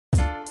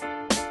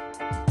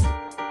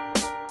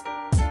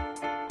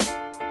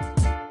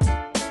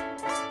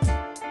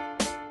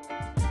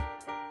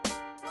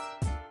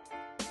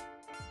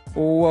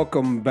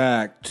Welcome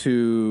back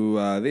to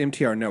the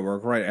MTR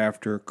Network right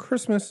after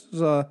Christmas.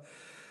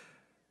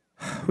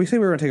 We say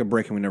we were going to take a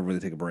break, and we never really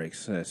take a break.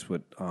 So that's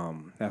what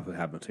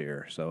happens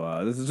here.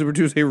 So this is Super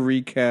Tuesday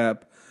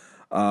recap.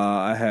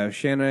 I have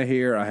Shanna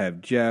here. I have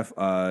Jeff.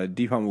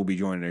 Deepam will be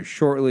joining us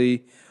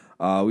shortly.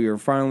 We are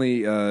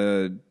finally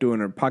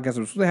doing a podcast that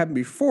was supposed to happen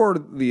before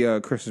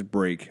the Christmas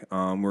break.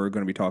 We're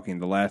going to be talking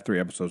the last 3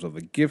 episodes of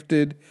The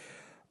Gifted.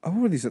 What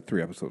were these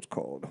 3 episodes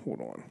called?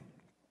 Hold on.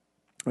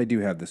 I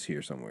do have this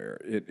here somewhere.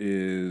 It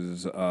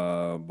is Third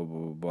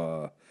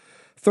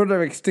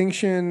of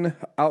Extinction,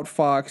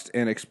 Outfoxed,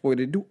 and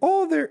Exploited. Do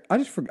all their... I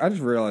just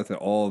realized that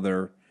all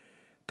their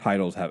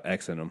titles have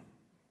X in them.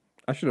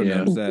 I should have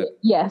noticed that.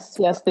 Yes,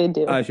 they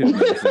do. I should have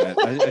noticed that.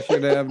 I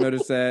should have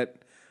noticed that.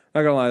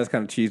 Not gonna lie, that's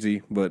kind of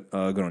cheesy, but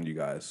good on you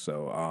guys.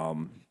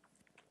 So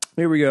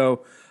here we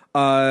go.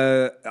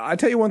 I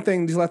tell you one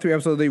thing: these last 3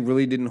 episodes, they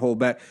really didn't hold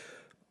back.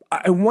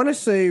 I want to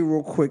say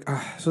real quick.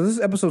 So this is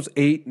episodes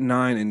 8,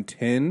 9, and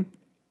 10.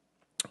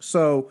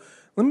 So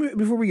let me,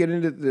 before we get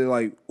into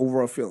the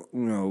overall feel,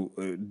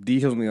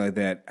 details and things like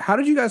that. How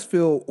did you guys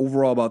feel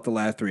overall about the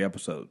last 3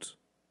 episodes?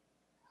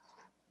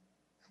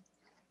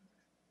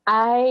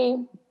 I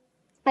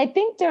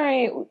think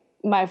during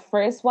my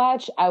first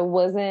watch, I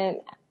wasn't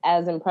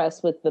as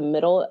impressed with the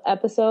middle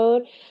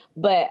episode,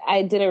 but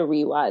I did a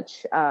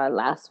rewatch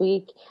last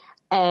week,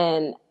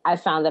 and I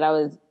found that I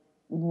was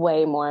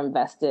way more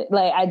invested.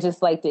 I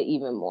just liked it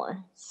even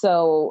more.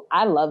 So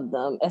I loved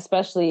them,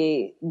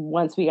 especially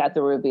once we got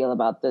the reveal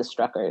about the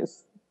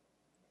Struckers.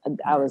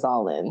 I was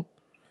all in.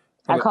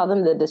 I call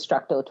them the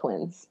Destructo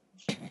Twins.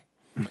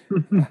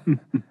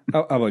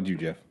 How about you,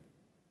 Jeff?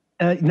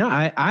 No,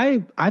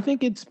 I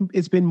think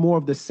it's been more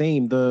of the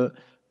same. The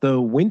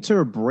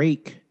winter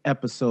break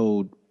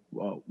episode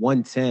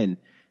 110,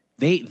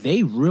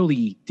 they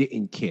really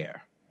didn't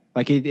care.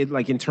 Like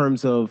in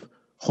terms of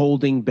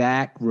holding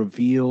back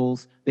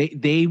reveals,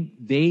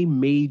 they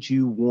made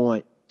you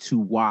want to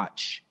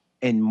watch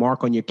and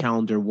mark on your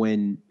calendar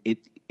when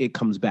it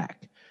comes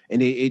back.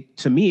 And it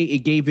to me, it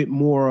gave it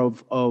more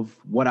of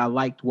what I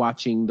liked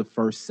watching the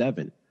first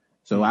 7.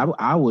 So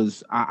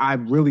I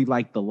really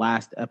liked the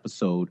last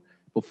episode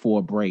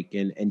before break,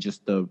 and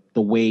just the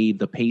way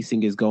the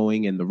pacing is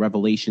going and the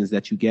revelations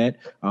that you get.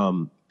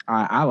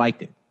 I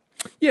liked it.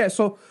 Yeah.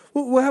 So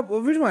the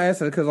reason why I asked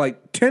that, because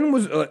 10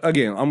 was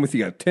again, I'm with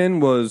you guys. 10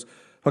 was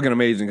fucking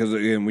amazing, because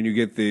again, when you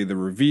get the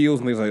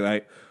reveals and things like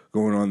that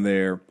going on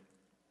there,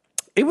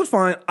 it was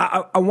fine.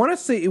 I want to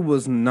say it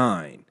was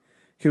 9,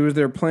 because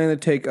they're planning to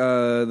take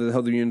the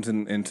health mutants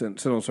and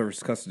Sentinel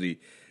Services custody.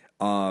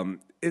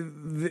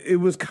 It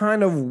was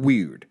kind of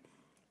weird.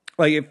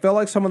 It felt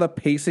like some of the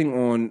pacing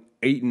on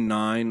 8 and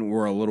 9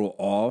 were a little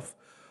off.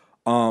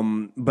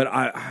 But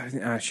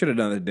I should have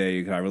done it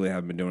today, because I really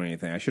haven't been doing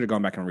anything. I should have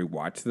gone back and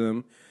rewatched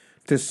them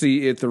to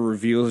see if the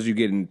reveals you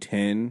get in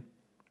 10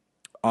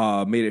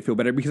 made it feel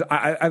better. Because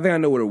I think I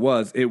know what it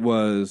was. It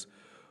was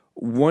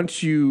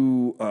once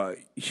you're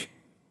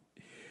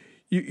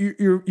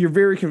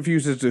very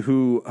confused as to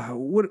who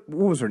what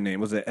was her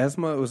name? Was it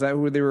Esma? Was that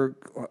who they were?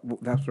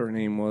 That's what her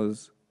name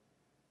was.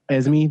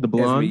 Esme, the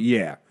blonde? Esme,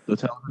 yeah.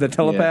 The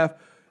telepath. Yeah.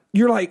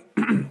 You're like,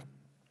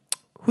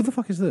 who the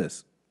fuck is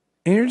this?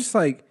 And you're just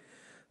like,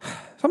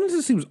 something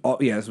just seems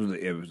off. Yeah, it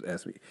was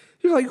Esme.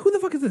 You're like, who the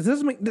fuck is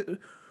this?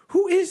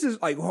 Who is this?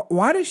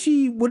 Why does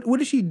she, what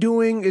is she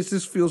doing? It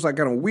just feels like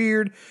kind of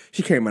weird.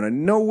 She came out of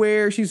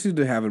nowhere. She seems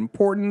to have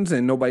importance,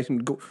 and nobody seems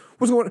to go,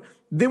 what's going on?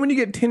 Then when you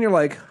get 10, you're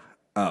like,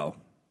 oh,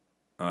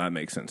 that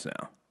makes sense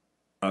now.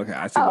 Okay,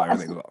 I see why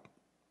everything's off.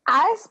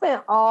 I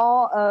spent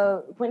all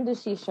of, when did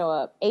she show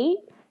up? 8?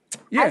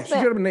 Yeah, she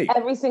showed up in 8.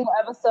 Every single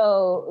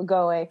episode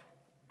going,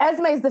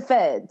 Esme's the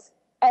feds.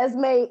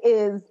 Esme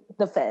is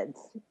the feds.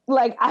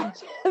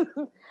 Most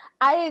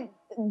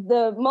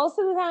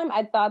of the time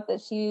I thought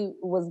that she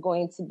was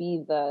going to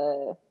be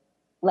the,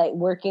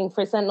 working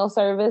for Sentinel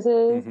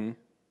Services. Mm-hmm.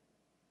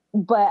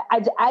 But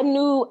I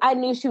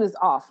knew she was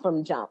off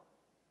from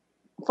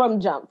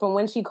from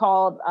when she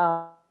called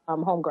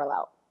Homegirl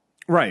out.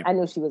 Right. I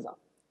knew she was off.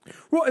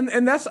 Well,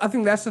 and I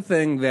think that's the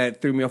thing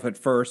that threw me off at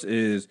first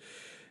is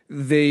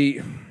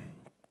and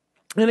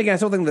again, I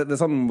still think that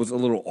something was a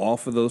little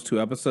off of those 2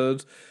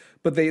 episodes,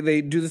 but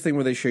they do this thing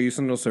where they show you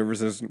Sentinel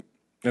Services,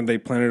 and they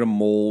planted a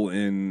mole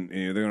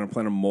they're going to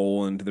plant a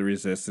mole into the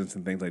resistance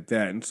and things like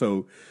that. And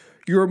so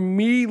you're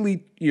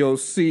immediately,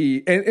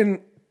 see, and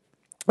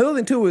the other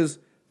thing too is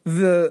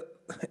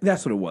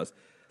that's what it was.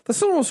 The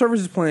Sentinel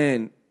Services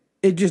plan,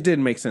 it just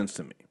didn't make sense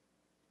to me.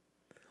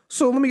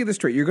 So let me get this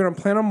straight. You're going to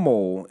plant a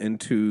mole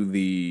into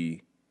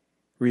the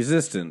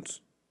resistance,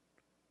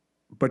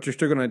 but you're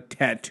still going to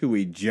tattoo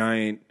a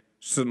giant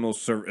Sentinel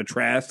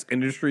Trask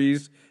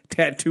Industries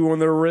tattoo on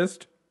their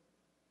wrist?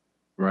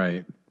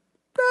 Right.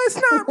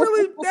 That's not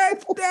really,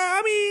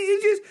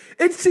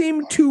 it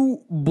seemed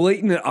too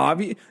blatant and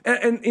obvious.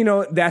 And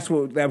that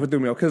would threw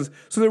me off.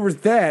 So there was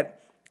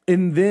that,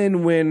 and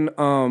then when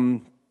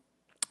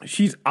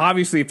she's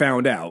obviously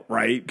found out,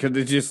 right? Because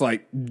it's just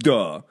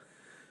duh.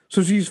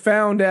 So she's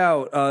found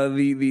out.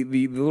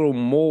 The little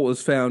mole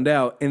is found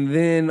out, and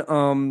then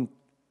the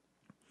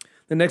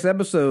next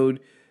episode,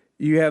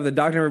 you have the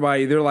doctor and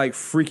everybody. They're like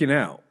freaking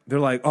out. They're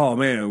like, "Oh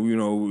man, you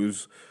know, we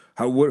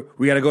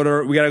gotta go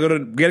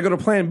to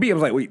Plan B." I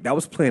was like, "Wait, that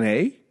was Plan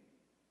A."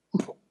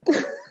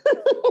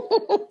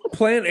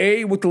 Plan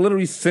A was to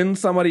literally send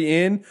somebody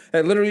in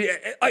and literally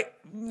like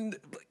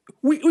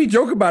we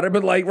joke about it,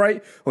 but like,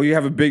 right? Oh, you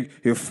have a big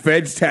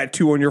Feds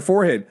tattoo on your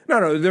forehead.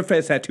 No, their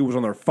Feds tattoo was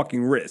on their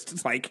fucking wrist.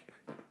 It's like,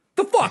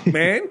 the fuck,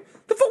 man?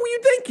 The fuck were you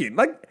thinking?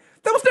 Like,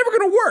 that was never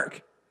gonna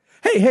work.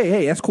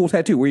 Hey, that's a cool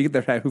tattoo. Where you get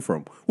that tattoo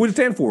from? What does it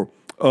stand for?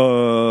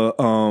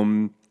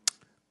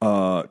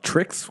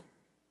 Tricks.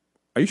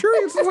 Are you sure?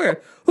 It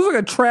looks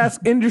like a trash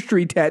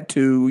industry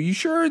tattoo. You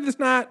sure that's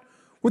not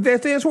what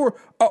that stands for? This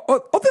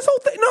whole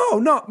thing?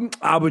 No.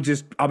 I was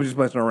just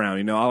messing around.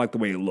 You know, I like the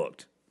way it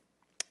looked.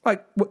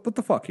 Like, what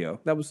the fuck, yo?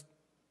 That was.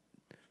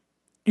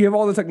 You have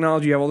all the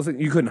technology. You have all this.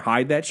 You couldn't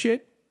hide that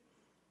shit.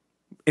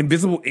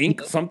 Invisible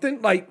ink,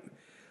 something like.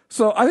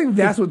 So I think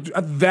that's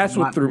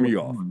what threw me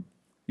off.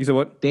 You said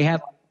what?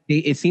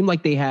 It seemed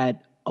like they had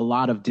a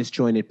lot of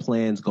disjointed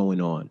plans going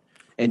on,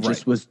 and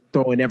just was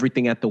throwing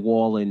everything at the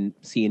wall and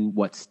seeing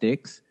what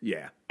sticks.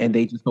 Yeah, and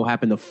they just so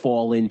happened to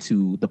fall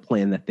into the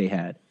plan that they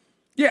had.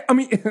 Yeah, I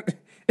mean, it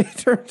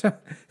turns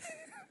out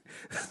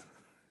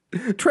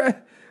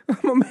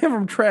my man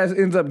from Trash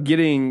ends up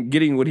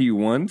getting what he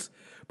wants,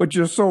 but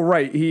you're so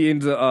right. He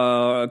ends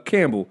up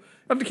Campbell.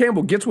 Dr.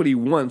 Campbell gets what he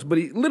wants, but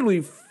he literally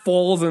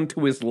falls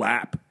into his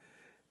lap,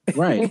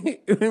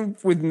 right?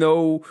 with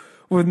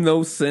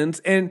no sense.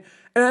 And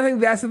I think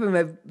that's the thing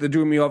that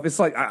drew me off. It's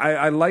like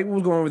I like what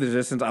was going on with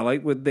Resistance. I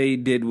like what they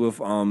did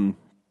with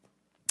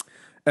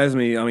Esme.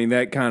 I mean,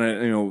 that kind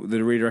of, you know,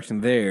 the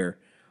redirection there.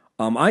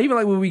 I even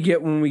like when we'll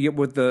get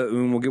with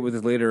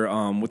this later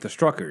with the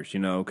Struckers, you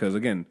know, because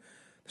again,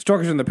 the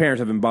Struckers and the parents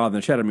have been bothering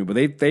the shit out of me, but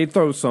they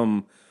throw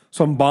some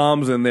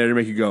bombs in there to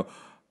make you go,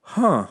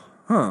 huh,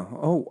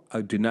 oh,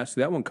 I did not see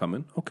that one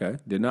coming. Okay,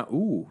 did not.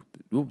 Ooh,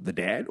 the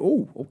dad.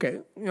 Oh, okay,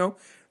 you know,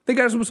 they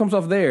got us with some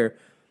stuff there,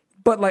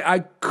 but like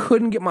I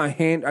couldn't wrap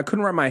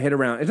my head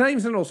around. It's not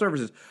even Sentinel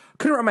Services. I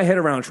couldn't wrap my head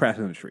around Trash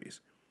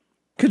Industries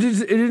because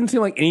it didn't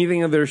seem like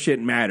anything of their shit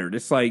mattered.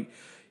 It's like.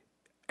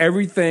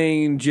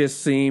 Everything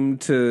just seemed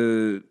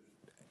to.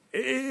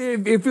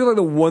 It feels like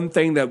the one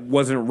thing that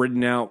wasn't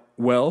written out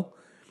well,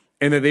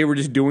 and that they were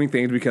just doing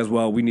things because,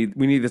 well, we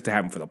need this to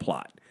happen for the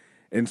plot.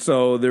 And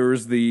so there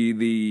was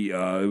it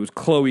was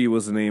Chloe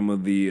was the name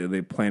of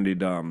the planted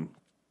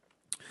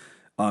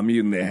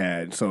mutant they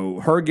had.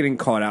 So her getting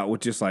caught out was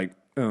just like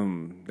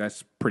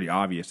that's pretty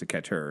obvious to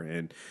catch her,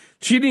 and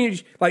she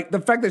didn't like the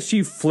fact that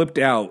she flipped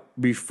out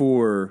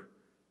before.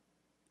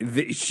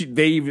 She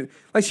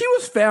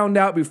was found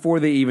out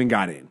before they even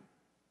got in.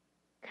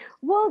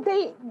 Well,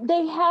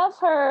 they have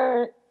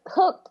her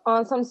hooked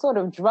on some sort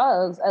of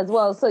drugs as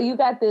well. So you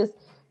got this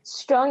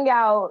strung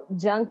out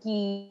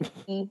junkie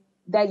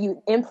that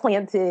you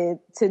implanted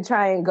to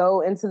try and go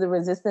into the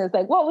Resistance.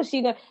 Like, what was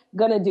she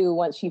gonna do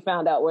once she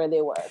found out where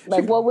they were?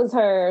 Like, what was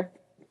her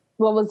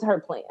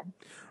plan?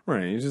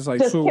 Right, it's just like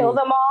kill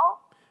them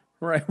all.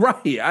 Right.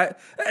 I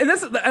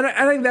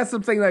think that's the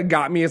thing that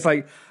got me. It's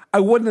like. I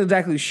wasn't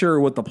exactly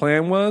sure what the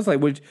plan was. Like,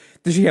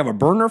 did she have a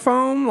burner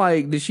phone?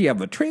 Like, did she have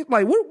a trace?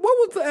 Like, what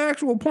was the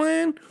actual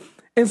plan?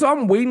 And so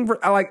I'm waiting for,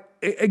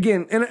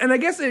 again, and I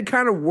guess it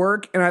kind of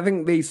worked, and I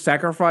think they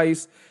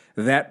sacrificed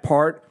that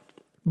part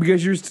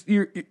because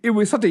it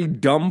was such a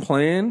dumb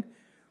plan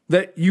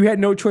that you had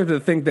no choice but to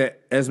think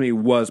that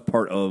Esme was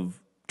part of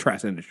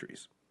Trash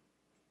Industries.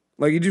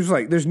 Like, it just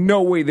like, there's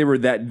no way they were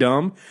that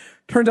dumb.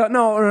 Turns out,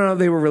 no,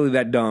 they were really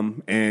that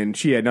dumb, and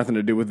she had nothing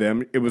to do with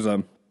them. It was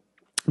a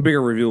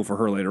bigger reveal for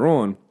her later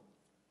on,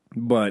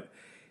 but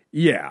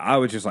yeah, I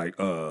was just like,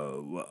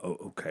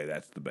 okay,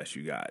 that's the best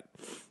you got.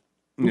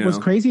 What's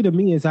crazy to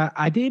me is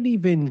I didn't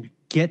even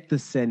get the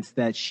sense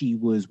that she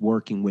was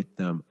working with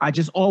them. I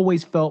just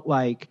always felt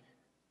like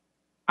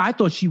I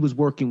thought she was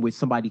working with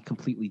somebody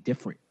completely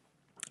different.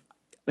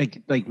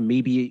 Like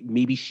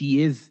maybe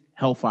she is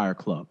Hellfire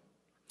Club.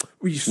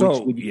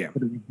 So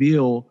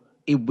reveal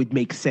it would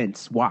make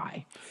sense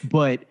why,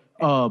 but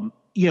you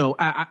know,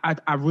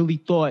 I really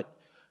thought.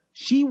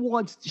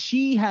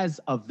 She has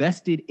a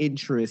vested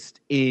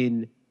interest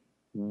in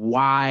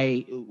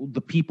why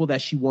the people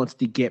that she wants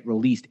to get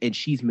released, and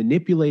she's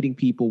manipulating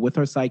people with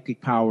her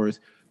psychic powers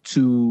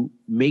to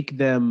make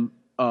them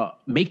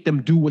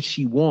do what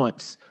she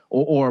wants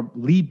or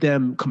lead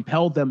them,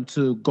 compel them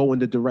to go in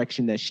the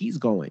direction that she's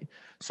going.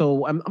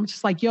 So I'm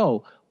just like,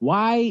 yo,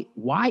 why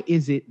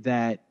is it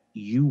that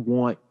you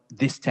want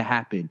this to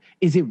happen?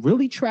 Is it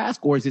really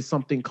Trask or is it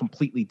something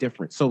completely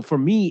different? So for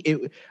me,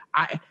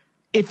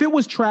 if it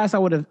was Trask,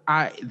 that would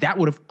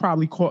have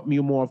probably caught me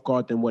more off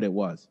guard than what it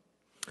was.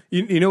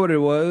 You know what it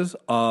was?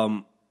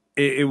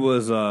 It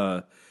was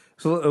so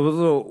it was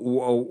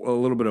a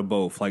little bit of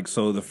both. Like,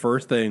 so the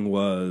first thing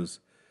was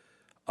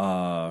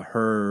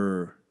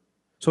her.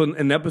 So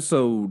in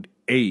episode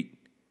 8,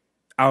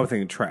 I was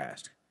thinking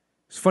Trask.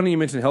 It's funny you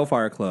mentioned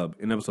Hellfire Club.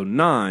 In episode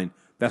 9,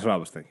 that's what I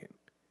was thinking.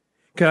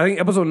 Because I think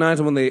episode 9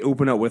 is when they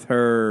open up with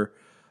her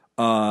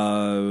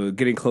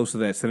getting close to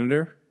that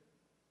senator.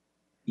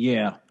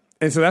 Yeah.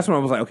 And so that's when I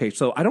was like, okay,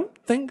 so I don't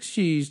think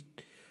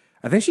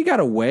I think she got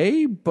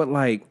away, but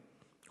like,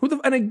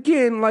 and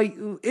again, like,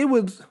 it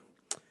was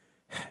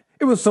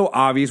so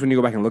obvious when you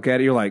go back and look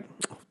at it. You're like,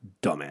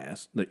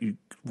 dumbass.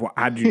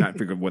 How did you not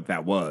figure what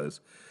that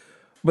was?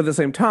 But at the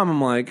same time,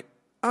 I'm like,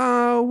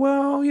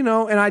 well,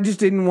 and I just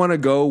didn't want to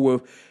go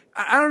with,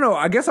 I don't know.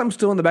 I guess I'm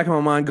still in the back of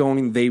my mind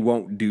going, they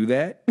won't do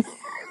that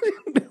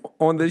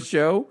on this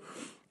show.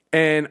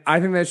 And I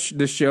think that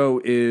the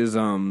show is,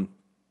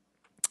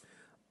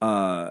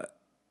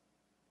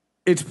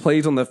 it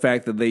plays on the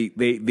fact that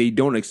they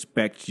don't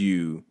expect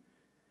you.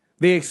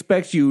 They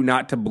expect you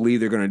not to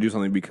believe they're going to do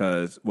something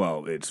because,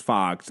 well, it's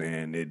Fox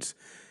and it's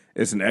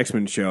an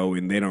X-Men show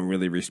and they don't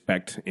really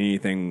respect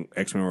anything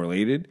X-Men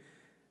related.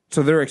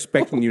 So they're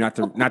expecting you not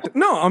to.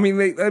 No, I mean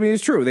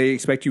it's true. They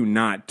expect you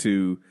not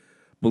to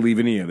believe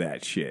any of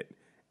that shit.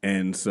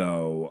 And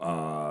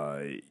so,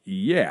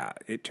 yeah,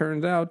 it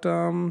turns out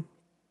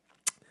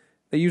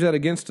they use that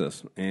against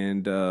us,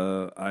 and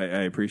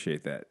I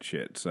appreciate that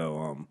shit.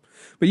 So,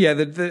 but yeah,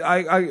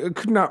 I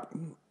could not.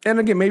 And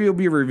again, maybe it'll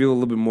be revealed a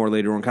little bit more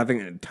later on. I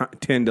think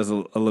 10 does a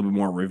little bit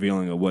more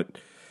revealing of what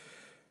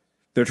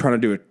they're trying to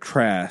do with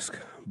Trask.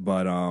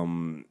 But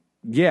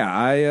yeah,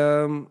 I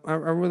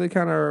really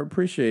kind of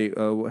appreciate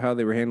how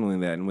they were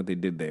handling that and what they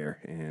did there.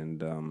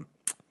 And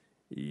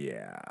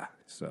yeah,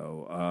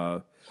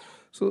 so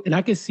and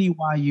I can see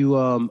why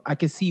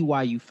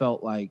you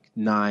felt like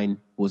 9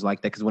 was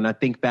like that, because when I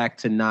think back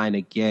to 9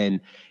 again,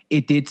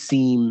 it did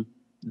seem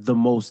the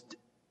most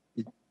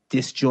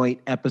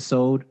disjoint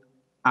episode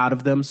out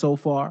of them so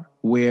far,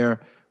 where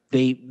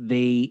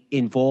they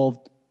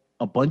involved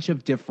a bunch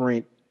of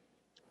different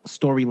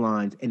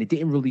storylines and it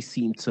didn't really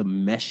seem to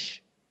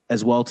mesh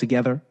as well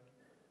together,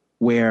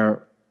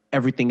 where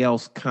everything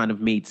else kind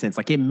of made sense.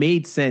 Like, it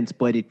made sense,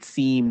 but it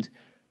seemed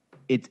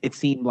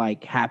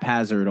like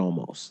haphazard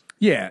almost.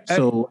 Yeah.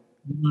 So,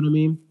 you know what I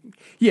mean?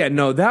 Yeah,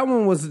 no, that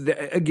one was,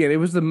 again, it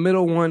was the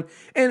middle one.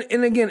 And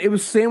again, it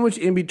was sandwiched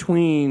in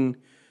between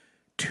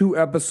 2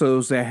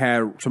 episodes that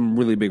had some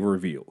really big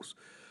reveals.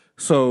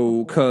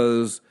 So,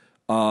 because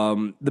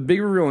the big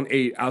reveal in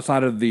 8,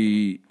 outside of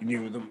the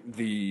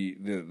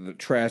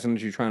trash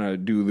industry trying to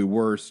do the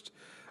worst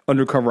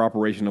undercover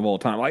operation of all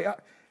time, like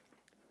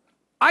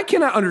I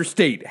cannot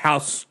understate how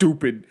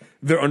stupid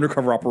their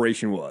undercover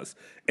operation was,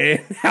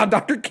 and how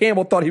Dr.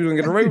 Campbell thought he was going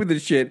to get away with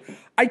this shit.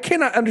 I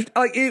cannot understand.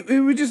 Like,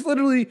 it was just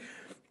literally,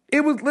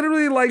 it was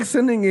literally like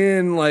sending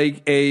in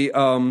like a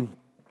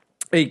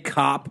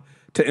cop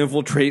to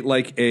infiltrate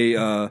like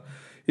a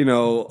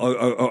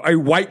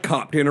white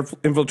cop to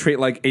infiltrate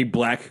like a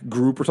black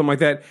group or something like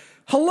that.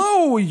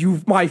 Hello,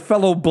 you my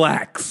fellow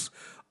blacks.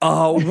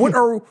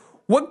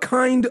 What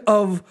kind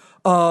of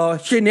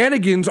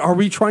shenanigans are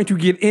we trying to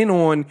get in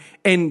on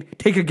and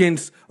take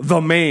against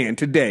the man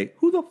today?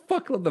 Who the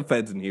fuck let the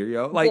feds in here,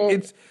 yo? Like,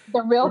 it's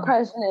the real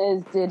question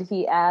is, did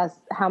he ask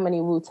how many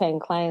Wu-Tang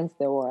clans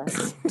there were?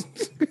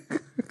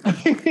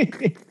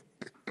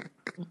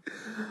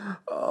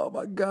 Oh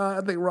my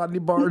God, I think Rodney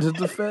Barnes is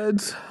the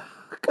feds.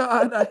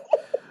 God,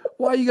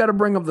 why you got to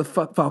bring up the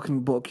Falcon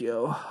book,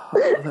 yo?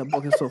 Oh, that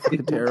book is so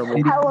fucking terrible.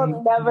 I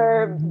will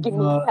never get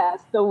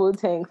past the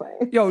Wu-Tang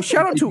Clan. Yo,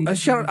 shout out to I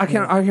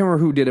can't remember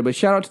who did it, but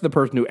shout out to the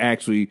person who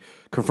actually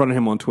confronted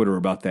him on Twitter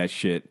about that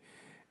shit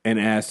and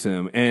asked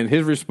him, and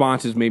his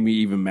responses made me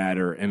even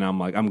madder. And I'm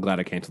like, I'm glad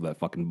I canceled that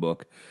fucking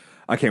book.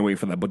 I can't wait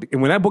for that book.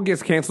 And when that book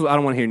gets canceled, I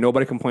don't want to hear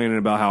nobody complaining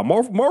about how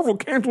Marvel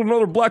canceled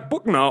another black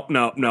book. No.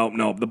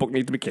 The book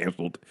needs to be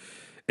canceled.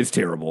 It's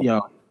terrible.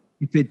 Yo.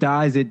 If it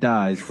dies, it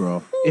dies,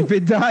 bro. If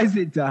it dies,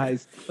 it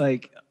dies.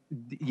 Like,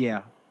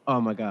 yeah. Oh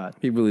my God.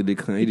 He really did.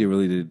 He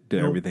really did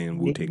everything in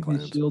Wu-Tang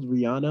Clan. Shield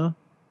Rihanna.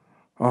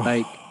 Oh,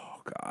 like,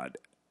 God.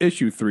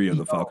 Issue 3 of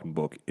the Falcon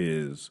book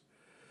is.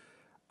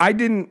 I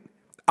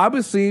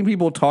was seeing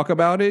people talk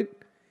about it,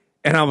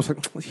 and I was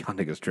like, y'all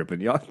niggas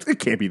tripping. Y'all, it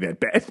can't be that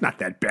bad. It's not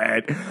that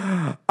bad.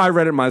 I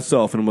read it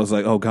myself and was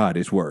like, oh God,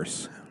 it's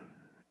worse.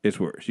 It's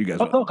worse. You guys.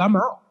 Oh, look, I'm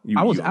out.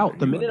 I was out.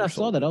 The minute I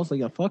saw that, I was like,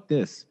 yeah, fuck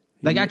this.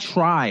 Like, I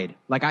tried.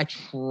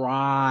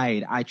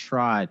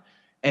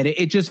 And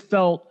it just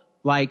felt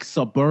like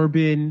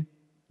suburban,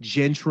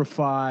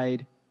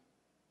 gentrified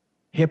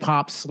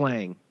hip-hop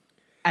slang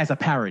as a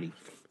parody.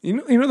 You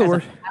know the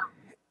word?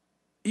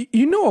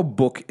 You know a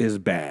book is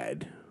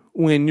bad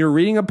when you're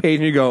reading a page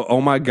and you go,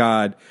 oh my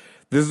God,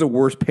 this is the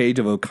worst page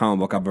of a comic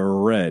book I've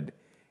ever read.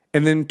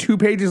 And then 2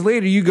 pages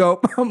later, you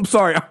go, I'm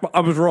sorry, I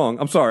was wrong.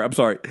 I'm sorry.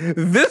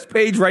 This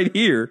page right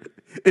here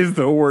is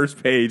the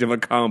worst page of a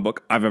comic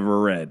book I've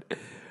ever read.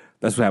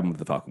 That's what happened with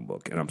the Falcon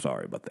book, and I'm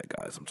sorry about that,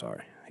 guys. I'm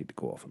sorry. I hate to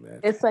go off on that.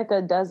 It's like a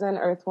dozen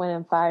Earth, Wind,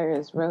 and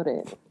Fires wrote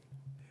it.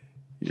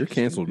 You're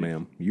canceled,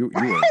 ma'am. You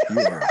are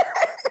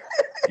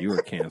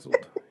canceled.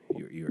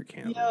 You are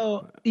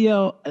canceled.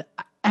 Yo,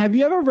 have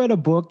you ever read a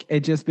book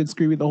and just been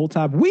screaming the whole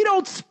time, we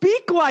don't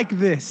speak like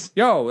this?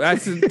 Yo,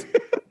 that's...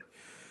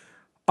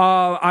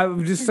 I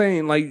was just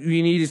saying, like,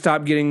 you need to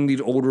stop getting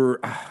these older...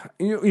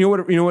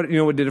 You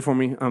know what did it for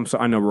me.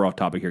 I know we're off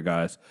topic here,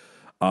 guys.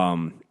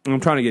 I'm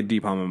trying to get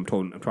deep on him.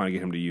 I'm trying to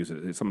get him to use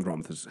it. Something's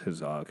wrong with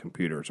his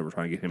computer, so we're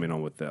trying to get him in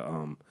on with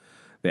the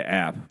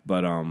app.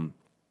 But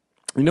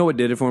you know what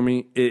did it for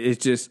me?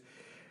 It's just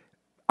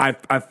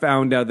I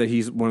found out that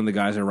he's one of the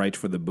guys that writes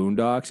for the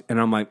Boondocks,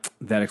 and I'm like,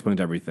 that explains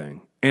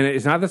everything. And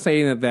it's not to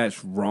say that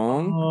that's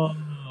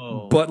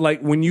wrong, but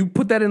like when you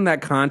put that in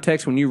that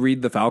context, when you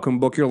read the Falcon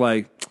book, you're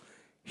like,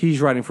 he's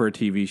writing for a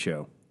TV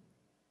show.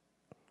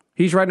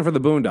 He's writing for the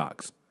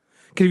Boondocks.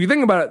 Because if you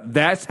think about it,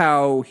 that's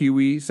how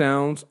Huey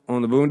sounds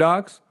on the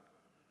Boondocks.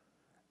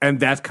 And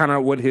that's kind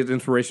of what his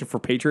inspiration for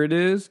Patriot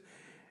is.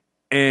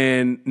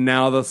 And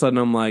now all of a sudden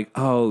I'm like,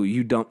 oh,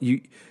 you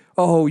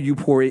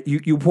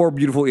poor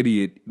beautiful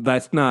idiot.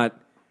 That's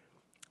not,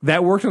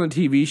 that works on a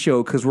TV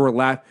show because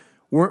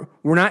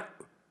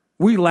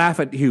we laugh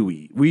at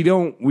Huey. We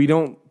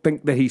don't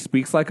think that he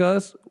speaks like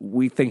us.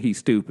 We think he's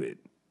stupid.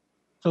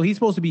 So he's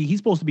supposed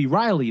to be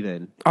Riley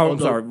then. Oh, I'm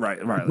sorry,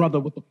 Riley, brother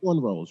with the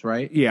cornrows,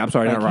 right? Yeah, I'm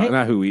sorry,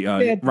 not Huey,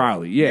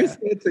 Riley. Yeah,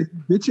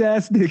 bitch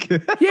ass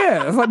nigga.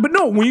 Yeah, it's like, but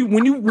no,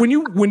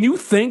 when you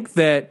think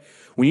that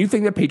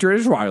Patriot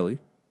is Riley,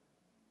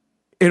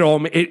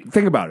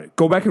 think about it.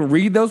 Go back and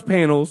read those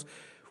panels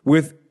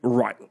with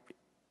Riley.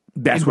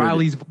 That's what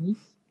Riley's voice.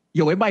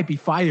 Yo, it might be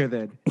fire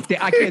then.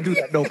 I can't do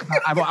that. No,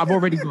 I'm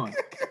already gone.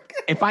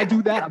 If I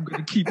do that, I'm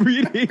going to keep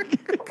reading.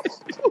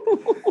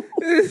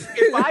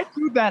 If I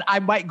do that, I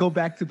might go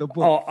back to the book.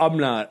 Oh, I'm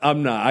not.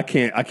 I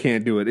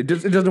can't do it. It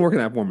doesn't work in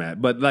that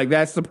format. But like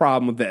that's the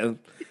problem with that.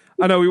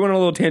 I know we went on a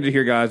little tangent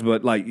here, guys,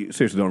 but like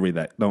seriously, don't read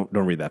that. Don't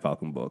read that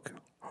Falcon book.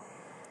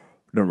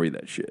 Don't read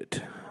that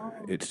shit.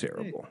 It's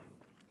terrible.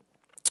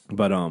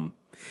 But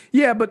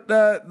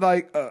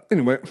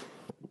anyway.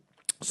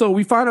 So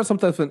we find out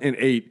something in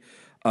 8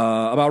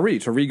 about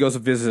Reed. So Reed goes to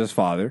visit his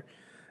father.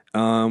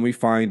 We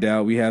find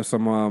out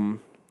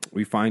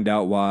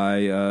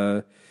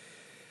why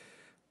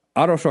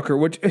Otto Strucker,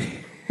 which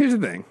here's the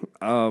thing.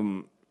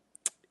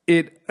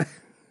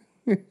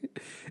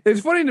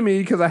 It's funny to me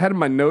because I had in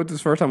my notes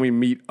this first time we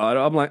meet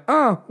Otto. I'm like,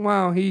 oh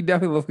wow, he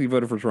definitely looks like he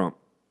voted for Trump.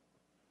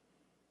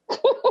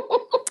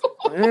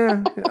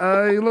 Yeah,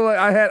 you look like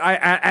I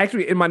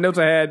actually in my notes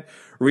I had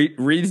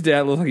Reed's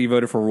dad looks like he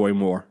voted for Roy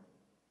Moore.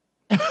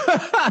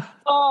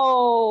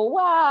 Oh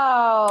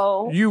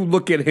wow! You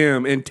look at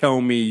him and tell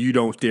me you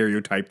don't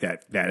stereotype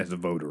that as a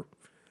voter.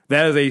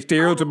 That is a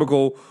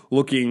stereotypical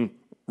looking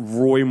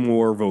Roy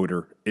Moore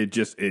voter. It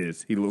just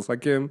is. He looks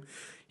like him.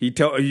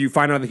 You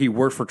find out that he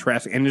worked for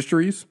Trask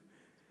Industries.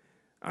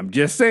 I'm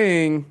just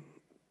saying.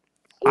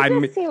 He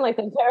just seemed like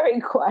a very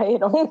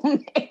quiet old man.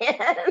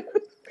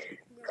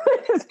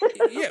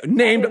 Yeah,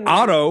 named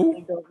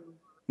Otto.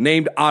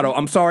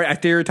 I'm sorry, I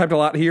stereotyped a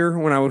lot here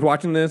when I was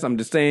watching this. I'm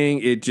just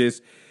saying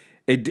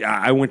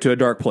I went to a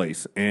dark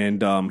place,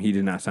 and he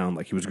did not sound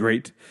like he was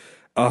great.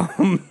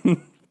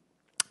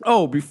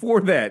 Oh,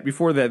 before that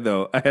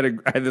though, I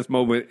had this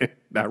moment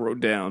that I wrote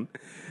down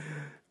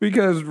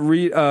because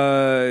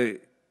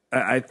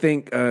I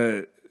think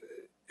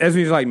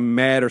Esme's like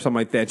mad or something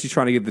like that. She's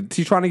trying to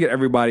get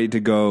everybody to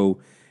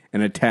go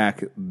and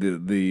attack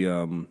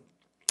the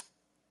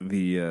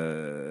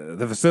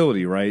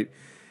facility, right?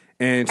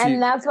 And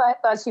that's why I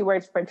thought she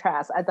worked for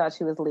Trask. I thought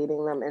she was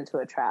leading them into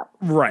a trap.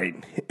 Right.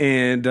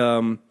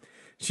 And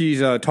she's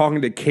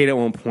talking to Kate at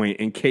one point,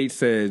 and Kate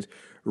says,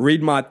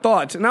 "Read my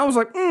thoughts." And I was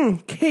like,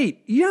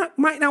 Kate, you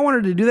might not want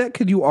her to do that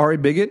because you are a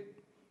bigot.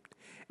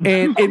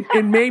 And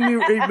it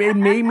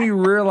made me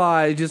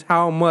realize just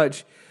how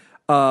much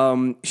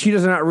she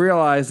does not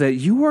realize that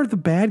you are the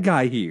bad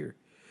guy here.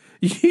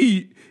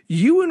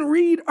 You and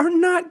Reed are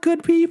not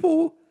good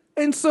people.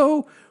 And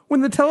so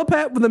when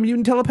the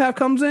mutant telepath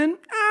comes in,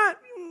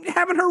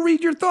 having her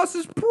read your thoughts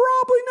is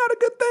probably not a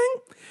good thing.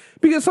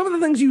 Because some of the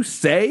things you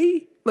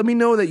say let me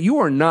know that you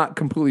are not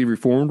completely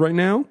reformed right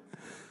now.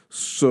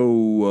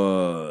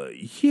 So,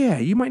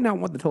 you might not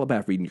want the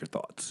telepath reading your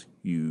thoughts,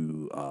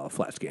 you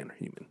flat scanner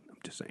human. I'm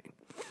just saying.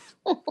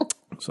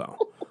 So,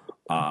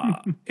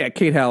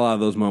 Kate had a lot of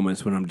those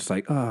moments when I'm just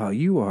like, oh,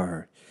 you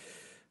are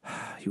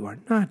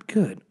not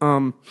good.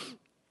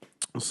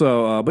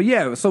 So we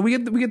get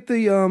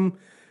the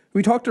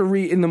we talk to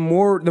Reed, and the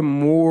more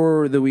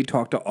that we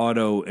talk to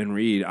Otto and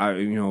Reed,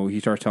 he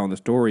starts telling the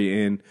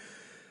story, and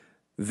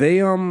they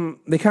kind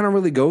of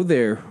really go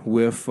there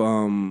with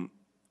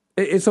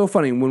it's so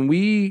funny when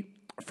we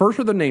first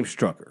heard the name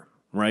Strucker,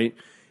 right?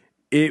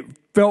 It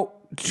felt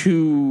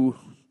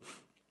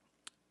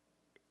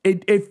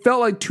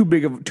like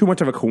too much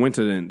of a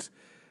coincidence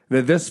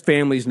that this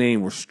family's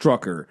name was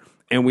Strucker,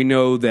 and we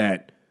know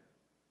that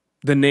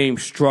the name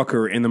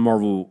Strucker in the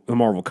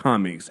Marvel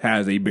comics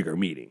has a bigger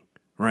meaning,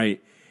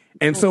 right?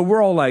 And so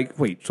we're all like,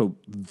 wait, so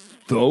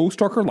those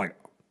Strucker, like,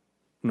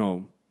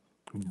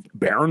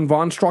 Baron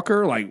von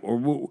Strucker, like,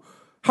 or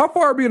how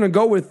far are we going to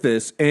go with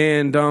this?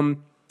 And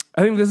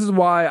I think this is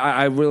why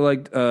I really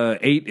liked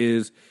 8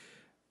 is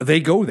they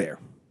go there.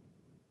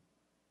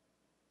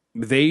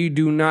 They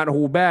do not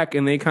hold back,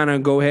 and they kind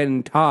of go ahead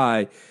and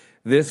tie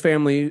this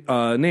family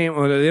name.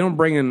 Well, they don't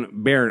bring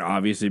in Baron,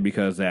 obviously,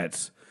 because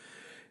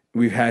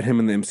we've had him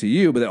in the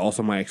MCU, but that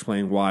also might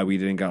explain why we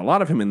didn't get a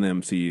lot of him in the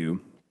MCU.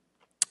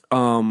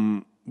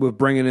 With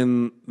bringing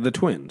in the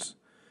twins,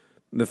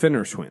 the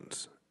Fenris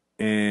Twins,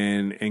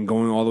 and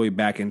going all the way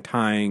back and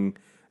tying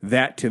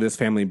that to this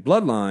family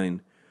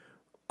bloodline.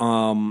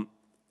 And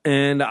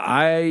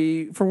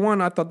for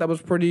one, I thought that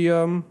was pretty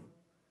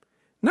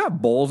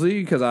not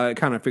ballsy, because I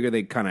kind of figured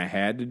they kind of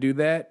had to do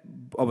that.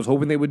 I was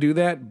hoping they would do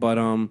that, but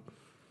I don't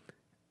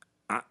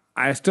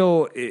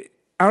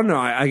know.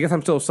 I guess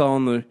I'm still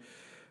selling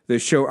the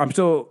show. I'm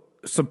still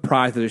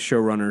surprised that the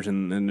showrunners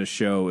and the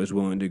show is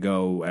willing to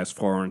go as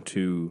far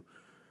into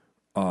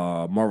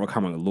Marvel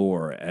comic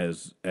lore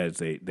as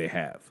they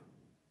have.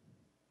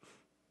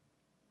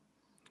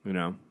 You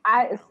know,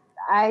 I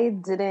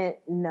didn't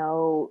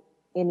know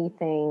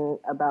anything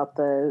about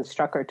the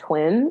Strucker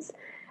twins.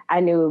 I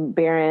knew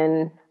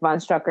Baron von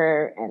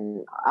Strucker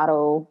and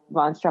Otto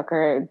von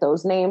Strucker,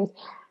 those names.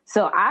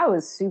 So I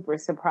was super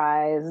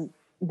surprised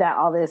that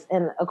all this,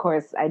 and of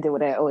course I did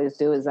what I always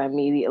do, is I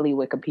immediately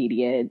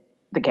Wikipedia'd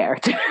the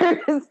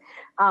characters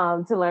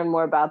to learn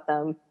more about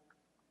them.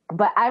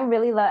 But I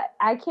really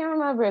I can't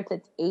remember if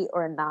it's 8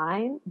 or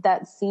 9,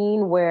 that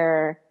scene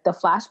where the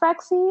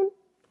flashback scene.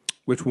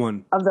 Which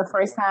one? Of the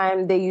first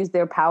time they used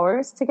their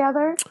powers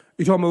together.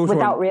 You talking about which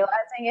without one?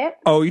 realizing it?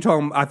 Oh, you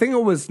talking? I think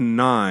it was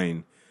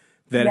 9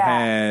 that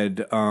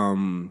had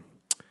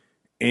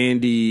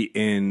Andy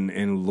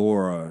and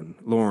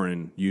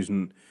Lauren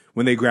using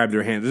when they grabbed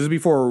their hands. This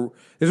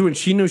is when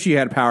she knew she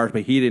had powers,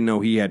 but he didn't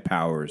know he had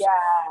powers. Yeah.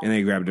 And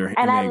they grabbed her.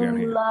 And I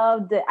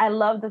loved it. I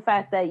love the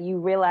fact that you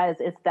realize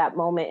it's that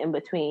moment in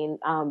between,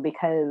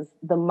 because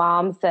the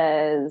mom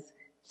says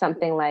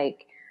something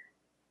like,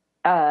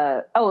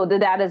 the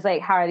dad is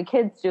like, how are the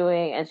kids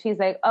doing? And she's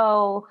like,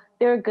 oh,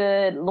 they're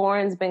good.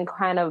 Lauren's been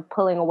kind of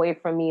pulling away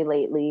from me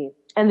lately.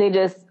 And they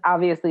just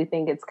obviously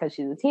think it's because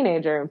she's a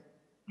teenager.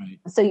 Right.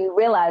 So you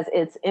realize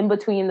it's in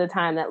between the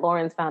time that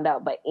Lauren's found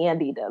out, but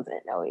Andy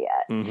doesn't know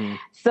yet. Mm-hmm.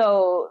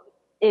 So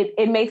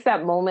it makes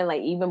that moment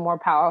like even more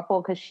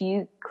powerful, because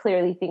she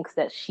clearly thinks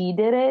that she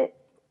did it,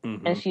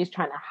 mm-hmm. and she's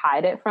trying to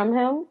hide it from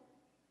him.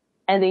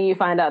 And then you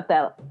find out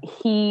that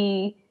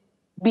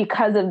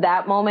because of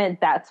that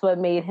moment, that's what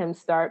made him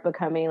start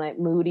becoming like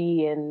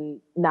moody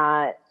and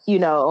not,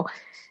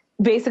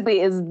 basically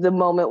is the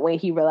moment when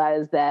he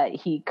realized that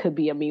he could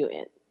be a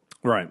mutant.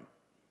 Right.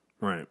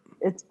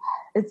 It's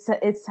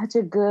such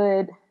a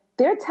good,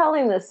 they're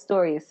telling this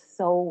story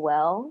so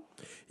well.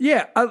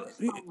 Yeah.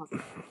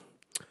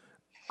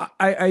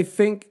 I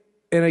think,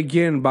 and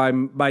again,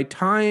 by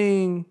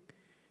tying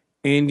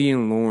Andy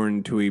and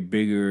Lauren to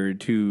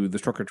the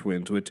Strucker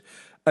twins, which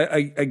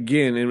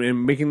again,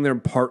 and making them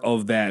part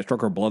of that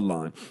Strucker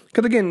bloodline.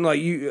 Because again, like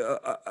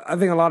I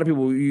think a lot of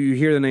people, you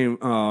hear the name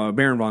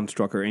Baron von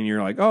Strucker, and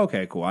you're like, oh,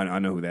 okay, cool, I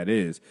know who that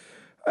is.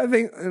 I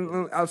think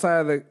outside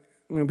of the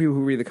people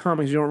who read the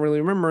comics, you don't really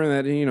remember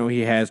that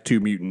he has 2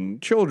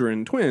 mutant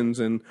children, twins,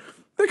 and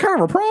they're kind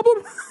of a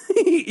problem,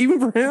 even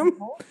for him.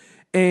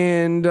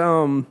 And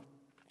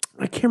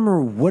I can't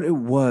remember what it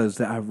was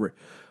that I read.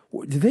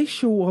 Did they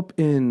show up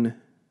in?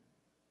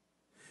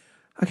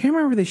 I can't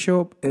remember if they show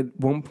up at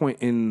one point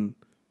in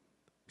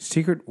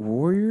Secret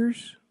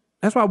Warriors.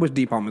 That's why I wish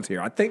Deep was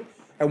here. I think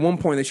at one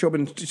point they show up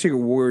in Secret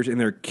Warriors and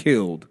they're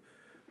killed.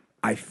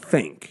 I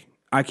think.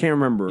 I can't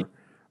remember.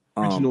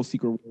 Original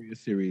Secret Warrior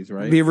series,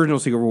 right? The original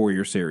Secret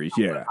Warrior series,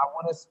 yeah. I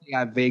want to say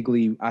I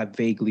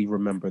vaguely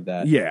remember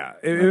that. Yeah,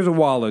 it was a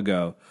while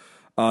ago.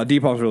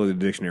 Deepal's really the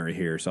dictionary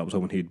here, so I was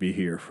hoping he'd be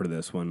here for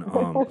this one.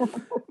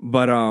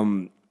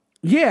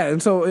 Yeah,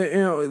 and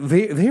so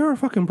they are a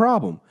fucking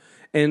problem.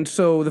 And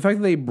so the fact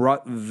that they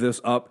brought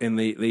this up and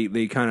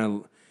they kind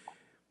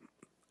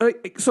of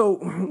so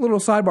little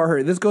sidebar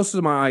here. This goes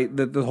to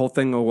the whole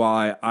thing of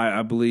why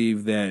I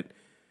believe that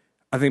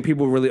I think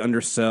people really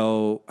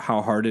undersell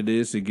how hard it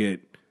is to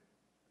get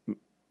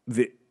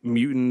the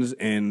mutants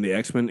and the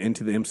X-Men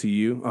into the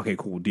MCU. Okay,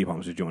 cool.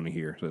 Deepal's just joining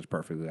here, so that's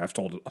perfect. I've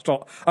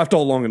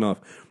stalled long enough.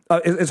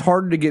 It's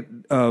harder to get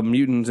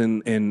mutants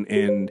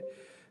and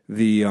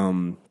the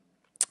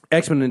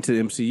X-Men into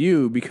the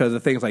MCU because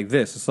of things like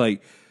this. It's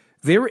like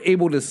they were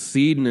able to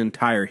seed an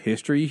entire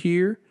history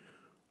here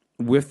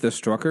with the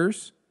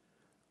Struckers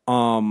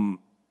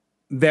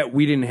that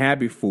we didn't have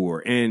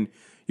before. And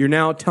you're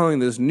now telling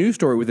this new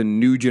story with a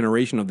new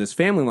generation of this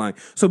family line.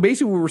 So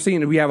basically what we're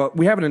seeing is we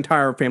have an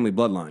entire family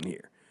bloodline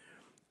here.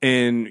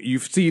 And you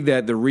see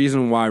that the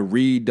reason why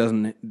Reed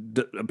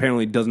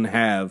apparently doesn't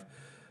have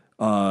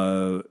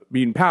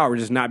mutant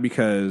powers is not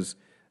because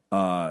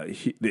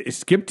it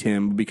skipped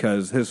him,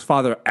 because his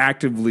father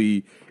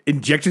actively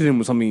injected him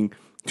with something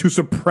to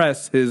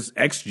suppress his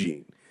X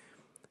gene.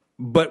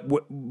 But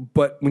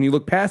when you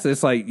look past it,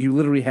 it's like you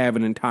literally have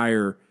an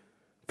entire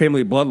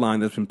family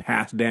bloodline that's been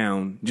passed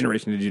down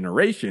generation to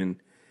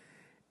generation.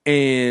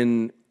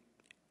 And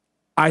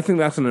I think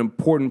that's an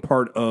important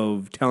part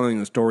of telling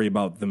a story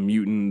about the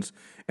mutants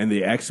and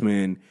the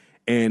X-Men.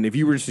 And if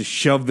you were just to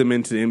shove them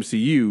into the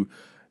MCU,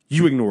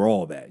 you ignore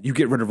all that. You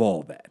get rid of all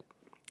of that.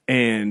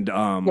 And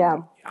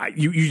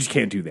you just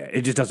can't do that.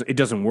 It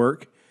doesn't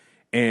work.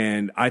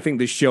 And I think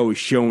the show is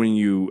showing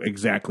you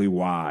exactly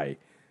why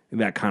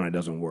that kind of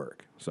doesn't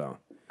work. So,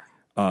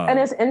 and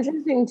it's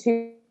interesting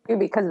too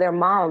because their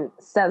mom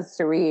says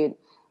to Reed,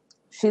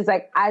 she's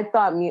like, "I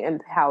thought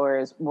mutant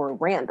powers were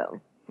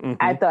random.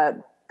 I thought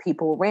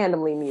people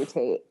randomly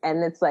mutate,"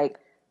 and it's like,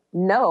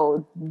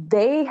 no,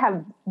 they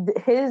have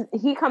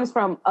he comes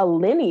from a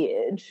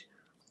lineage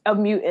of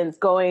mutants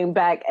going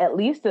back at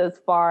least as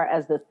far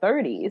as the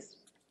 30s.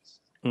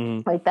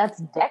 Like that's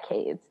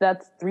decades.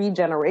 That's 3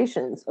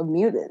 generations of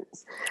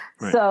mutants.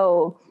 Right.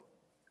 So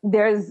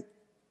there's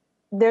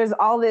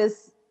all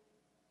this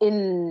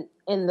in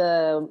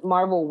the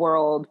Marvel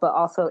world, but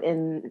also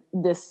in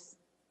this,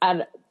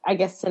 I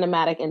guess,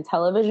 cinematic and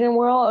television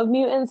world of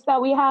mutants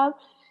that we have.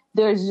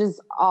 There's just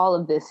all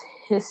of this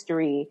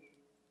history,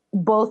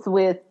 both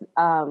with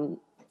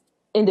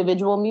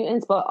individual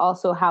mutants, but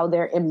also how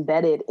they're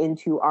embedded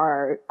into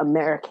our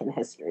American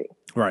history.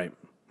 Right.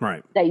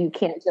 Right. That you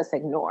can't just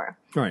ignore.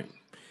 Right.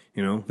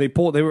 Andy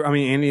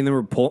and they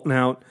were pulling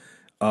out,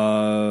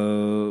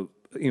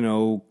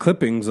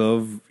 clippings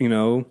of,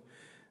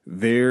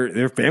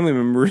 their family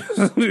members,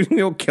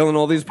 killing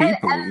all these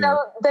people. And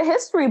the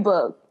history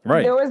book.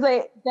 Right. There was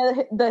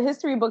the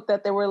history book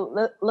that they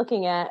were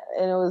looking at,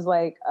 and it was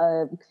like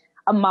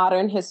a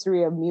modern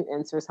history of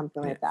mutants or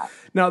something like that.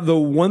 Now, the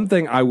one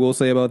thing I will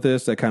say about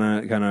this that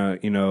kind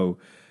of,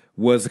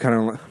 was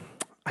kind of,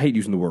 I hate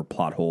using the word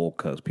plot hole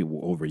because people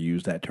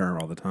overuse that term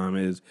all the time,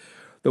 is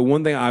the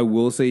one thing I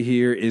will say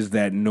here is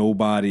that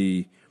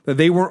that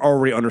they weren't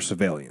already under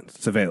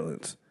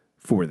surveillance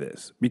for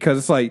this. Because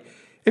it's like,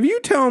 if you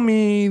tell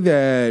me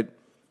that,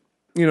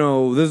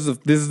 this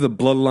is the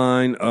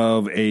bloodline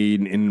of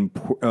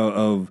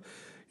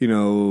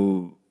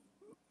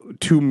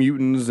two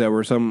mutants that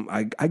were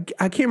I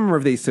can't remember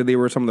if they said they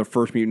were some of the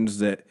first mutants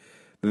that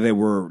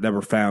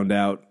were found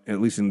out,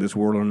 at least in this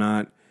world or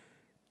not.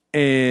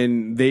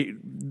 And they,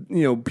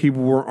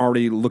 people weren't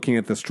already looking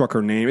at the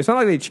Strucker name. It's not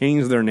like they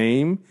changed their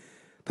name.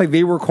 It's like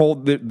they were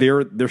called,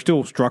 they're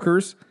still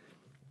Struckers.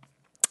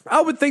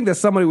 I would think that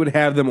somebody would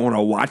have them on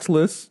a watch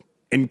list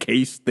in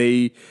case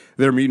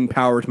their mutant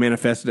powers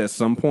manifested at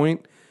some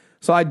point.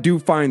 So I do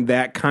find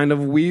that kind of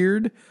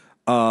weird.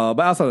 But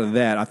outside of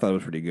that, I thought it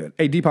was pretty good.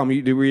 Hey, Deepam,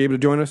 were you able to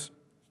join us?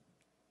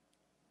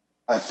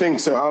 I think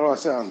so. How do I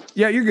sound?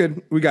 Yeah, you're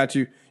good. We got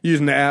you.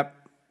 Using the app,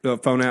 the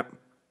phone app.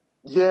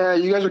 Yeah,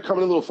 you guys are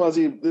coming a little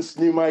fuzzy. This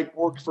new mic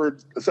worked for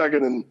a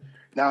second, and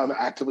now I'm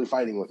actively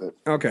fighting with it.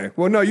 Okay.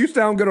 Well, no, you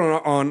sound good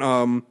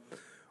on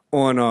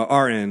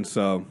our end.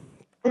 So.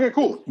 Okay,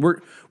 cool.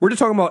 We're just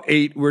talking about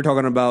 8. We're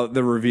talking about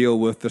the reveal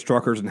with the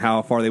Struckers and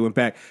how far they went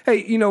back.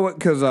 Hey, you know what?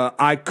 Because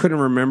I couldn't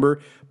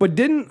remember, but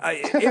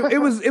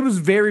it was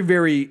very,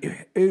 very.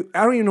 I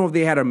don't even know if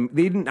they had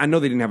they didn't. I know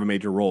they didn't have a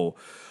major role,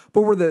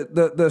 but were the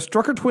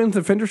Strucker twins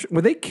and Fenris,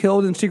 were they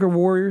killed in Secret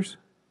Warriors?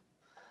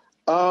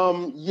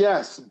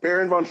 Yes,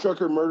 Baron von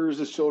Strucker murders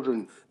his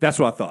children. That's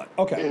what I thought.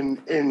 Okay,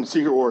 in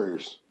Secret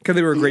Warriors, because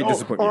they were a great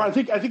disappointment. Or I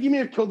think he may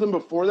have killed them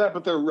before that,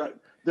 but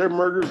their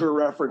murders are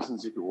referenced in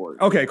Secret Warriors.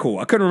 Okay, cool.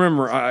 I couldn't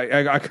remember.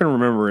 I couldn't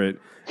remember it.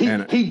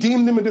 He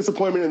deemed them a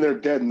disappointment, and they're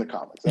dead in the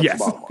comics. That's the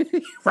bottom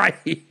line.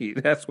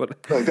 Right. That's what.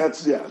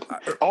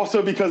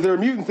 Also, because they're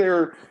mutants,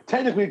 they're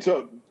technically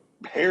to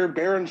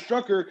Baron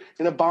Strucker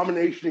an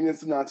abomination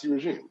against the Nazi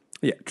regime.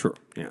 Yeah, true.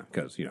 Yeah,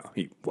 because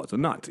he was a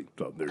Nazi,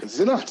 so he's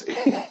a Nazi.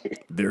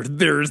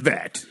 there's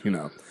that.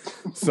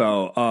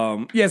 So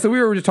so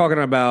we were just talking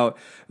about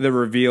the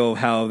reveal,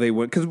 how they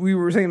went, because we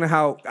were saying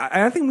how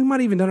I think we might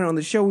have even done it on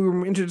the show. We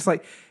were just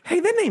like, hey,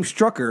 that name's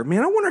Strucker,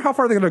 man. I wonder how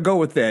far they're going to go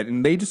with that,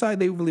 and they decided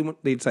they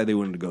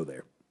wanted to go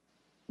there.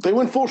 They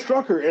went full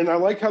Strucker, and I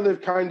like how they've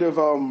kind of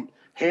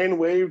hand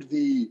waved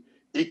the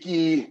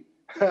icky.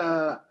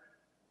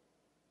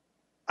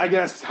 I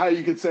guess how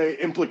you could say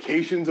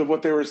implications of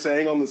what they were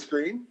saying on the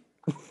screen.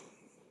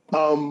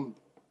 The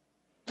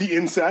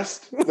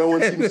incest. No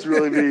one seems to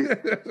really be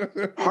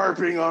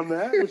harping on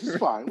that, which is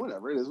fine.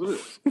 Whatever. It is what it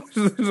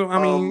is. So, I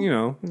mean,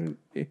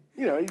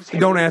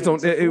 don't ask,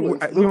 don't.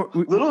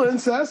 Little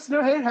incest.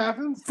 Hey, it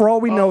happens. For all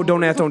we know,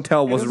 Don't Ask, Don't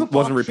Tell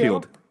wasn't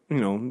repealed.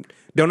 Don't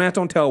Ask,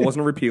 Don't Tell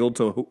wasn't repealed,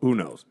 so who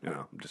knows?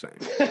 I'm just saying.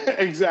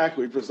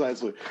 Exactly,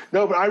 precisely.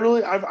 No, but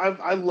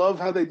I love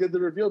how they did the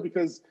reveal,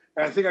 because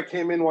I think I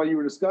came in while you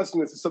were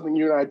discussing this. It's something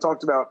you and I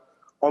talked about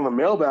on the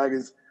mailbag,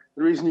 is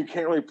the reason you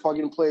can't really plug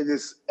and play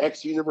this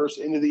X universe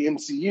into the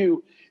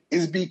MCU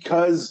is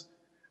because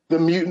the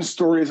mutant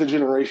story is a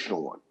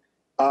generational one.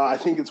 I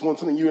think it's one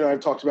thing you and I have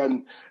talked about,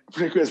 and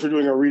particularly as we're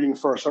doing our reading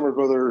for our Summer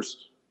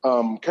Brothers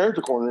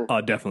character corner.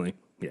 Definitely,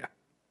 yeah.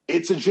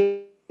 It's a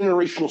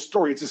generational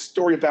story. It's a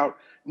story about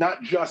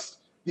not just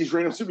these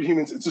random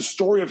superhumans. It's a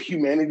story of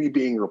humanity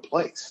being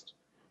replaced.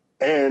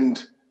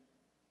 And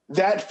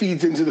that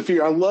feeds into the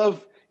fear. I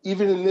love,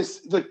 even in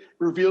this, like,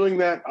 revealing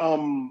that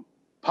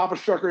Papa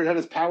Strucker had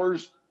his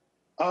powers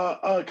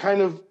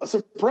kind of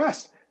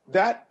suppressed.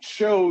 That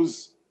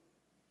shows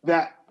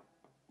that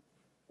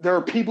there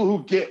are people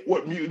who get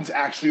what mutants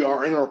actually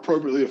are and are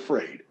appropriately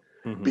afraid.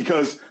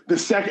 because the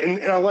second,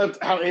 and I loved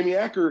how Amy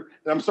Acker,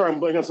 and I'm sorry, I'm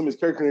blanking on some of his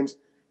character names.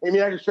 Amy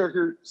Acker's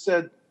character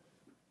said,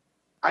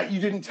 "You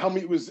didn't tell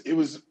me it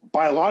was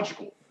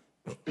biological,"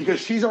 because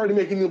she's already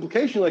making the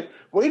implication, like,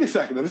 wait a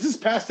second, this is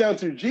passed down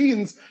through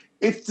genes.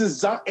 It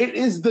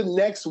is the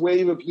next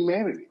wave of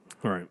humanity.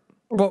 All right.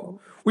 Well,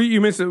 you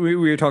mentioned we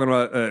were talking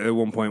about at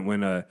one point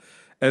when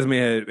Esme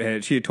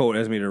had told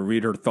Esme to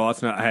read her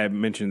thoughts, and I had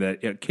mentioned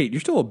that Kate,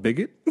 you're still a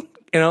bigot, and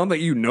I don't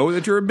think you know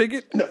that you're a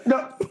bigot.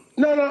 No.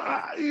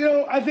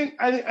 I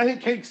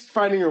think Kate's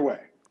finding her way.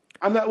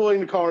 I'm not willing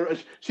to call her.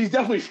 She's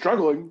definitely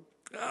struggling.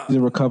 She's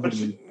a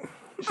recovering.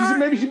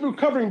 Maybe she's a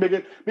recovering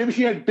bigot. Maybe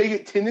she had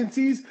bigot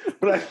tendencies,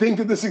 but I think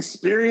that this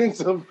experience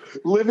of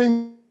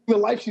living the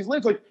life she's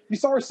lived, like you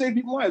saw her save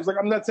people's lives. Like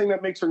I'm not saying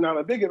that makes her not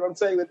a bigot. I'm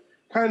saying that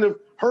kind of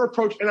her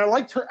approach, and I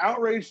liked her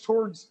outrage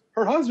towards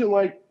her husband.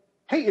 Like,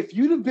 hey, if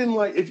you'd have been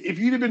like, if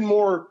you'd have been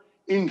more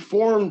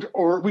informed,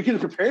 or we could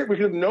have prepared, we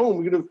could have known,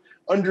 we could have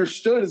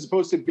understood, as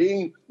opposed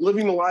to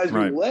living the lives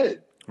we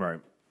led. Right.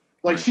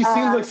 Like she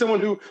seems like someone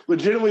who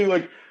legitimately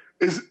like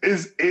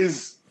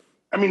is.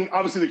 I mean,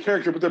 obviously the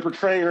character, but they're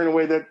portraying her in a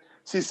way that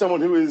sees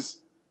someone who is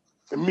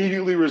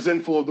immediately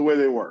resentful of the way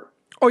they were.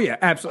 Oh yeah,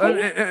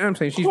 absolutely. I'm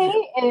saying Kate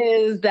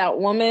is that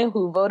woman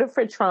who voted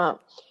for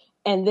Trump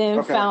and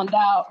then found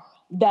out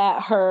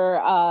that her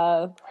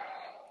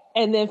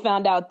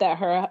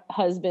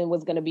husband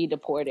was going to be be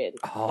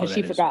because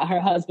she forgot her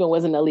husband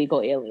was an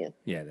illegal alien.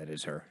 Yeah, that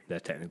is her.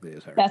 That technically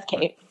is her. That's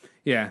Kate.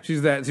 Yeah,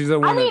 she's that. She's the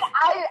one. I mean,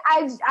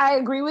 I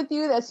agree with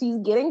you that she's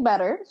getting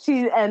better.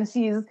 She's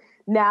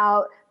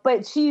now,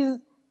 but she's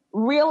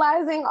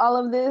realizing all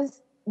of this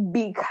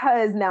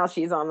because now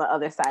she's on the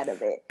other side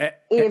of it.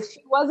 If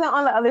she wasn't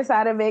on the other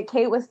side of it,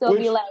 Kate would still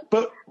be like,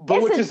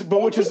 which is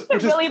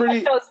really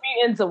pretty, put those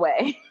mutants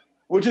away.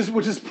 Which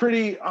is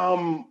pretty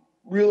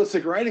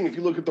realistic writing. If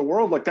you look at the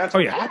world, like that's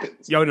what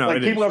happens. No,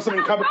 like people have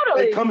something come,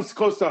 totally. It comes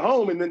close to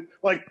home, and then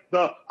like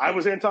I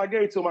was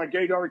anti-gay till my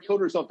gay daughter killed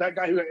herself. That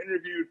guy who got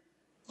interviewed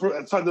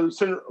outside the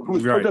center, who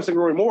was protesting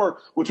Roy Moore,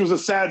 which was a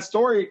sad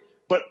story.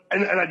 But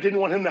and I didn't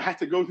want him to have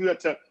to go through that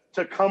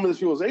to come to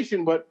this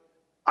realization. But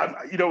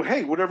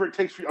hey, whatever it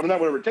takes for you. I mean, not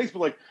whatever it takes, but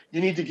like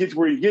you need to get to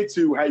where you get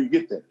to, how you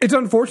get there. It's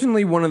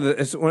unfortunately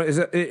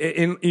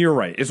you're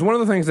right. It's one of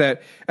the things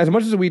that, as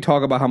much as we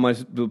talk about how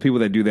much the people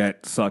that do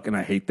that suck, and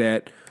I hate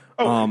that.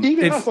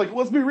 Even us, like,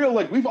 let's be real,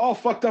 like we've all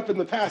fucked up in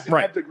the past and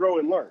had to grow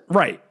and learn.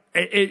 Right.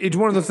 It's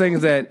one of those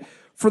things that,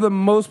 for the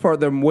most part,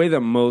 the way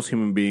that most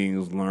human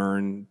beings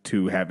learn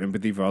to have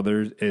empathy for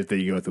others is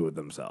they go through it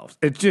themselves.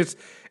 It's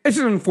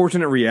an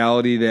unfortunate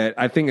reality that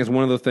I think is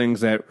one of the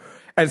things that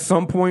at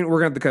some point we're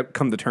going to have to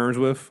come to terms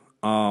with,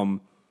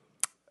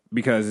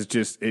 because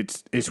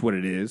it's what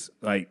it is.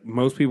 Like,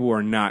 most people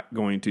are not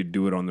going to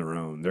do it on their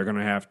own. They're going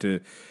to have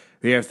to,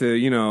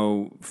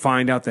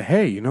 find out that,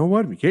 hey, you know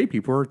what? Gay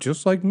people are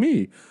just like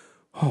me.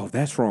 Oh,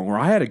 that's wrong. Or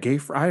I had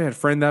a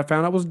friend that I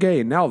found out was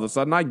gay, and now all of a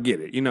sudden I get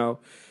it.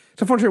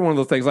 It's unfortunately one of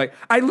those things. Like,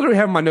 I literally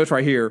have in my notes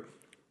right here.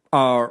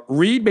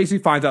 Reed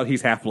basically finds out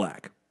he's half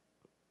black.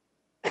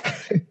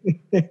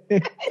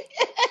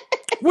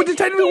 Which is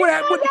technically what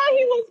happened.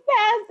 He was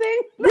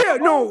passing. Yeah,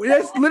 no,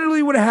 that's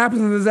literally what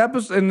happens in this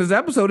episode. In this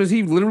episode, is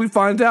he literally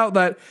finds out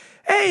that,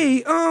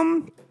 hey,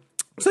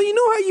 so you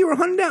know how you were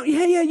hunting down?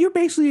 Yeah, you're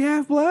basically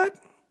half black.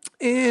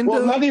 And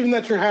not even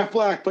that you're half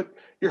black, but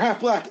you're half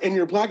black, and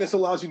your blackness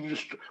allows you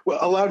to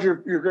allowed your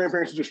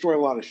grandparents to destroy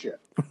a lot of shit.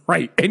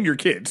 Right, and your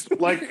kids.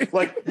 like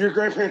your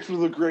grandparents were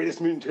the greatest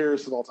mutant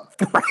terrorists of all time.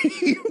 Right,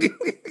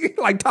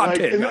 like top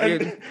 10.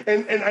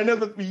 And I know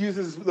that we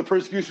use the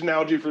persecution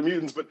analogy for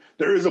mutants, but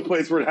there is a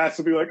place where it has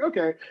to be like,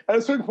 okay, at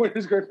a certain point,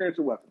 his grandparents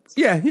are weapons.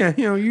 Yeah, it's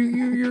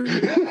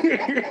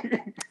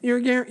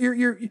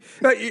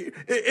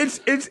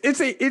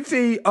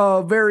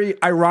a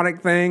very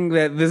ironic thing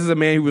that this is a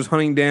man who was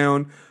hunting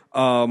down.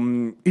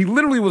 He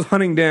literally was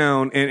hunting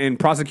down and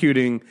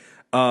prosecuting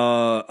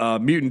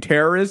mutant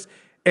terrorists,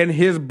 and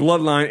his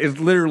bloodline is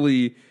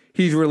literally,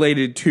 he's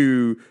related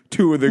to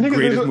two of the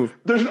greatest movies.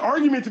 There's an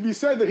argument to be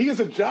said that he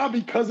has a job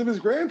because of his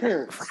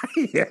grandparents.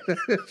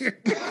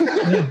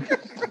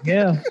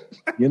 Yeah,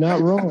 you're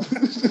not wrong.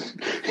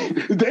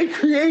 They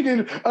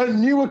created a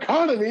new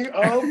economy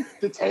of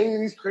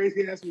detaining these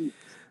crazy ass mutants.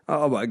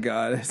 Oh my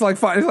God! It's like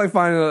finding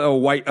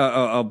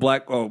a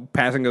black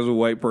passing as a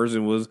white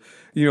person was,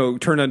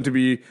 turned out to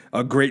be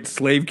a great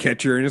slave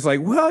catcher, and it's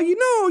like, well,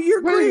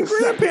 your great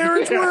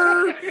grandparents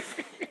were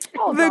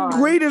the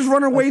greatest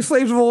runaway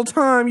slaves of all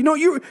time.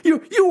 You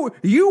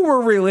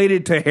were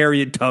related to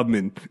Harriet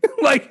Tubman.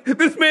 Like,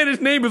 this man,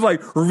 his name is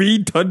like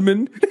Reed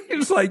Tubman.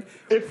 It's like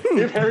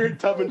if Harriet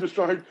Tubman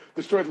destroyed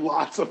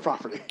lots of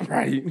property.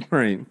 Right.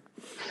 I'm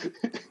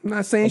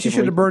not saying she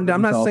should have burned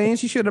down. I'm not saying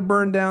she should have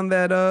burned down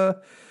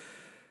that.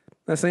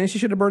 Not saying she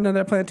should have burned down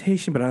that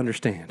plantation, but I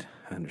understand.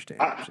 I'm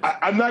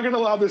not going to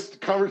allow this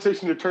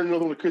conversation to turn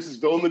into Chris's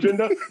villain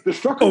agenda. The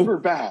Struckers were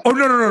bad. Oh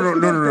no!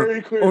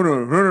 Oh no!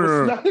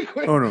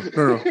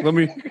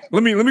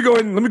 Let me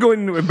go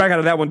in and back out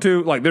of that one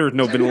too. Like, there is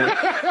no villain.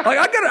 Like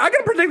I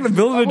gotta protect the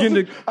villain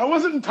agenda. I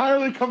wasn't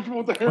entirely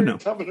comfortable with the Harriet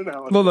Tubman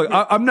analogy. Look,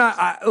 I'm not.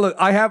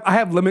 I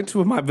have limits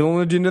with my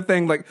villain agenda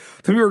thing. Like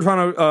some people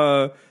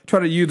were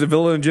trying to use the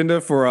villain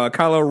agenda for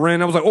Kylo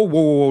Ren. I was like, oh,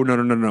 whoa,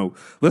 no.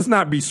 Let's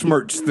not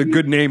besmirch the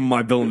good name of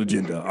my villain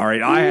agenda. All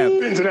right, I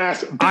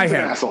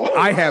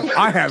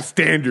have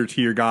standards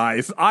here,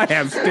 guys. I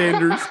have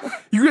standards.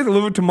 You guys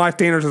live up to my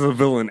standards as a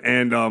villain,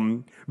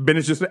 and Ben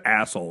is just an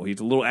asshole. He's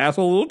a little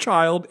asshole, little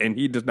child, and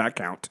he does not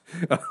count.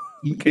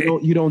 Okay.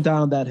 You don't die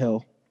on that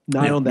hill.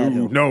 Not on that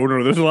hill. No.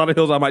 There's a lot of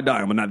hills I might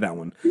die on, but not that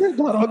one.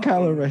 Not on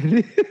Kylo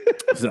Ren.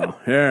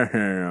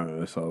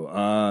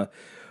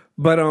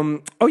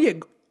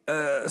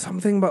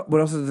 Something about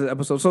what else is the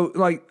episode? So,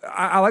 like,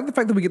 I like the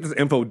fact that we get this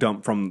info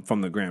dump from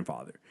the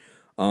grandfather,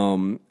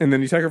 and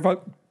then you sacrifice.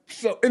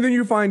 So, and then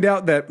you find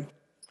out that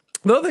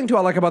the other thing too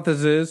I like about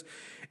this is,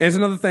 and it's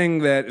another thing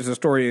that is a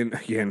story. And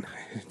again,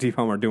 Deep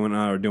Home are doing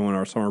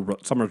our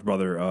Summers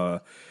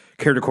Brother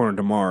character corner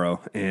tomorrow,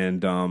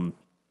 and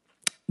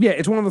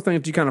it's one of the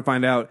things you kind of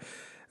find out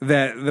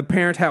that the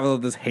parents have all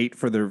this hate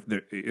for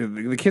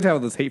the kids have all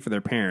this hate for their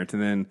parents,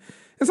 and then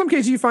in some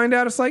cases you find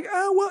out it's like,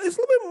 oh well, it's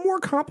a little bit more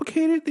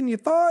complicated than you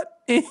thought,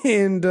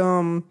 and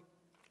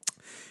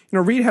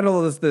Reed had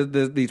all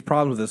these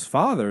problems with his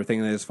father,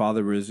 thinking that his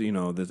father was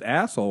this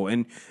asshole,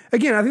 and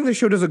again I think the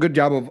show does a good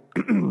job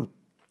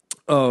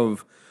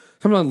of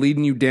sometimes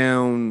leading you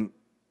down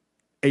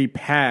a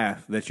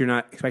path that you're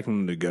not expecting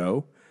them to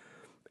go.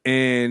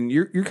 And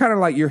you're kind of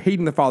like, you're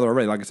hating the father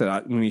already. Like I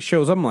said, when he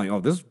shows up, I'm like, oh,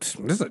 this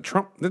is a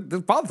Trump.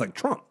 The father's like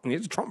Trump. I mean,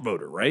 he's a Trump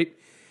voter, right?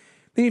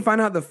 Then you find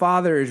out the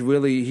father is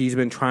really, he's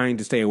been trying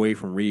to stay away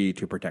from Reed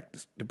to protect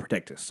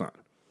his son,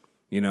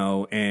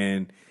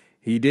 and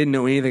he didn't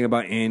know anything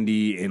about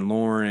Andy and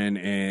Lauren,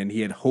 and he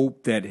had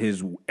hoped that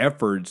his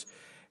efforts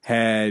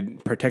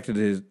had protected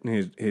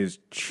his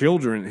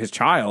children, his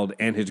child,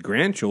 and his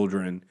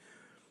grandchildren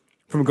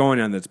from going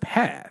down this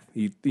path.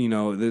 And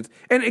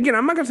again,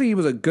 I'm not gonna say he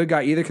was a good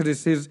guy either,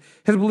 because his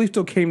belief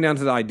still came down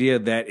to the idea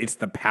that it's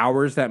the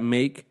powers that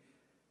make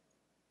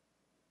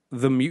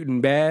the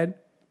mutant bad,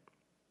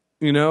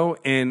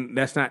 and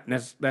that's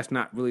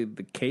not really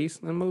the case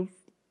in most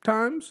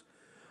times.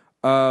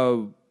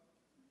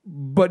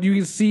 But you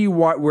can see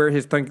where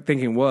his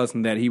thinking was,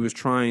 and that he was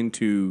trying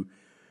to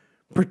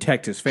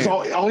protect his family.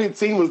 So all he had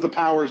seen was the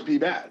powers be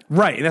bad,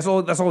 right? And that's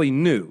all he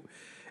knew.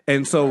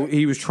 And so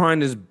he was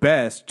trying his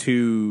best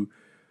to,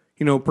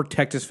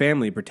 protect his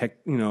family,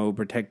 protect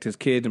his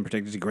kids and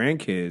protect his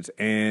grandkids.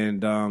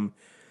 And,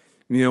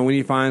 when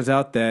he finds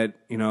out that,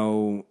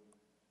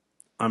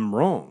 I'm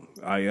wrong,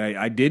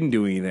 I didn't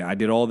do anything, I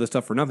did all this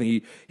stuff for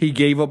nothing. He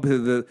gave up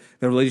the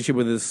relationship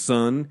with his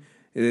son,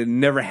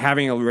 never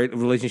having a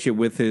relationship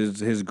with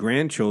his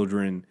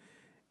grandchildren,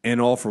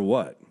 and all for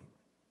what?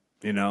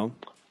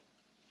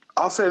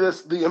 I'll say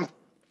this, the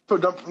info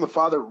dump from the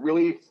father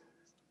really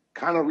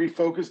kind of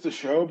refocused the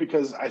show,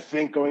 because I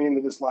think going into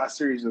this last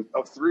series of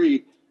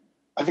 3,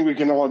 I think we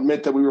can all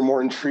admit that we were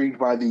more intrigued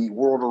by the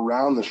world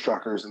around the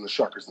Struckers and the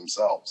Struckers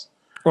themselves.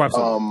 Oh,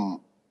 absolutely.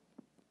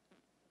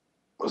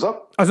 What's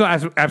up?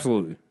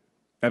 Absolutely.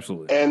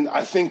 And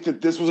I think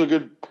that this was a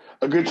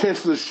good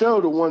chance for the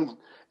show to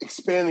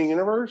expand the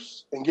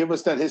universe and give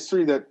us that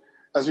history that,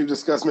 as we've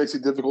discussed, makes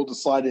it difficult to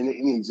slide into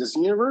any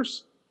existing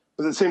universe.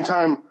 But at the same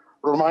time,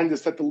 remind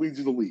us that the leads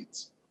are the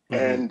leads.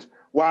 Mm-hmm. And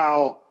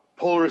while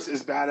Polaris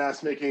is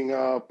badass making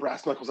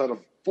brass knuckles out of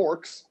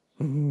forks,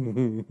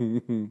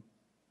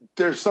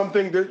 there's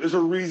a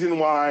reason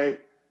why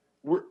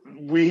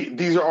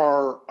these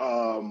are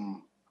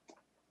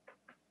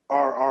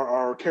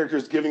our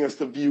characters giving us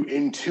the view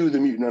into the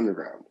mutant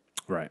underground,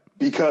 right?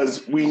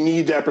 Because we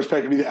need that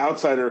perspective to be the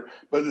outsider,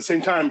 but at the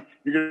same time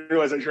you're going to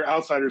realize that your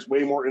outsider is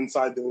way more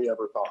inside than we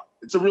ever thought.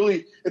 It's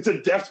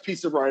a deft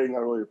piece of writing I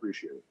really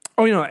appreciate.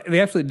 Oh, they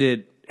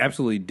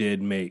absolutely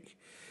did make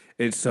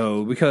it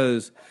so,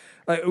 because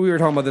like we were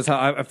talking about this, how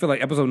I feel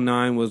like episode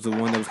 9 was the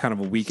one that was kind of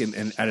a weak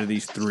and out of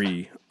these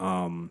 3.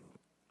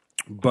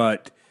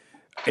 But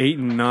 8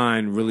 and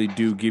 9 really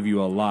do give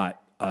you a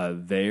lot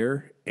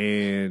there,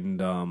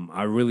 and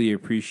I really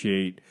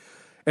appreciate,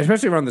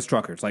 especially around the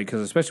Struckers, like,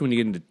 because especially when you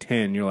get into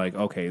 10, you're like,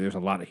 okay, there's a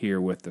lot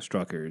here with the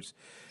Struckers,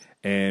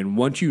 and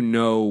once you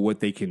know what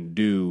they can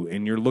do,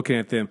 and you're looking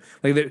at them,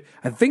 like,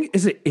 I think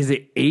is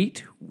it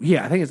 8?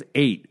 Yeah, I think it's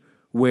 8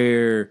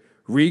 where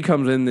Reed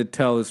comes in to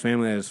tell his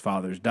family that his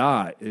father's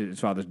dead,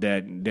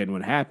 and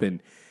what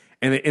happened.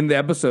 And in the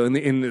episode,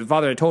 and the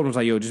father had told him, was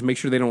like, yo, just make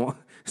sure they don't,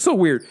 so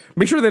weird,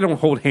 make sure they don't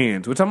hold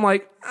hands, which I'm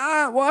like,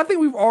 well, I think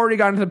we've already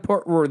gotten to the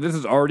part where this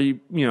is already,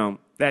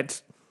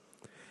 that's,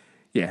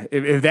 yeah,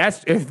 if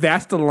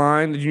that's the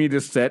line that you need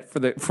to set for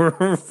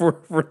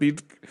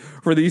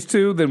these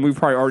two, then we've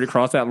probably already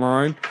crossed that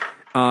line.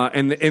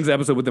 And the ends the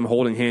episode with them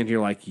holding hands,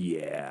 you're like,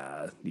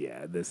 yeah,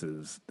 this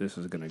is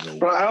gonna go.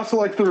 But I also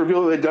like the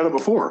reveal that they'd done it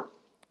before.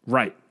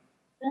 Right.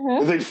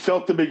 Mm-hmm. They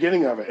felt the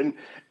beginning of it,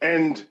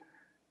 and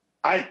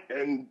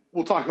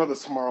we'll talk about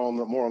this tomorrow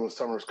more on the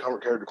summer's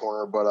character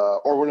corner, but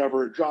or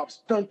whenever it drops.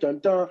 Dun dun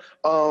dun.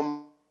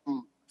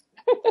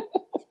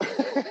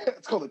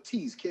 It's called a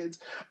tease, kids.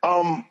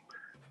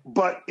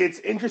 But it's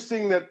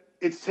interesting that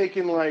it's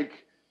taken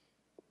like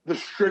the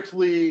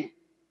strictly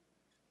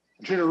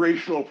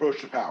generational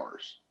approach to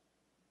powers,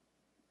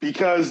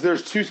 because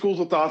there's two schools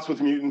of thoughts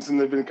with mutants, and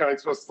they've been kind of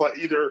supposed to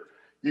either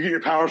you get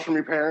your powers from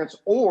your parents,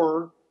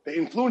 or they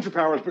influence your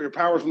powers, but your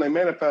powers, when they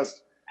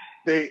manifest,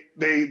 they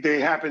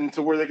happen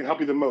to where they can help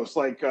you the most.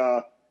 Like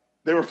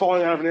they were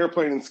falling out of an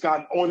airplane, and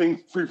Scott, only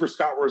thing free for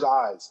Scott were his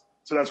eyes.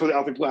 So that's where the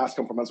Alpha Glass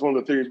come from. That's one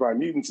of the theories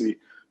behind mutancy.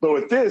 But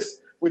with this,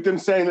 with them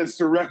saying that it's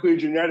directly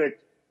genetic,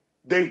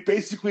 they've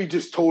basically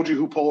just told you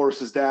who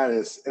Polaris' dad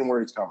is and where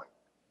he's coming.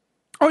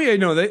 Oh yeah,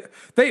 no,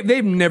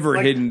 they've never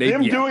hidden.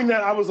 Them doing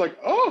that, I was like,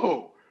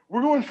 oh,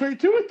 we're going straight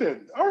to it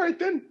then. All right,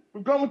 then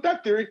we've gone with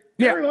that theory.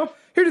 Fair enough.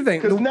 Here's the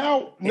thing, because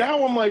now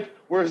I'm like,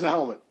 where's the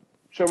helmet?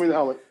 Show me the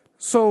helmet.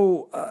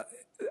 So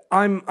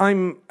I'm,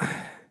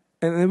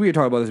 and we had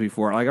talked about this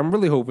before. Like, I'm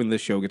really hoping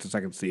this show gets a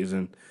second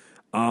season,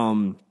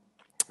 and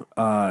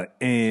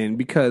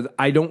because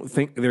I don't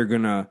think they're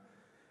gonna.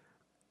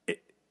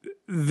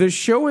 The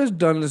show has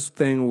done this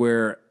thing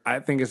where I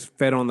think it's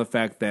fed on the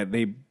fact that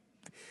they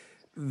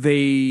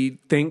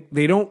think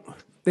they didn't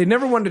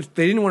want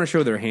to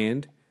show their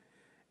hand,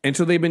 and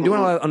so they've been doing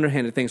a lot of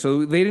underhanded things.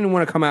 So they didn't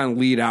want to come out and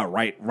lead out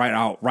right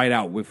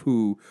out with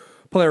who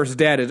Polaris'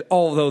 dad is,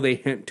 although they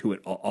hint to it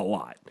a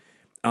lot.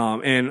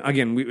 And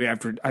again,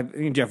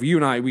 Jeff, you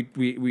and I,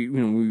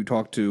 we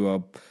talked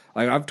to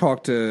I've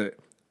talked to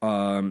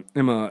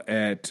Emma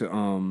at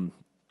San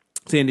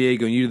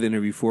Diego, and you did the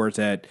interview for us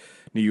at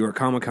New York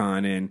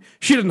Comic-Con, and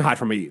she doesn't hide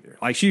from it either.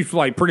 Like, she's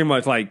like pretty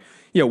much like,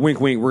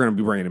 wink, wink, we're going to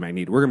be bringing in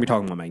Magneto. We're going to be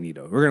talking about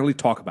Magneto. We're going to at least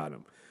talk about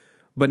him.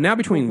 But now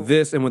between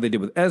this and what they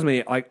did with Esme,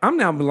 like, I'm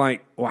now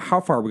like, well, how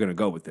far are we going to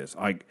go with this?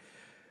 Like,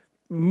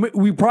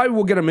 we probably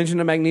will get a mention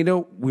of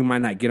Magneto. We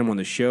might not get him on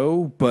the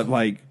show, but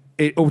like,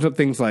 it opens up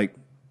things like,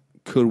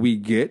 could we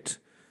get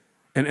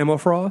an Emma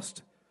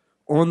Frost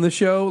on the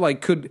show?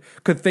 Like, could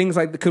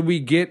we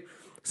get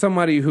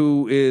somebody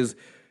who is,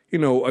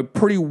 a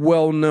pretty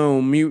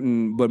well-known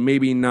mutant, but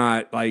maybe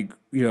not like,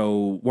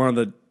 one of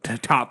the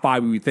top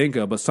 5 we think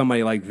of, but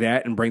somebody like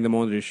that, and bring them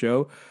onto the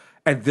show?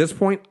 At this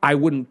point, I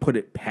wouldn't put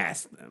it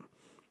past them,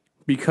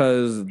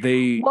 because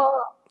they.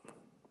 Well,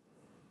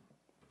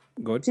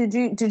 go ahead.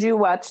 Did you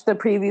watch the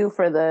preview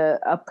for the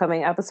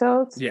upcoming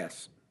episodes?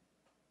 Yes.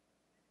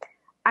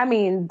 I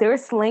mean, they're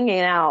slinging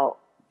out,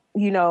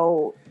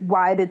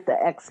 why did the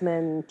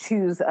X-Men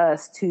choose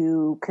us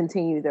to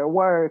continue their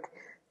work?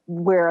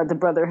 Where the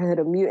Brotherhood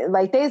of Mutants,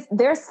 like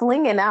they're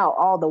slinging out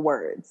all the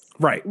words,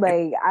 right?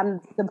 Like,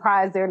 I'm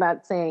surprised they're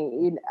not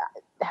saying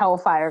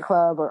Hellfire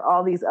Club or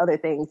all these other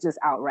things just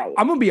outright.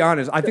 I'm gonna be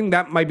honest. I think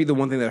that might be the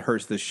one thing that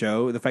hurts the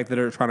show, the fact that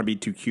they're trying to be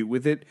too cute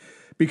with it,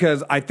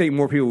 because I think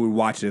more people would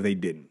watch it if they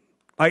didn't.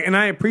 Like, and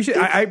I appreciate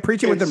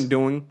what they're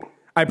doing.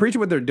 I appreciate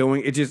what they're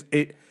doing.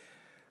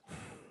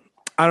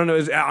 I don't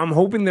know. I'm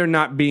hoping they're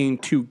not being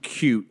too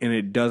cute and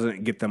it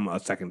doesn't get them a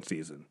second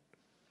season.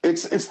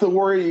 It's the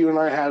worry you and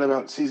I had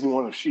about season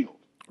 1 of S.H.I.E.L.D.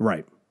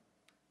 Right.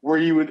 Where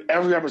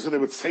every episode they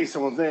would say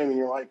someone's name and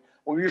you're like,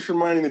 well, you're just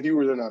reminding the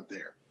viewer they're not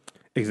there.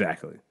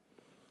 Exactly.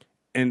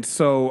 And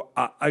so,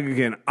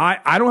 again,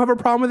 I don't have a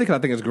problem with it because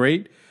I think it's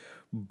great.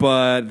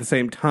 But at the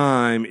same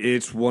time,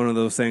 it's one of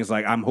those things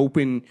like, I'm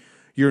hoping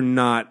you're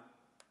not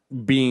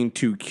being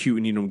too cute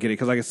and you don't get it.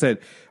 Because like I said,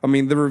 I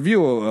mean, the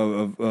review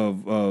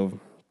of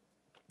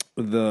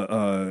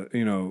the,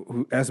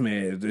 who Esme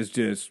is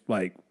just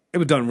like, it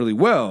was done really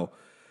well.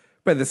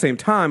 But at the same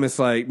time, it's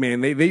like,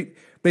 man,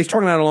 they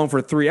strung that along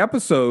for 3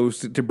 episodes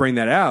to bring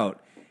that out.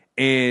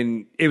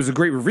 And it was a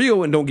great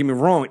reveal, and don't get me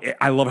wrong,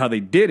 I love how they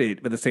did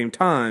it. But at the same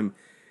time,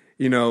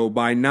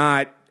 by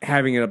not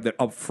having it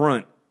up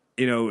front,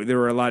 there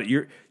were a lot of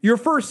your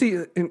first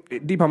season.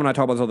 Deepam and I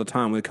talk about this all the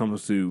time when it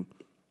comes to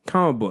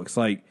comic books.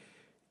 Like,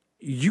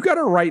 you got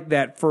to write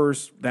that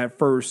first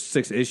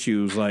 6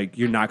 issues like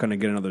you're not going to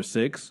get another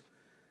 6.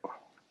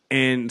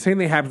 And same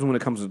thing happens when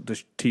it comes to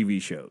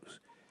TV shows.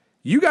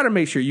 You got to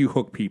make sure you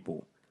hook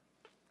people,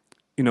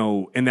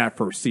 in that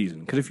first season.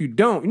 Because if you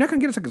don't, you're not going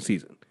to get a second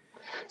season.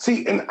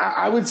 See, and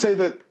I would say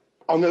that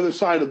on the other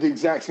side of the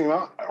exact same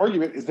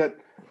argument is that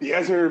the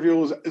Esme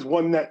reveal is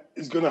one that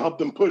is going to help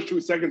them push to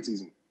a second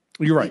season.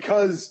 You're right.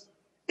 Because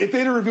if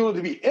they'd have revealed it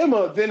to be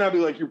Emma, then I'd be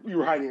like, you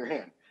were hiding your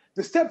hand.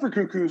 The Stepford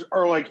Cuckoos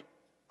are like,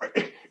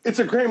 it's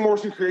a Grant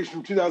Morrison creation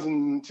from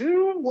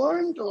 2002,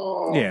 1?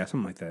 Oh. Yeah,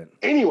 something like that.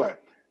 Anyway,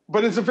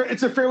 but it's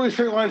a fairly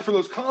straight line for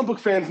those comic book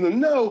fans in the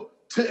know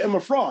to Emma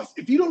Frost.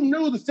 If you don't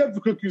know who the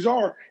Stepford Cuckoos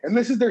are, and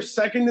this is their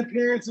second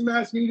appearance in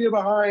mass media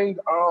behind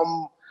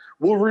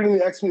Wolverine in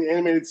the X-Men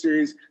animated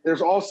series,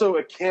 there's also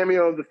a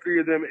cameo of the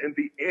 3 of them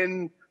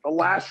in the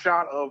last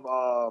shot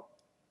of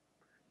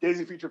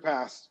Days of Future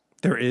Past.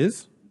 There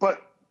is?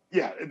 But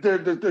yeah,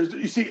 there's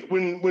you see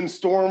when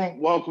Storm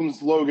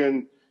welcomes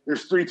Logan,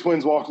 there's 3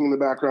 twins walking in the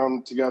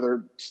background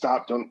together.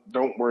 Stop,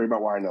 don't worry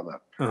about why I know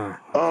that.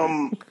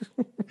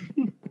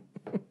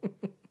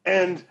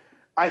 And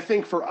I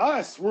think for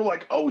us, we're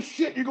like, oh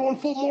shit, you're going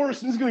full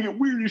Morrison, this is gonna get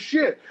weird as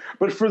shit.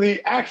 But for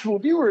the actual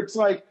viewer, it's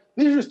like,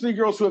 these are just three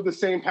girls who have the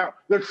same power.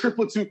 They're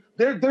triplets who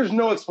there's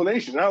no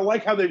explanation. And I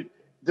like how they've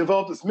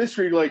developed this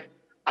mystery. Like,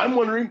 I'm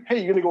wondering, hey,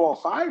 you're going to go all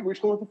five? We're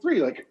just going with the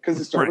three, like, because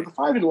it started with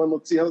the 5-in-1.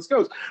 Let's see how this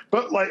goes.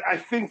 But like, I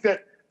think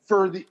that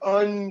for the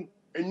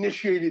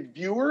uninitiated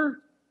viewer,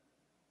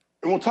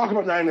 and we'll talk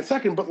about 9 in a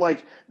second, but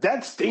like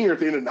that stinger at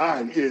the end of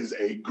 9 is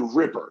a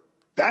gripper.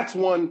 That's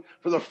one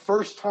for the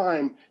first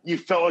time you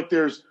felt like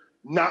there's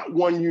not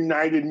one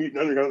united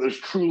mutant underground. There's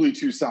truly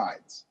two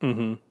sides.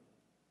 Mm-hmm.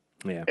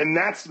 Yeah,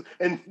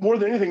 and more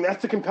than anything,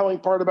 that's the compelling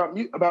part about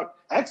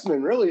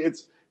X-Men. Really,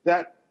 it's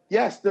that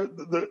yes,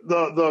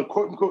 the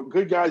quote unquote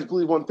good guys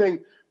believe one thing,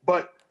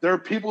 but there are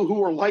people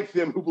who are like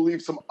them who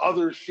believe some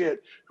other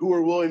shit who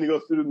are willing to go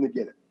through them to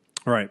get it.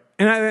 Right,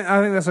 and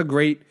I think that's a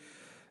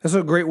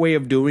great way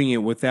of doing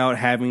it without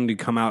having to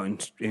come out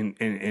and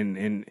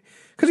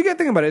because you got to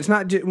think about it. It's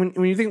not just, when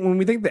we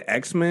think the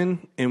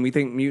X-Men and we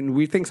think mutant,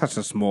 we think such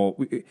a small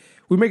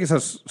we make it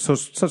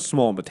such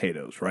small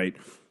potatoes, right?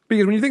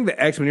 Because when you think the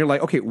X-Men, you're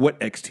like, okay,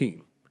 what X team?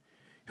 You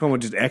talking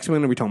about just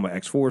X-Men? Are we talking about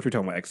X-Force? Are we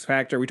talking about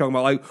X-Factor? Are we talking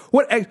about like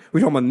what X? Are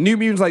we talking about New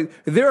Mutants? Like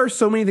there are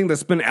so many things that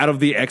spin out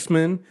of the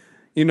X-Men,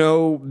 you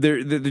know,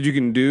 that you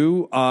can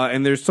do,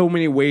 and there's so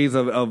many ways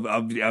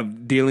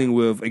of dealing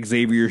with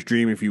Xavier's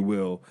dream, if you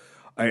will,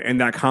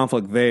 and that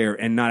conflict there,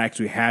 and not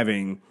actually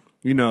having,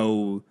 you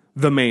know,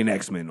 the main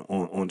X-Men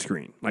on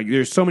screen. Like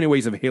there's so many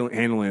ways of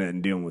handling that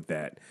and dealing with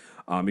that.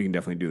 You can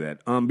definitely do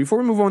that. Before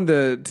we move on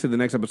to the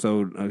next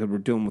episode, because we're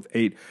dealing with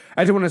 8,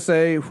 I just want to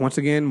say, once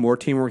again, more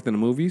teamwork than the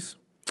movies.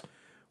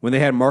 When they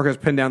had Marcus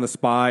pin down the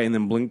spy and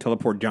then Blink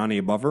teleport Johnny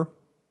above her.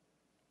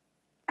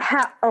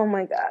 Oh,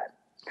 my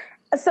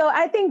God. So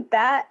I think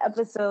that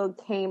episode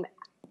came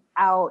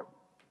out,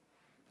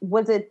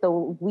 was it the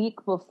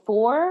week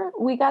before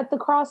we got the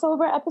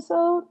crossover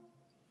episode?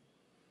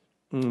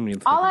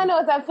 All I know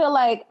is I feel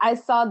like I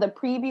saw the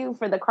preview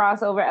for the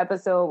crossover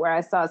episode where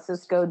I saw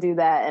Cisco do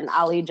that and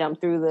Ali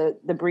jump through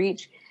the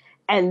breach.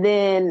 And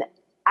then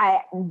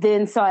I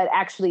saw it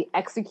actually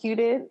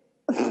executed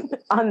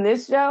on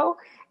this show.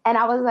 And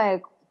I was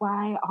like,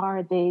 why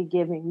are they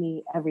giving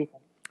me everything?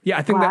 Yeah,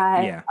 I think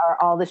why are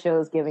all the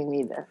shows giving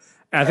me this?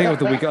 I think it was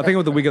the week. I think it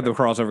was the week of the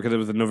crossover because it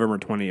was the November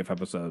 20th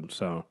episode.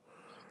 So,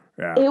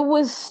 yeah, it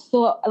was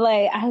so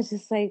like I was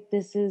just like,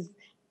 this is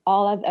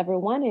all I've ever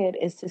wanted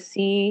is to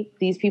see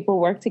these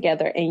people work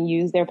together and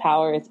use their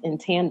powers in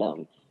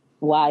tandem.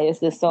 Why is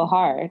this so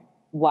hard?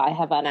 Why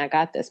have I not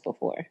got this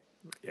before?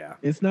 Yeah,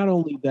 it's not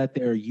only that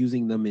they're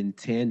using them in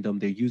tandem;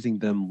 they're using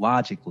them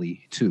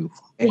logically too.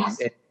 And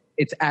yes.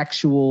 It's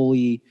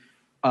actually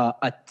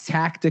a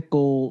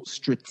tactical,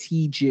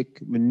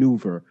 strategic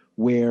maneuver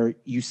where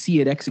you see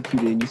it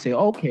executed and you say,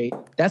 okay,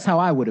 that's how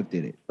I would have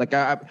did it. Like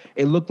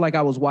it looked like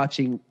I was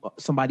watching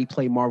somebody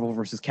play Marvel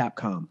versus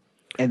Capcom,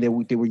 and they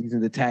were using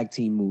the tag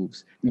team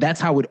moves. And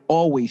that's how it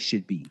always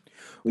should be.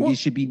 Like, it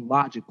should be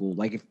logical.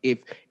 Like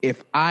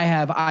if I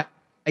have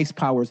ice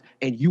powers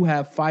and you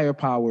have fire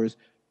powers,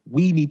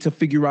 we need to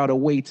figure out a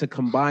way to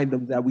combine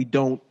them that we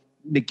don't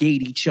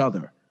negate each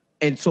other.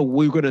 And so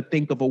we're going to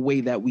think of a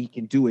way that we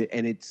can do it,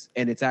 and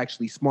it's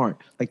actually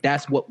smart. Like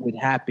that's what would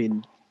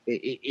happen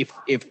if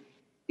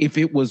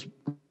it was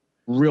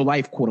real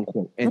life, quote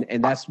unquote.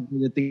 And that's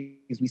one of the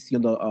things we see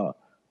on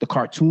the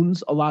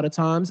cartoons a lot of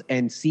times.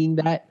 And seeing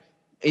that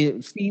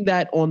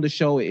on the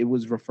show, it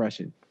was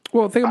refreshing.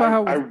 Well, think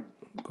about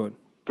Go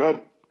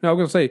ahead. No, I was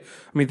going to say,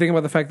 I mean, think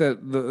about the fact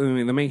that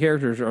the main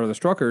characters are the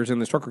Struckers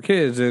and the Strucker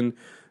kids, and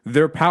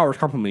their powers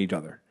complement each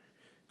other.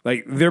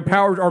 Like their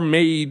powers are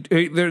made,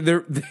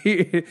 their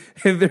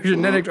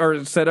genetics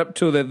are set up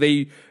so that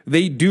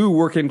they do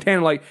work in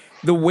tandem. Like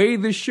the way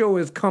this show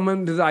has come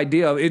into the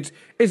idea of it's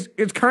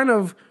kind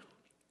of,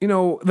 you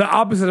know, the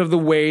opposite of the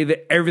way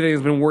that everything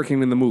has been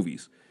working in the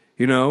movies,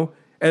 you know,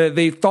 and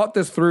they thought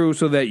this through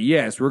so that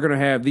yes, we're going to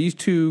have these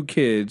two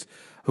kids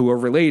who are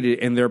related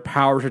and their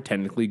powers are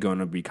technically going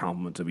to be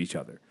complements of each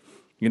other.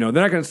 You know,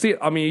 they're not going to see it.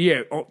 I mean,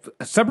 yeah,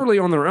 separately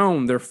on their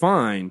own, they're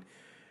fine.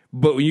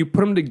 But when you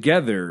put them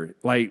together,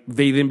 like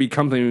they then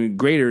become something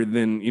greater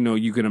than, you know,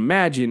 you can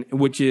imagine,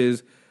 which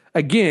is,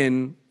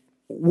 again,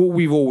 what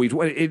we've always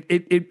wanted.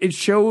 It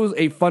shows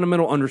a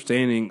fundamental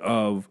understanding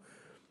of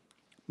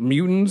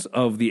mutants,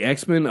 of the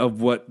X-Men,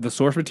 of what the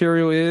source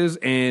material is.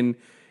 And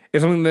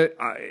it's something that,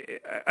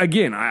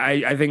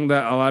 I think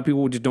that a lot of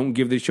people just don't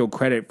give this show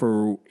credit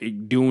for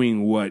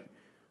doing what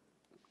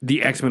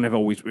the X-Men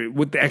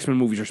what the X-Men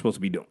movies are supposed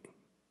to be doing.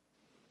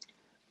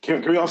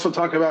 Can we also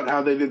talk about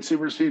how they did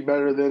super speed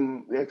better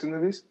than the X-Men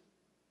movies?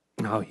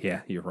 Oh,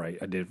 yeah, you're right.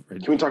 I did.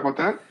 Can we talk about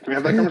that? Can we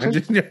have that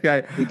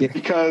conversation?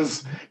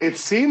 Because it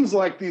seems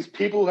like these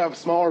people who have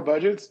smaller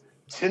budgets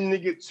tend to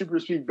get super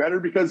speed better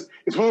because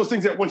it's one of those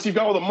things that once you've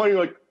got all the money, you're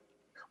like,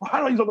 well, how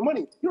do I use all the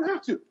money? You don't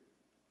have to.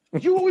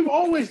 You what we've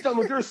always done.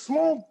 Like, there are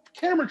small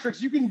camera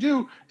tricks you can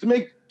do to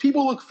make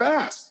people look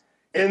fast.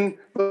 And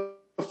the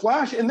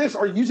Flash and this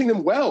are using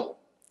them well.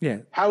 Yeah.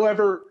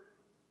 However,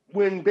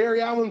 when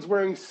Barry Allen's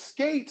wearing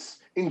skates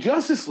in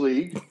Justice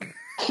League,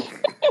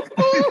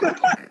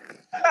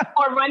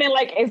 Or running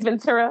like Ace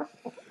Ventura.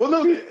 Well,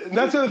 no,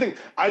 that's the other thing.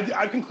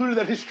 I concluded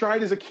that his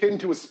stride is akin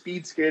to a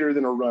speed skater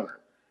than a runner,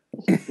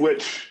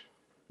 which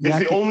is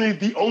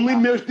the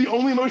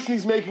only motion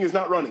he's making is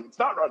not running. It's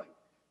not running.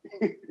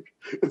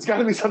 It's got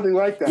to be something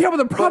like that. Yeah, but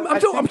the problem,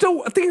 I'm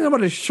still thinking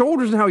about his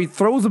shoulders and how he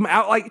throws them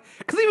out. Like,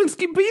 because even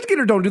speed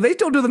skaters don't do. They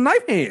still do the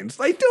knife hands.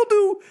 They still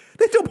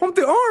pump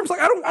their arms.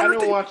 Like, I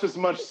don't watch as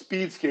much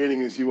speed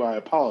skating as you. I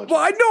apologize. Well,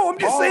 I know. I'm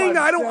just saying.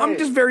 I'm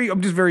just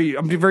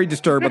very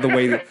disturbed by the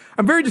way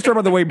I'm very disturbed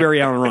by the way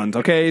Barry Allen runs.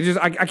 Okay, it's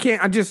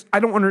just I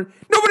don't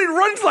nobody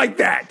runs like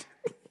that.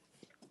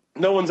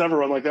 No one's ever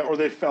run like that, or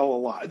they fell a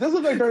lot. It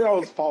doesn't look like Barry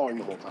Allen was falling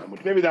the whole time,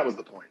 which maybe that was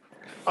the point.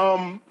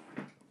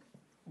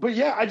 But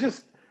yeah,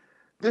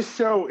 this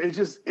show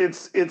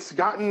it's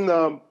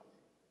gotten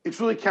it's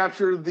really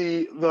captured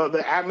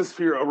the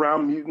atmosphere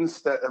around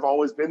mutants that have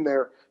always been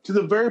there to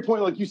the very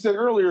point, like you said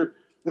earlier,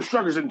 the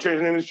Struckers didn't change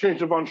their name, it's changed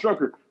to Von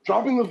Strucker.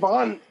 Dropping the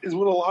Von is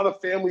what a lot of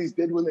families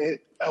did when they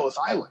hit Ellis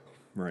Island.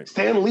 Right.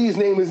 Stan Lee's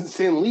name isn't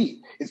Stan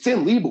Lee, it's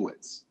Stan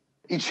Leibowitz.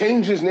 He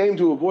changed his name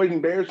to avoid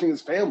embarrassing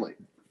his family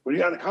when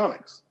he got into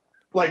comics.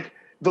 Like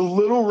the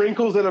little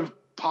wrinkles that have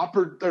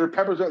peppered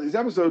throughout these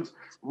episodes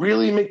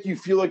really make you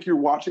feel like you're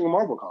watching a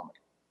Marvel comic.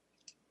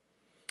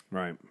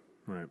 Right.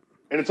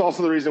 And it's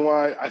also the reason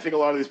why I think a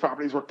lot of these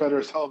properties work better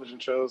as television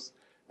shows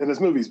than as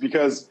movies.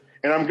 Because,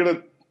 and I'm going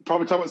to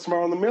probably talk about this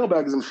tomorrow on the mailbag,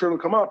 because I'm sure it'll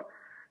come up.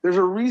 There's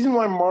a reason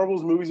why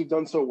Marvel's movies have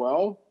done so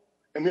well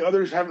and the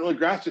others haven't really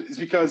grasped it, is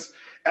because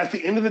at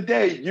the end of the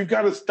day, you've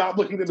got to stop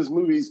looking at them as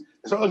movies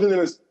and start looking at them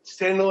as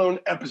standalone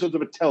episodes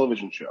of a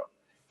television show.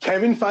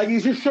 Kevin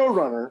Feige's your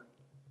showrunner,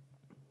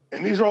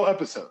 and these are all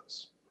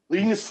episodes.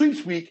 Leading to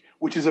Sleeps Week,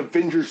 which is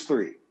Avengers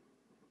 3.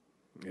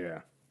 Yeah.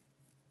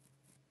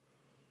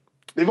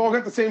 They've all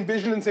got the same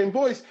vision and same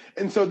voice,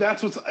 and so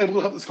that's what's able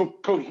to help this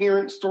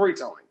coherent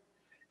storytelling.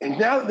 And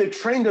now that they've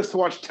trained us to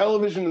watch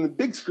television on the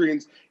big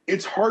screens,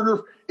 it's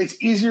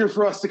easier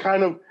for us to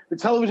the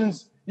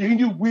televisions, you can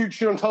do weird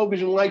shit on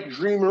television like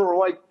Dreamer or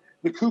like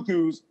the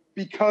Cuckoos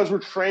because we're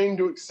trained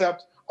to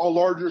accept a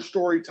larger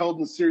story told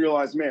in a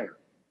serialized manner.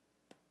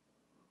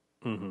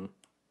 Mm-hmm.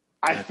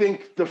 I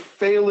think the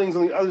failings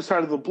on the other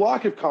side of the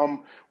block have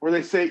come where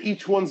they say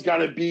each one's got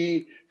to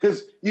be,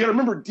 because you got to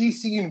remember,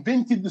 DC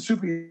invented the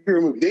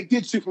superhero movie. They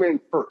did Superman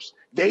first.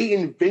 They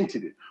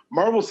invented it.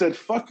 Marvel said,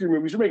 fuck your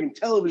movies. You're making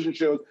television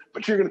shows,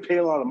 but you're going to pay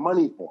a lot of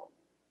money for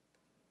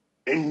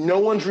them. And no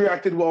one's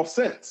reacted well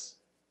since.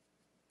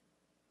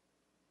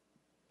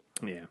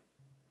 Yeah.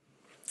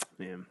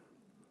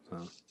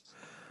 So,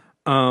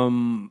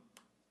 all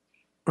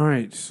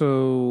right.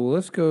 So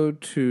let's go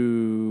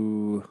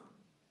to.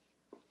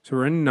 So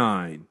we're in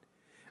 9.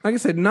 Like I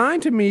said,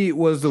 9 to me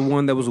was the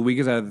one that was the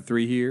weakest out of the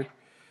 3 here.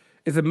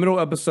 It's a middle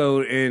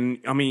episode, and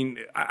I mean,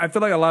 I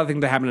feel like a lot of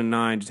things that happened in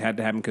 9 just had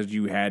to happen because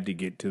you had to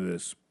get to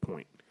this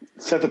point.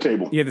 Set the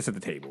table. You had to set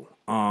the table.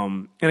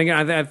 And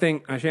again, I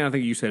think Shane, I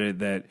think you said it,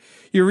 that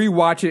you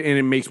rewatch it and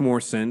it makes more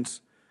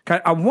sense.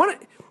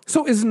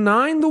 So is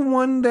 9 the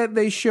one that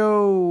they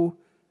show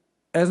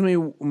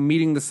Esme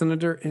meeting the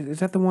senator? Is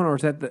that the one, or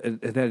is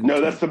that No,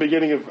 that's the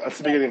beginning of 9. At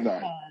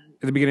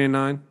the beginning of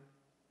 9.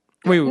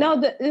 Wait.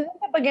 No, isn't the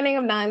beginning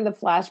of 9 the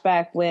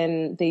flashback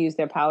when they use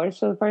their powers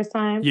for the first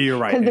time? Yeah, you're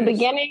right. Because the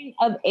beginning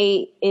of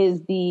 8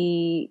 is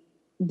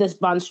this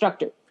Von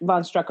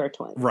Strucker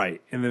twins.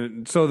 Right, and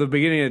then so the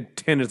beginning of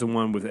 10 is the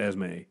one with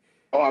Esme.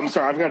 Oh, I'm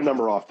sorry, I've got a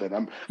number off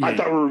then. I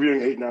thought we were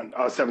reviewing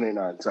 7, 8,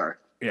 9. Sorry.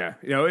 Yeah,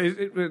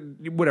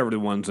 whatever the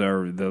ones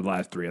are, the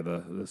last 3 of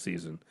the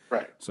season.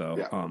 Right. So,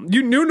 yeah.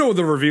 You know what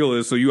the reveal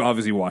is, so you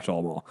obviously watch all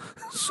of them all.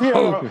 So, yeah,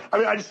 well, I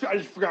mean, I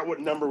just forgot what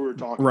number we were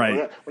talking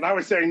about. When I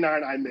was saying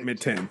 9, I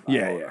meant 10.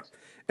 Yeah.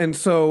 And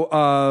so,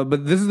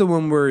 but this is the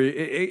one where,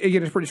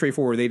 again, it's pretty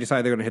straightforward. They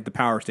decide they're going to hit the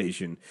power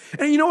station.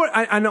 And you know what?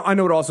 I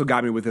know what also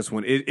got me with this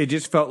one. It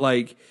just felt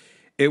like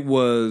it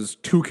was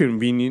too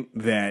convenient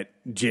that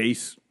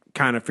Jace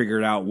kind of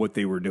figured out what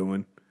they were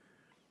doing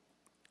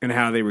and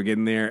how they were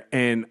getting there.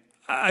 And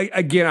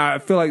I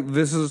feel like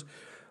this is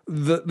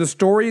the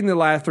story in the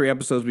last 3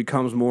 episodes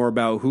becomes more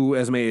about who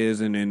Esme is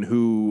and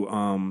who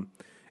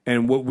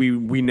and what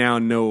we now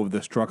know of the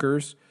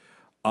Struckers.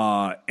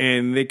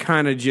 And they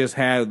kind of just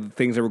had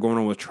things that were going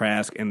on with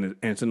Trask and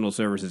Sentinel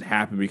Services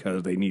happen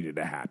because they needed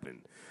to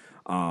happen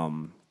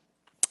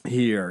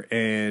here.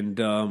 And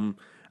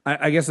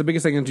I guess the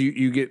biggest thing is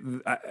you get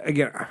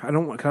again. I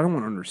don't want to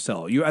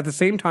undersell you. At the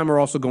same time, we're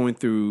also going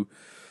through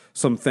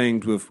some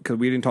things with, because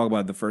we didn't talk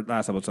about the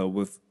last episode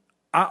with.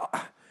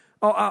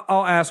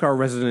 I'll ask our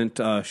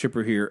resident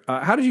shipper here.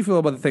 How did you feel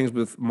about the things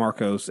with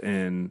Marcos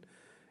and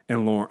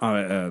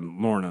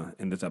Lorna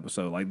in this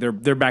episode? Like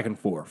they're back and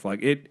forth.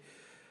 Like it.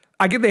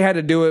 I get they had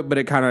to do it, but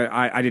it kind of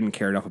I didn't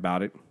care enough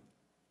about it.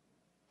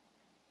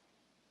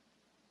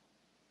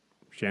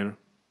 Shanna,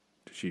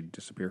 did she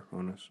disappear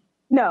on us?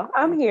 No,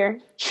 I'm here.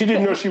 She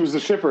didn't know she was the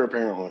shipper,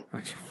 apparently.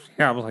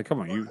 Yeah, I was like,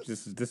 come on,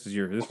 this is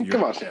your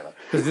come on, Shanna.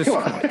 This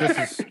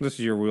is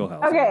your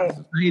wheelhouse. Okay.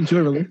 I enjoy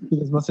relating to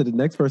this much to the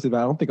next person, but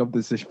I don't think I'm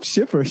the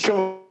shipper.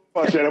 Come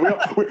Shannon.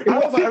 I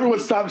was like, everyone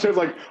stopped. She was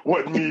like,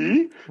 "What,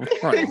 me?"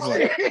 Right.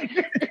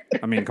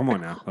 I mean, come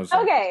on now.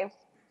 Okay.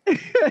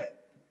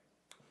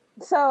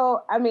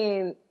 So, I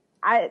mean,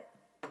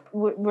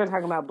 we're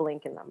talking about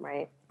Blink and them,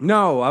 right?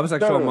 No, I was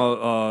actually talking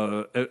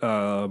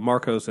about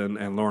Marcos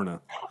and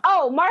Lorna.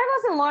 Oh,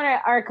 Marcos and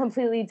Lorna are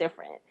completely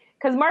different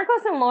because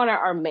Marcos and Lorna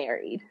are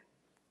married.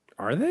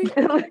 Are they?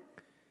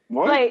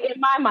 What? Like, in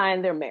my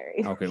mind, they're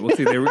married. Okay, we'll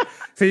see.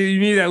 So you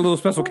need that little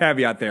special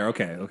caveat there.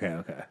 Okay.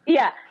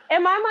 Yeah,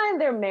 in my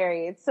mind, they're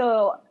married.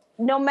 So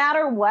no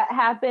matter what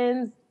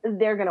happens,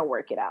 they're gonna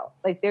work it out.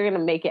 Like, they're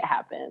gonna make it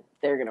happen.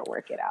 They're gonna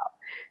work it out.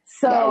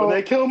 So not when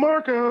they kill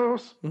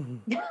Marcos.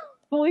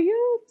 will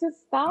you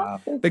just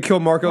stop? They kill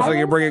Marcos so they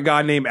can bring a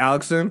guy named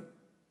Alexander.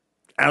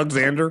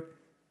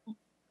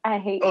 I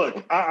hate Look,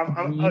 you.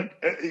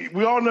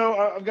 we all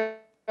know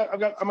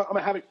I'm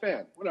a Havoc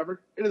fan.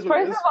 Whatever. It is what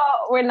it is. First of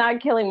all, we're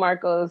not killing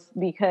Marcos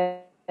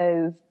because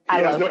He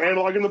has no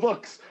analog in the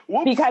books.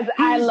 Whoops, because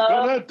he's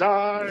gonna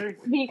die.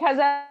 Because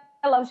I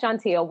love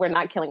Shantil. We're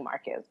not killing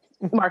Marcos.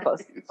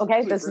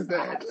 Okay, this is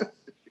bad.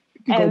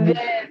 And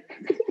then,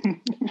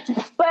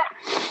 but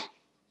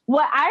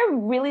what I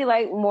really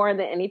like more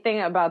than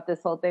anything about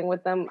this whole thing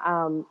with them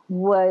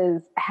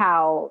was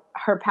how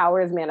her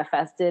powers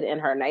manifested in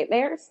her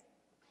nightmares.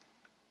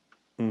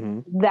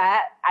 Mm-hmm.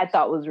 That I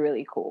thought was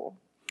really cool.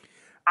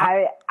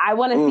 I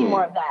want to see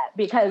more of that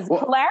because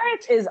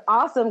Polaris is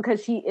awesome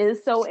because she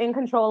is so in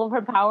control of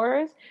her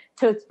powers.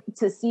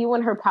 To see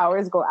when her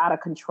powers go out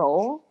of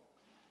control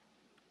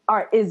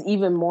is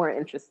even more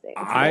interesting.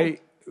 I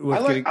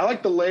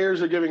like the layers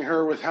they're giving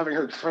her with having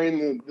her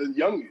train the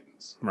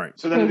youngins. Right.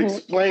 So that it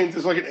explains,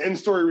 it's like an end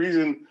story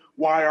reason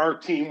why our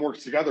team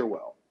works together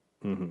well.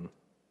 Mm-hmm.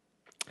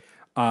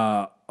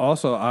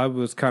 Also, I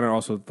was kind of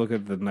also looking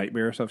at the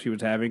nightmare stuff she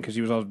was having because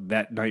she was all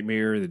that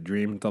nightmare, the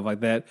dream, and stuff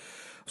like that.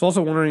 I was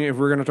also wondering if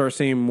we're going to start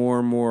seeing more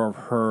and more of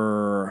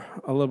her,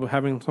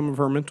 having some of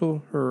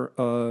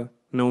her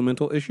known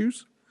mental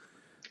issues.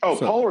 Oh,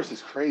 Polaris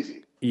is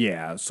crazy.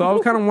 Yeah. So I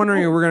was kind of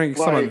wondering if we're going to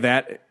get some of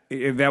that,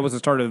 if that was the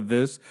start of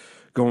this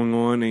going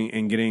on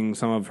and getting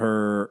some of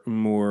her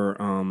more,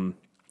 some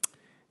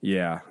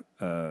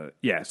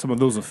of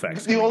those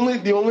effects. The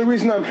only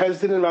reason I'm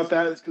hesitant about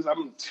that is because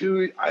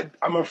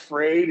I'm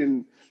afraid,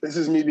 and this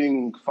is me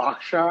being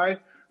fox shy,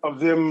 of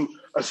them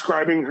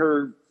ascribing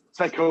her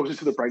psychosis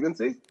to the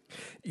pregnancy.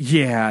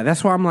 Yeah,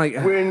 that's why I'm like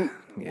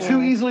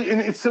too easily, and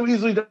it's so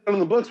easily done in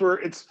the books where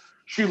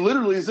she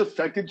literally is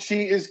affected.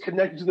 She is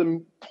connected to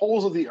the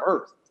poles of the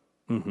earth.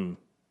 Mm-hmm.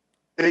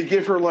 They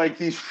give her like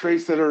these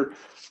traits that are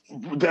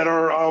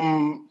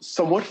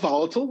somewhat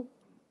volatile.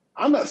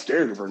 I'm not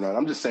scared of her, none.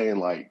 I'm just saying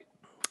like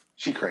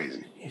she's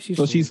crazy.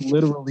 So she's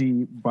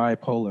literally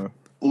bipolar.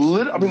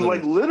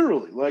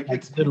 Literally. Like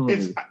it's literally.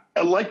 It's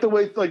I like the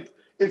way like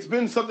it's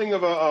been something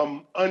of a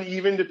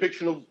uneven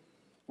depiction of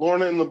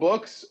Lorna in the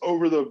books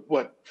over the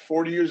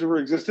 40 years of her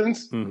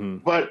existence. Mm-hmm.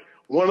 But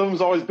one of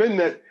them's always been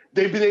that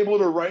they've been able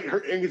to write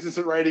her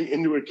inconsistent writing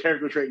into a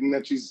character trait, and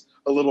that she's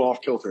a little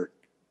off kilter.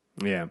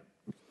 Yeah.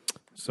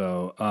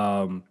 So,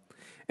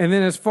 and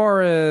then as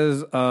far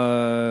as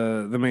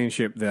the main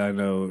ship that I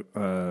know,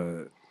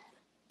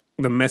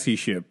 the messy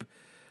ship,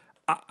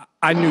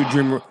 I knew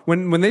Dreamer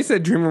when they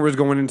said Dreamer was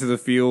going into the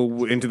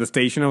field, into the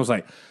station. I was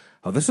like,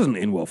 oh, this doesn't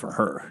end well for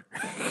her.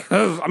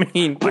 I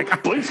mean,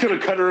 like Blake's gonna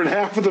cut her in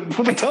half with a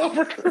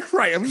teleporter.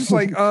 Right. I'm just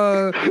like,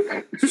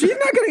 she's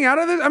not getting out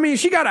of this. I mean,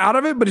 she got out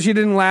of it, but she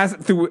didn't last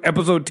through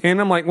episode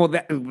 10. I'm like, well,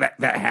 that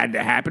had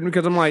to happen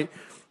because I'm like,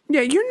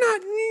 yeah, you're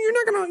not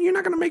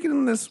gonna make it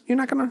in this.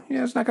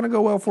 It's not gonna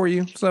go well for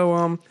you.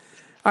 So,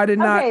 I did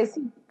not. Okay,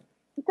 so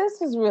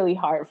this is really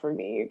hard for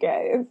me, you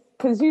guys,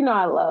 because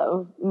I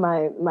love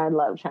my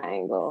love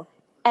triangle,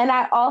 and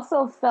I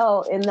also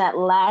felt in that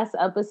last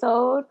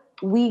episode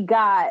we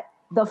got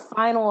the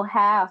final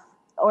half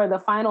or the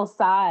final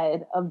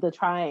side of the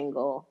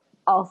triangle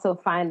also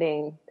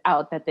finding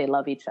out that they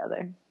love each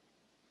other.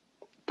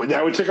 But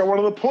that would take out one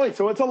of the points.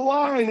 So it's a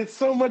line. It's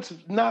so much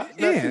not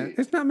messy. Yeah,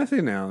 it's not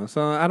messy now.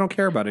 So I don't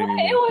care about it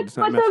anymore.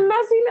 But the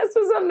messiness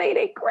was what made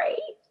it great.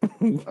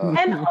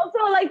 And also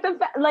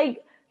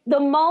like the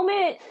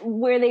moment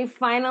where they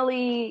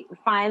finally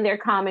find their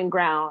common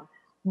ground,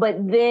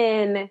 but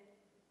then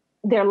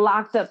they're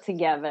locked up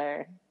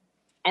together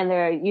and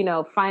they're,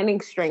 finding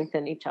strength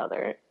in each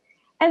other.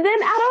 And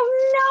then out of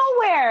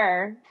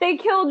nowhere, they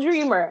kill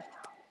Dreamer.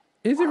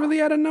 Is it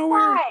really out of nowhere?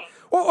 Why?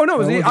 Oh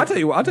no! I'll tell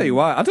you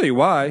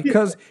why.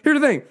 Because here's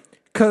the thing.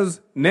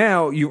 Because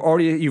now you've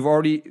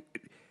already.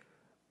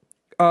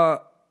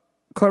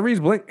 Clarice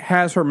Blink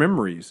has her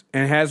memories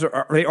and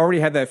they already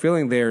had that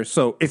feeling there.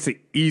 So it's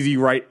easy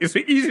to write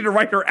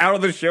her out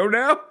of the show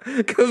now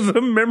because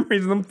the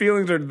memories and the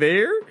feelings are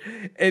there.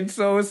 And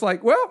so it's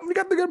like, well, we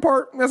got the good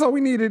part. That's all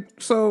we needed.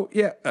 So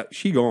yeah,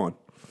 she gone.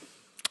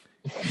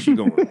 She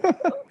gone.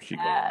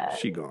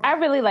 I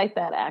really like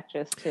that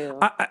actress too.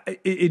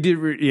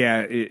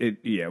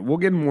 We'll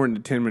get more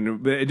into 10 minutes,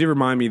 but it did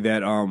remind me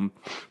that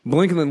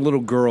Blink and the little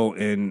girl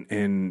in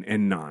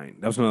 9.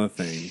 That was another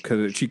thing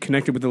because she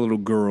connected with the little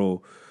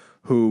girl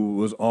who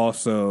was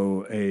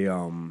also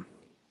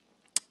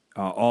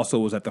also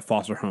was at the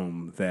foster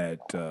home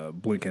that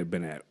Blink had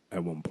been at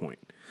one point.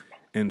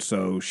 And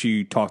so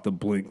she talked to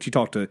Blink.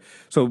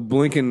 So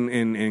Blink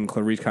and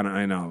Clarice kind of,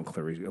 I know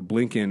Clarice,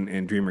 Blink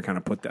and Dreamer kind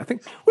of put that. I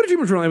think, what did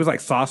Dreamer do? It was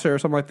like Saucer or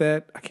something like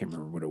that. I can't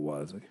remember what it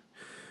was.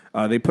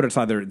 They put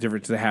aside their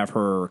difference to have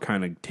her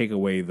kind of take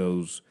away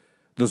those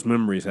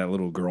memories that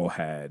little girl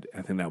had.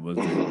 I think that was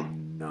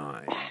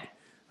 9.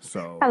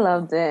 So I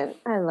loved it.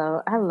 I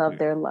love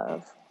their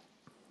love.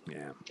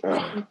 Yeah.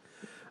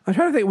 I'm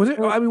trying to think.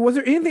 Was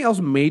there anything else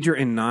major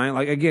in 9?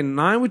 Like again,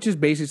 9, which is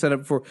basically set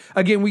up for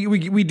again.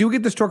 We do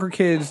get the Strucker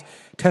kids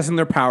testing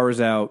their powers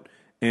out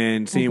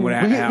and seeing what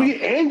happens. We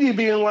get Andy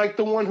being like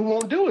the one who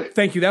won't do it.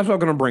 Thank you. That's what I'm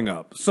going to bring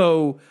up.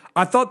 So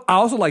I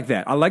also like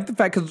that. I like the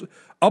fact because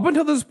up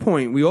until this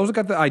point, we also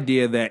got the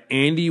idea that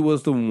Andy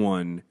was the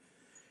one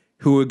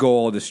who would go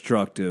all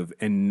destructive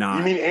and not.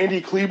 You mean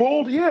Andy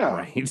Klebold? Yeah,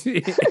 right.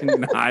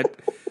 And not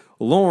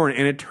Lauren,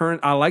 and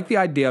I like the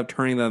idea of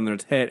turning that on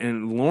its head,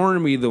 and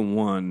Lauren be the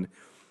one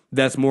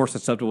that's more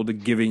susceptible to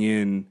giving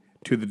in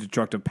to the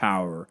destructive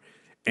power,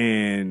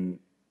 and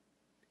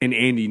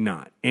Andy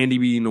not. Andy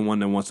being the one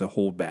that wants to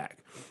hold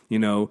back. You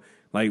know,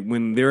 like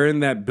when they're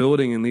in that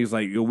building and he's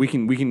like, we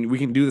can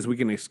do this, we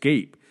can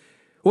escape.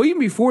 Well,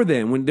 even before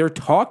then, when they're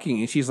talking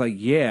and she's like,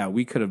 yeah,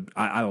 we could have.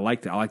 I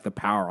liked it. I like the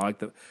power.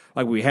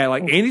 Like we had.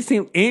 Like Andy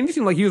seemed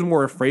like he was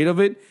more afraid of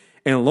it.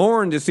 And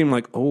Lauren just seemed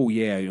like, oh,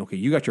 yeah, okay,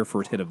 you got your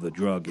first hit of the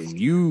drug, and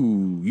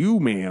you,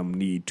 ma'am,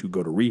 need to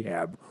go to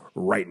rehab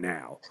right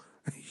now.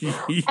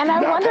 And I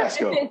wonder if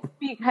it's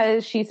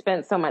because she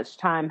spent so much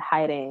time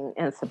hiding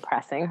and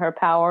suppressing her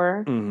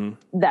power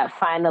that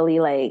finally,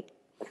 like,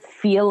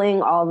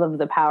 feeling all of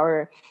the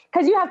power.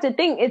 Because you have to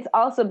think, it's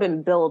also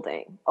been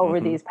building over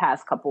these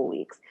past couple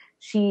weeks.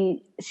 She's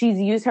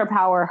used her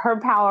power.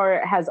 Her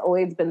power has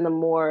always been the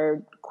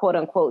more,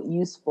 quote-unquote,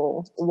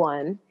 useful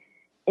one,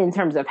 in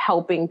terms of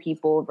helping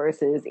people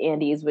versus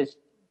Andy's, which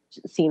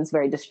seems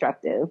very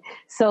destructive.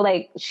 So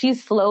like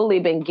she's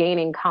slowly been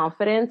gaining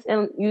confidence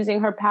in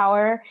using her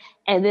power.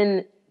 And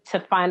then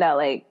to find out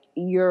like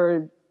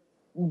you're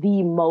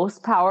the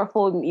most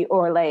powerful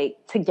or like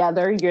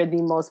together, you're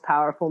the most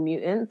powerful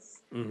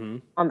mutants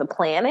on the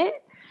planet.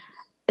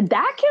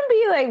 That can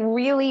be like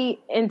really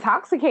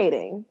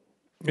intoxicating.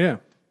 Yeah.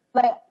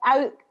 Like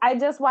I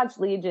just watched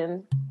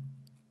Legion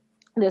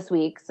this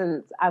week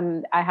since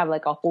I have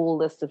like a whole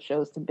list of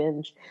shows to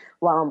binge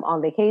while I'm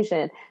on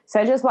vacation. So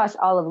I just watched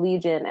all of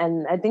Legion,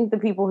 and I think the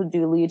people who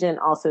do Legion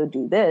also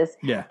do this.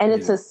 Yeah. And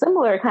it's a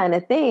similar kind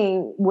of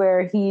thing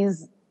where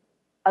he's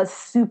a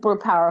super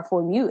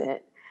powerful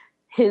mutant.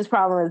 His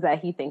problem is that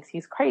he thinks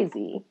he's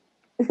crazy.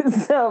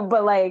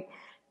 But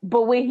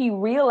when he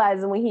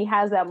realizes, when he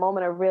has that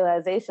moment of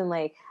realization,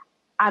 like,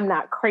 I'm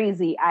not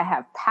crazy, I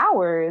have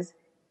powers,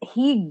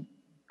 he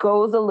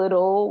goes a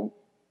little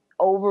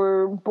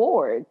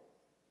overboard,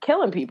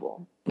 killing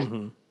people.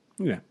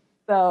 Yeah.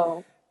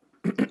 So,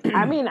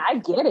 I mean, I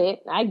get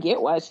it. I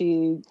get why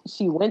she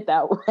went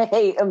that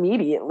way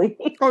immediately.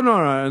 Oh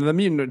no! The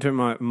mutant, to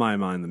my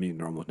mind, the mutant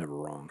norm was never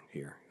wrong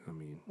here. I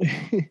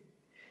mean,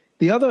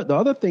 the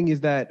other thing is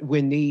that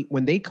when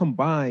they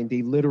combine,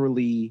 they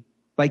literally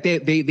like they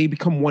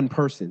become one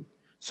person.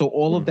 So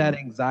all of that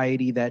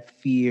anxiety, that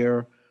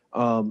fear,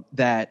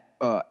 that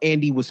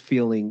Andy was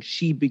feeling,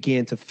 she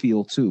began to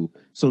feel too.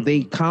 So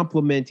they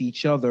complement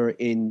each other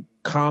in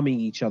calming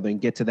each other and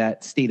get to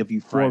that state of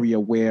euphoria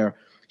where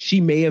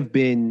she may have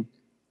been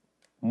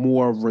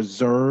more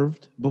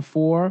reserved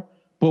before,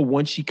 but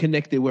once she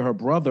connected with her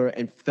brother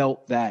and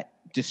felt that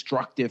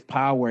destructive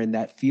power and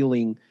that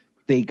feeling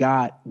they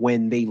got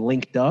when they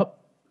linked up,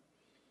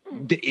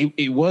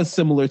 it was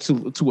similar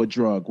to a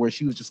drug where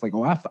she was just like,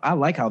 oh, I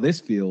like how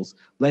this feels.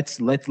 Let's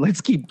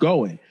keep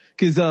going.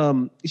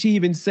 Because she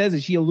even says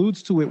it, she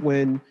alludes to it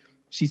when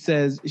she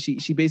says,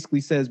 she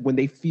basically says when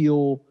they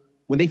feel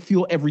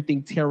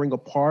everything tearing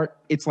apart,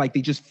 it's like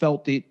they just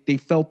felt it. They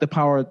felt the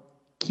power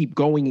keep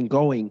going and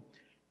going,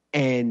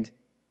 and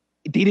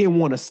they didn't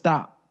want to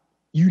stop.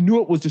 You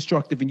knew it was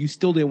destructive, and you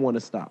still didn't want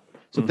to stop.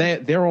 So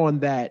they're on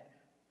that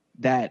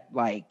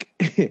like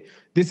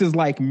this is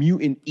like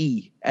mutant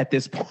E at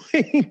this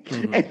point,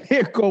 and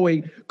they're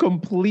going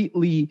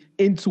completely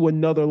into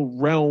another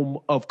realm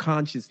of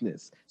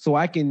consciousness. So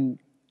I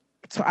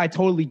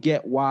totally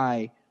get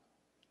why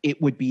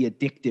it would be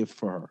addictive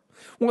for her.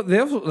 Well, they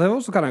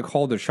also kind of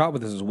called their shot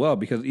with this as well,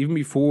 because even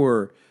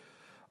before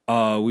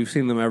we've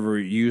seen them ever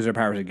use their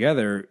powers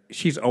together,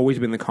 she's always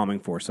been the calming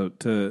force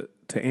to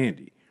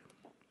Andy.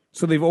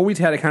 So they've always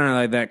had a kind of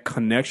like that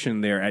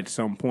connection there at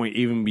some point,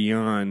 even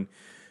beyond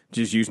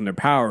just using their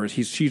powers.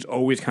 She's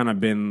always kind of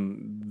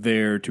been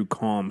there to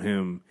calm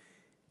him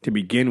to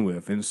begin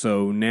with. And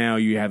so now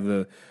you have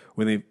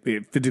when they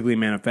physically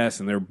manifest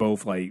and they're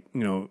both like,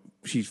 you know,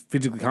 she's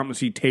physically calm,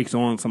 she takes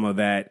on some of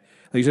that.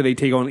 Like you said, they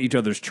take on each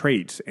other's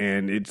traits.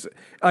 And it's,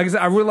 like I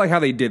said, I really like how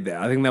they did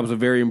that. I think that was a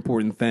very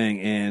important thing.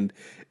 And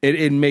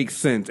it makes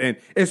sense. And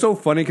it's so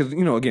funny because,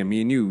 you know, again,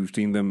 me and you, we've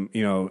seen them,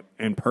 you know,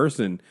 in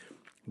person.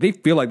 They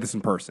feel like this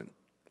in person.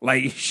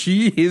 Like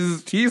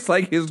she's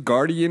like his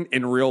guardian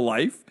in real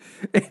life,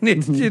 and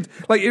it's just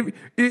like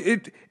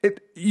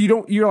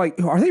you're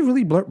like, are they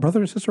really brother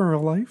and sister in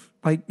real life?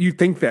 Like you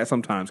think that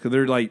sometimes because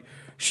they're like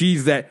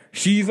she's a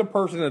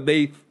person that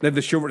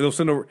the show they'll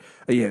send over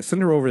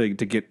send her over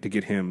to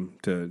get him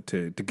to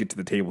get to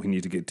the table he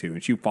needs to get to,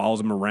 and she follows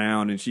him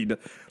around, and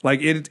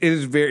it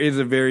is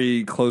a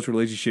very close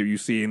relationship you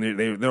see, and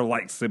they're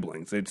like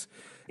siblings. It's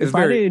if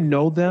I didn't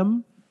know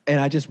them and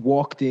I just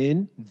walked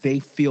in, they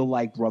feel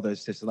like brother and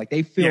sister. Like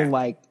they feel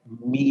like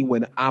me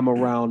when I'm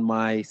around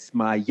my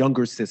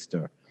younger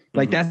sister.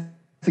 Like that's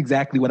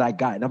exactly what I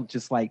got. And I'm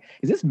just like,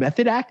 is this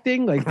method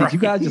acting? Like, did you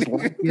guys just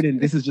walk in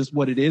and this is just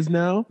what it is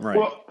now? Right.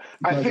 Well,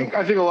 I think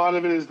a lot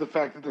of it is the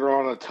fact that they're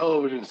on a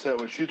television set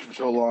which shoots for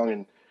so long,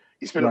 and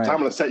you spend time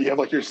on the set. You have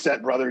like your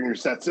set brother and your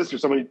set sister.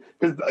 Somebody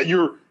because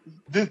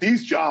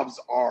these jobs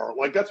are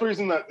like that's the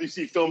reason that you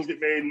see films get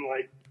made in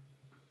like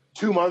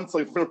 2 months,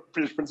 like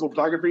finish principal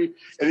photography,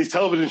 and these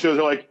television shows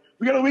are like,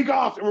 we got a week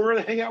off and we're going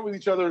to hang out with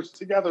each other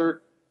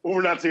together when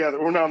we're not together.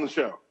 We're not on the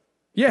show.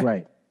 Yeah.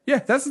 Right. Yeah,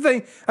 that's the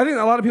thing. I think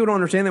a lot of people don't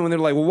understand that when they're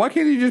like, well, why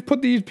can't you just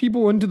put these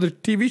people into the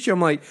TV show?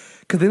 I'm like,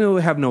 because they don't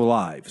have no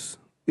lives.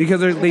 Because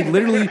they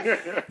literally,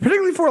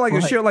 particularly for like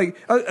a show, like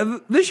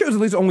this show is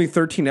at least only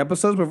 13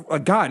 episodes,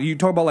 but God, you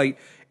talk about like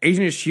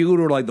Agent of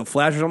S.H.I.E.L.D. or like The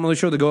Flash or something on the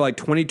show that go like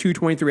 22,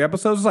 23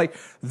 episodes. It's like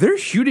they're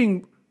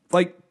shooting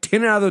like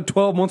 10 out of the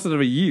 12 months of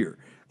a year.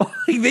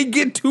 Like they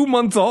get 2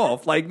 months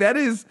off. Like that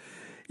is,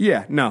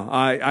 yeah, no.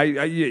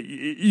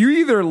 You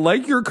either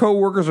like your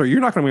coworkers or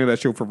you're not going to be on that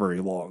show for very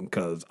long.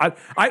 Because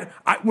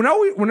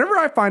whenever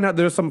I find out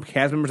there's some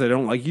cast members that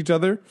don't like each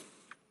other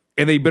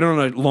and they've been on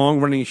a long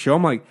running show,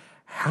 I'm like,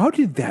 how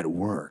did that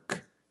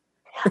work?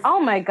 Oh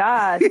my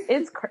God,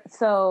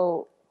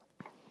 so.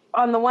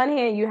 On the one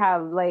hand, you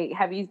have like,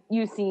 have you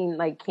seen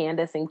like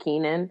Candace and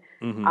Keenan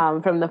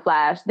from The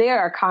Flash? They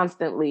are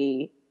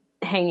constantly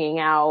hanging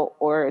out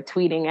or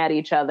tweeting at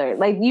each other.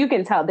 Like you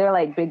can tell they're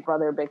like big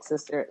brother, big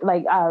sister,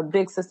 like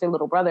big sister,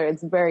 little brother.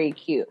 It's very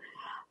cute.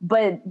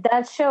 But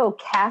that show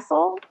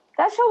Castle,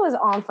 that show was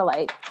on for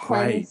like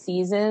 20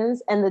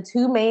 seasons, and the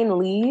two main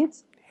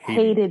leads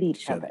hated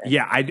each other.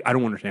 Yeah, I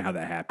don't understand how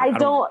that happened.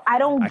 I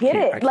don't get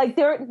it. Like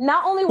they're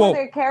not only were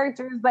their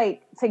characters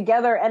like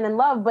together and in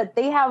love, but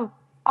they have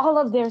all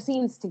of their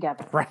scenes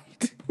together.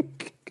 Right.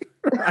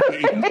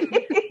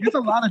 There's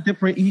a lot of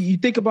different. You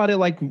think about it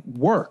like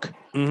work.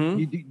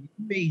 You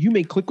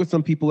may click with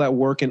some people at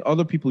work, and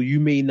other people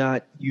you may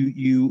not.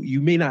 You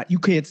may not. You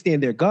can't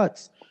stand their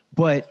guts,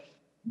 but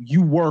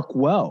you work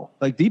well.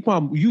 Like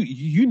Deepam,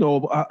 you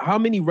know how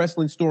many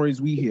wrestling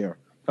stories we hear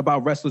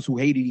about wrestlers who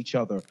hated each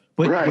other,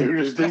 but who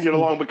just didn't get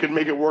along, but could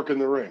make it work in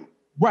the ring.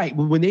 Right,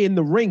 but when they're in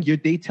the ring,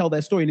 they tell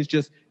that story, and it's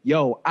just,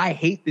 yo, I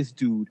hate this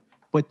dude.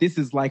 But this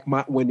is like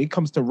when it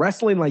comes to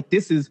wrestling, like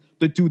this is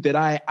the dude that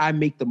I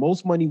make the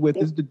most money with.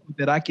 This is the dude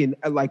that I can,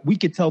 like, we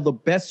could tell the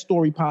best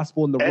story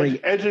possible in the ring.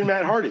 Edge and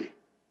Matt Hardy.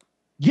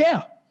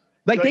 Yeah.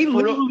 Like they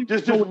literally.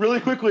 Just really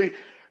quickly,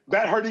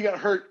 Matt Hardy got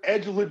hurt.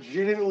 Edge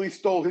legitimately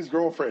stole his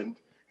girlfriend.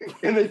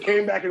 And they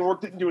came back and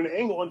worked it into an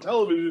angle on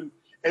television.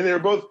 And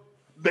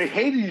they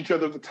hated each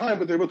other at the time,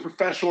 but they were both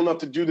professional enough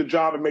to do the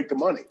job and make the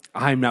money.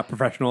 I'm not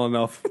professional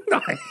enough.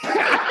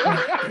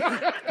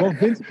 Well,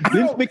 Vince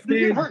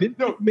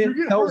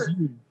McMahon tells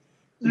you.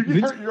 You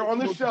get hurt, you're on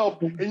the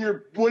shelf,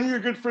 and one of your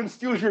good friends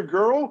steals your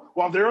girl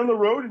while they're on the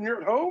road and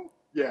you're at home?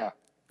 Yeah.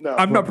 No.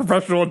 I'm not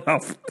professional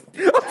enough.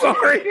 I'm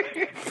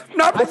sorry.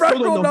 Not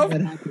professional enough.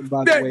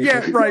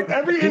 Right.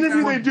 Every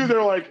interview they do,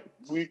 they're like,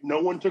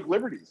 no one took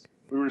liberties.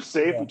 We were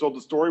safe. We told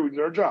the story. We did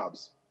our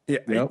jobs.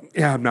 Yeah,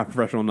 I'm not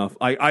professional enough.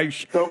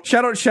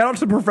 Shout out to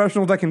the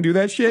professionals that can do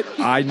that shit.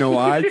 I know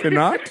I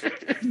cannot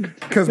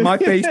because my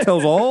face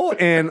tells all,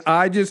 and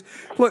I just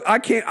look. I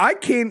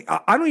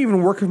don't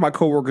even work with my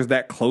coworkers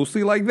that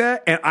closely like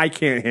that, and I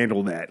can't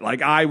handle that.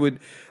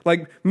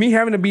 Like me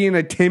having to be in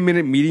a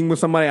 10-minute meeting with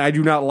somebody I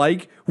do not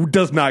like who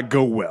does not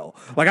go well.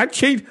 Like I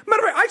changed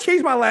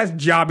my last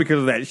job because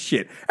of that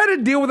shit. I had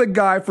to deal with a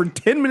guy for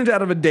 10 minutes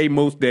out of a day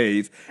most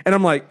days, and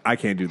I'm like, I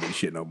can't do this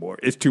shit no more.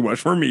 It's too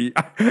much for me.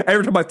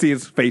 Every time I see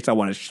his face, I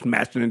want to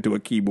smash it into a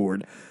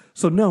keyboard.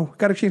 So no,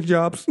 got to change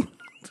jobs.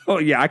 So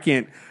yeah, I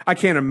can't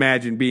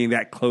imagine being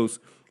that close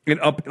and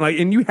up. Like,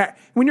 and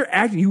when you're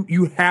acting,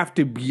 you have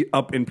to be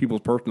up in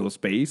people's personal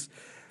space.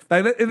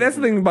 Like that's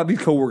the thing about these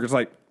coworkers.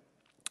 Like,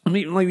 I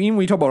mean, like even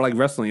when you talk about like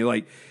wrestling,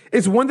 like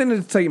it's one thing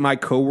to say my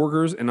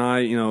coworkers and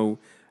I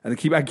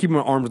keep them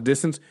at arm's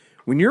distance.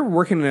 When you're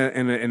working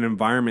in an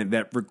environment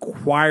that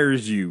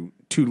requires you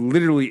to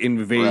literally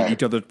invade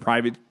each other's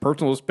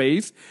personal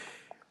space,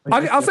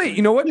 I'll say,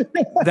 you know what?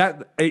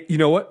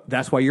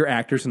 That's why you're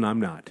actors and I'm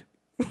not.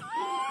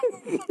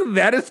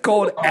 That is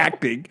called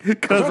acting.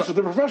 Because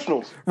they're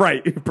professionals.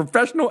 Right.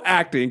 Professional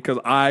acting, because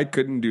I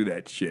couldn't do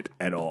that shit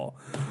at all.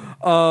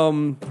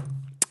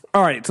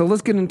 All right, so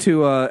let's get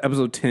into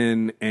episode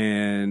 10.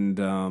 And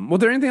was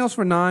there anything else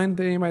for 9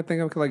 that you might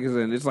think of? Like,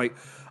 it's like,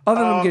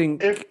 other than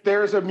getting. If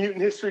there's a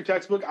mutant history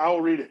textbook, I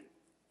will read it.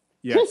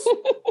 Yes.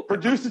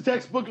 Produce a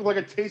textbook with like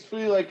a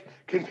tastefully like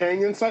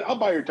companion site. I'll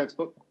buy your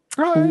textbook.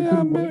 Oh,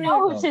 yeah, You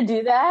know who should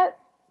do that?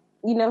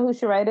 You know who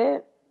should write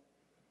it?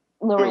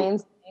 Lorraine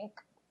Sink.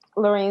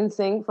 Lorraine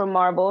Sink from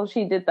Marvel.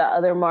 She did the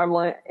other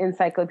Marvel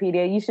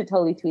encyclopedia. You should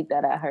totally tweet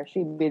that at her.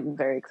 She'd be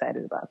very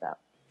excited about that.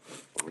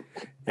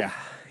 Yeah.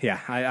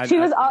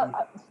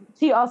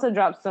 She also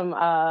dropped some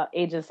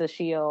Agents of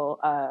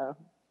S.H.I.E.L.D.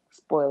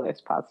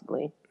 spoilers,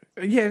 possibly.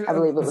 Yeah, I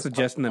believe it was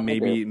suggesting that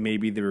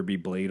maybe there would be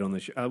Blade on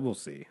the show. We'll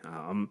see.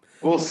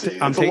 We'll see.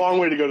 It's a long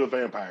way to go to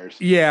vampires.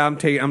 Yeah, I'm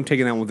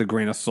taking that with a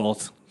grain of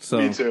salt. So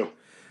me too.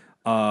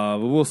 But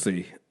we'll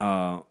see.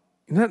 Now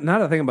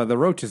that I think about the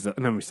roaches, let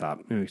me stop.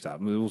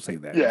 We'll say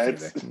that. Yeah,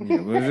 it's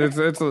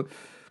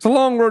a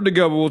long road to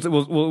go, but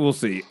we'll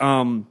see.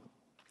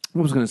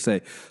 What was I going to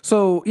say?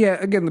 So yeah,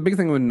 again, the big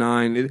thing with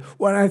 9 is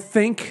what I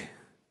think.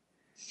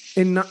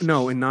 In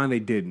 9 they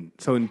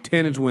didn't. So in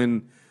 10 is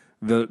when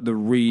the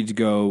Reeds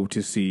go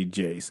to see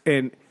Jace,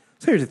 and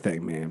so here's the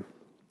thing, man.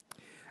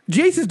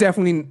 Jace is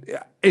definitely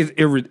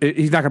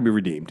he's not going to be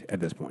redeemed at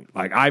this point.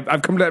 Like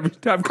I've come to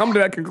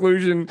that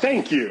conclusion.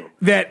 Thank you.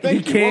 That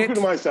he can't. Welcome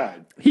to my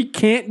side. He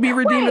can't be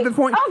redeemed at this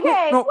point.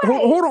 Okay. No,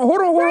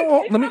 hold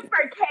on. Let me.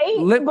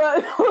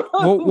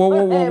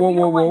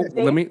 Whoa.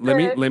 Let me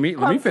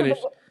finish.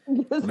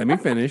 Let me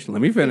finish.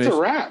 It's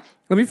a wrap.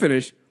 Let me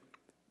finish.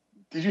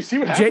 Did you see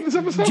what happened this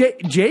episode?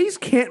 Jace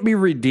can't be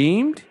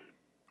redeemed.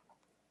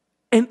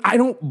 And I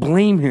don't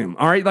blame him.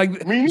 All right, like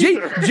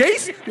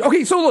Jace.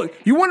 Okay, so look,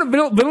 you want a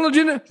villain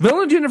agenda?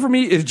 Villain agenda for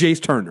me is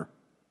Jace Turner.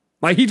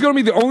 Like he's going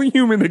to be the only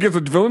human that gets a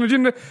villain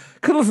agenda.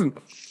 Because listen,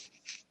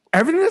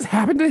 everything that's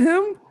happened to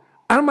him,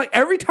 I'm like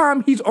every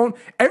time he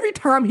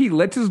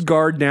lets his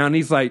guard down,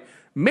 he's like,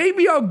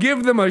 maybe I'll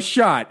give them a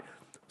shot.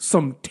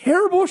 Some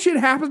terrible shit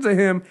happens to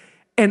him,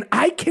 and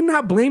I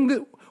cannot blame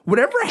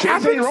whatever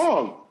happens. Jace ain't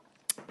wrong.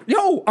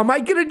 Yo, I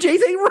might get a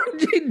Jace ain't wrong.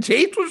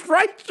 Jace was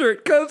right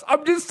shirt, because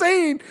I'm just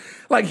saying,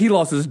 like, he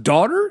lost his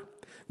daughter.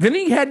 Then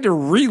he had to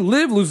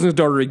relive losing his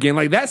daughter again.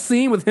 Like, that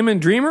scene with him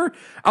and Dreamer,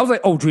 I was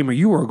like, oh, Dreamer,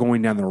 you are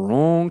going down the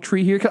wrong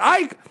tree here.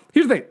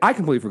 Here's the thing, I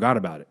completely forgot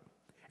about it.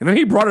 And then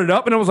he brought it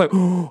up, and I was like,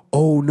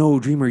 oh, no,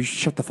 Dreamer, you should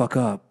shut the fuck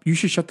up. You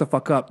should shut the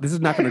fuck up. This is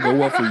not going to go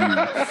well for you.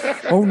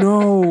 Oh,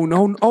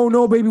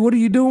 no, baby, what are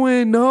you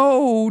doing?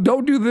 No,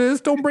 don't do this.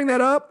 Don't bring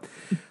that up.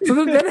 So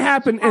then that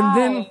happened, and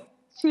then...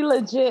 She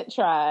legit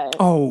tried.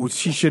 Oh,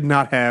 she should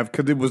not have,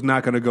 because it was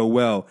not going to go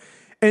well.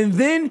 And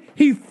then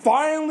he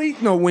finally,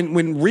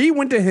 when Ree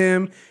went to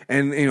him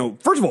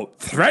and, first of all,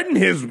 threatened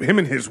him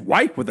and his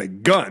wife with a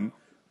gun.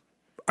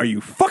 Are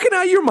you fucking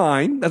out of your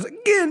mind? That's,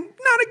 again,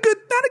 not a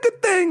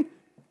good thing.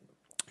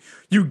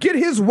 You get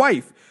his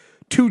wife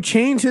to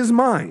change his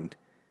mind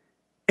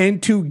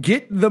and to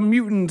get the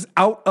mutants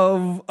out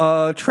of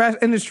Trash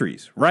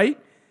Industries, right?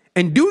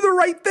 And do the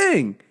right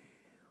thing.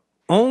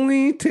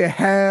 Only to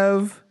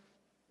have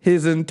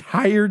his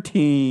entire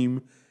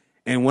team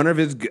and one of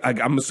his,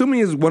 I'm assuming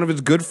is one of his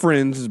good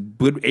friends, his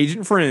good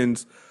agent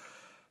friends,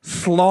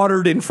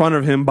 slaughtered in front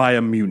of him by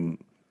a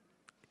mutant.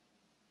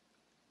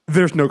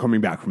 There's no coming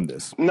back from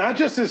this. Not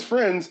just his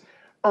friends,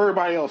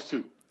 everybody else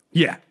too.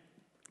 Yeah.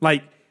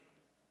 Like,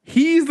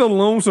 he's the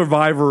lone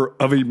survivor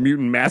of a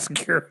mutant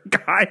massacre,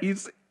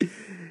 guys.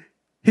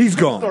 He's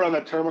gone. Throw on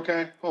that term,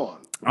 okay? Hold on.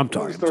 I'm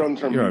sorry. I'm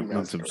sorry.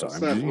 I'm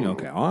sorry.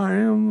 Okay. I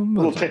am.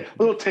 Little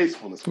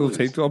tastefulness. Little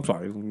tasteful. I'm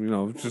sorry.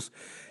 Just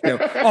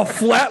a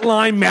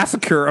flatline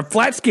massacre, a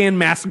flat scan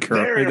massacre.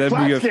 A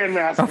flat scan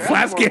massacre. A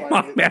flat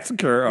scan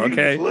massacre.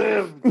 Okay.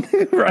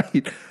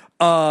 Right.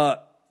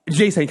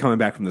 Jace ain't coming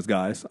back from this,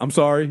 guys. I'm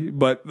sorry,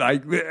 but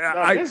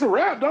it's a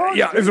wrap, dog.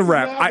 Yeah, it's a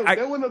wrap. The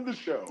villain of the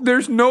show.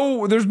 There's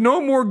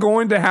no more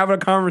going to have a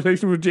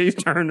conversation with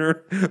Jace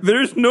Turner.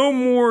 There's no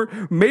more.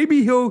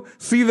 Maybe he'll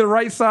see the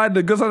right side,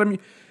 the good side of me.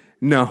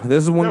 No,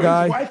 this is one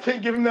guy. His wife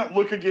can't give him that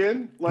look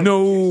again. Like,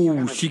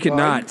 no, she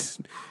cannot,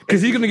 because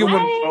he's gonna get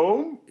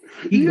one.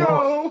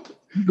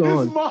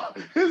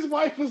 His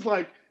wife was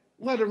like,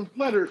 let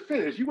her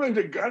finish. You wanted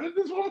to gun at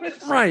this woman?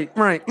 Right.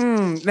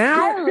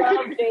 Now I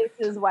love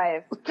Jace's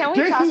wife. Can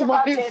we talk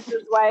about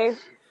Jace's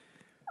wife?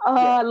 Oh,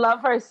 yeah. I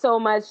love her so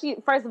much.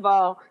 First of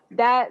all,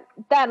 that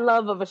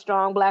love of a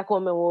strong black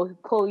woman will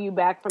pull you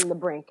back from the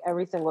brink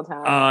every single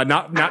time.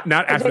 Not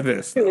after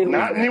this.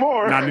 Not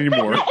anymore. Not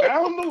anymore.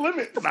 Down the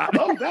limits of that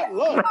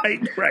love.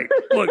 Right.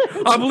 Look,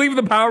 I believe in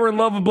the power and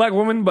love of black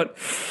women, but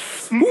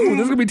this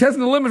is gonna be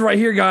testing the limits right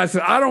here, guys.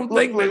 I don't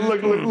think.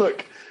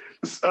 Look.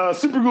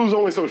 Super glue is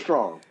only so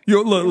strong.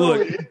 Yo,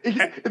 look.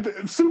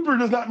 Super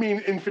does not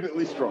mean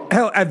infinitely strong.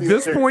 Hell, at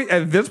this point,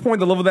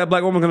 the love of that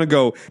black woman is gonna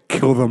go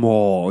kill them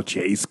all,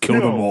 Jace.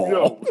 Kill them all.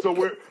 No.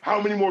 So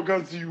how many more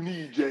guns do you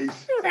need,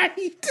 Jace?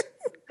 Right.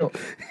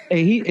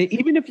 Hey,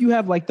 even if you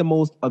have like the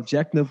most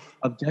objective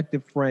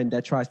friend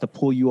that tries to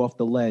pull you off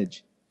the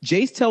ledge,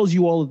 Jace tells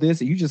you all of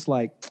this, and you just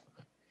like,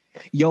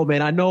 yo,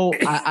 man, I know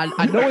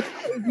it's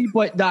crazy,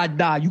 but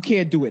nah, you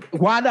can't do it.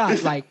 Why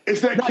not? Like,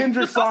 it's that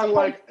Kendrick song,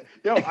 like.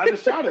 Yo, I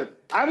just shot him.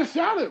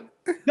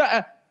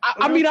 No,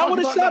 I mean, I would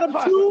have shot him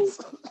too,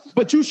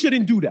 but you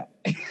shouldn't do that.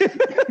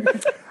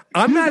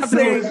 I'm not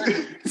saying.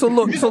 So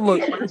look. At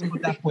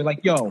that point,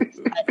 like, yo,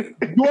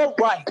 you're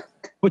right.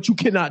 but you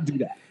cannot do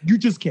that. You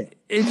just can't.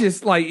 It's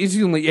just like it's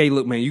just like, hey,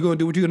 look, man, you're gonna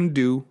do what you're gonna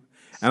do.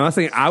 I'm not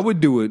saying I would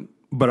do it,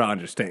 but I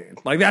understand.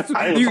 Like that's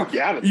you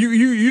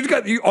just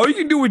got all you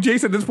can do with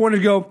Jace at this point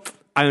is go,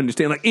 I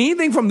understand. Like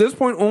anything from this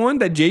point on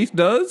that Jace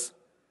does,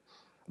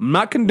 I'm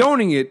not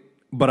condoning it,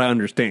 but I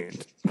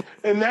understand.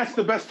 And that's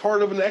the best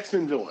part of an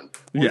X-Men villain,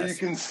 where you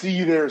can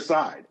see their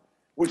side,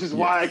 which is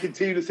why I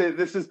continue to say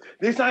this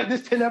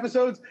 10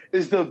 episodes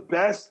is the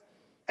best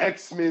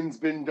X-Men's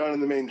been done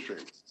in the mainstream.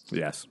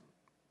 Yes.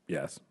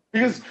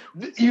 Because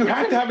you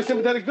have to have a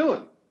sympathetic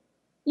villain.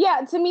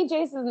 Yeah, to me,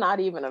 Jace is not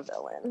even a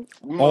villain.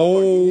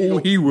 Oh,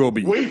 he will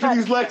be. Wait for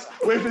these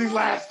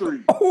last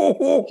three.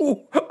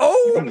 Oh.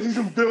 You're gonna see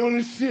some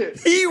villainous shit.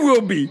 He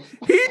will be.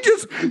 He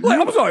just like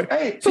I'm sorry.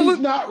 Hey, so he's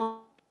not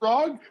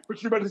wrong,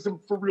 but you're about to see some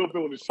for real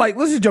villainous shit. Like,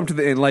 let's just jump to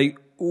the end. Like,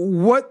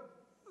 what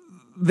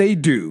they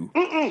do.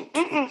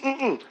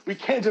 We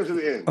can't jump to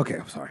the end. Okay,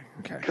 I'm sorry.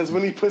 Okay. Because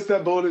when he puts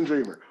that bullet in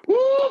Dreamer, woo,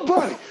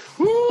 buddy,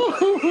 woo,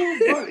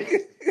 buddy.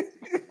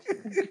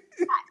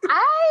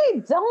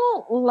 I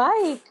don't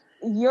like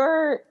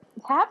your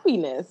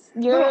happiness.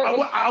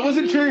 I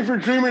wasn't cheering for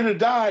Dreamer to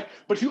die,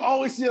 but you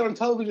always see it on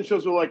television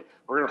shows where like,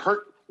 we're going to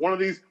hurt one of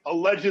these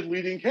alleged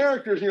leading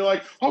characters, and you're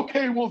like,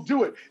 okay, we'll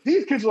do it.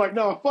 These kids are like,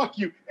 no, fuck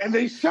you. And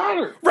they shot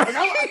her. Right.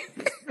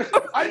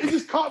 Like, it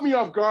just caught me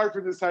off guard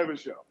for this type of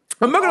show.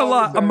 I'm not gonna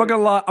lie.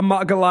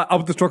 I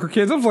with the Strucker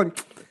kids, I was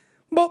like,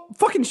 well,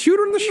 fucking shoot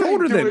her in the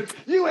shoulder then.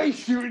 You ain't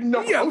shooting.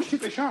 No. Yeah. Oh,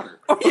 shit, they shot her.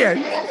 Oh, yeah.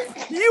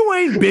 You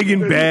ain't big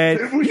and bad.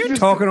 You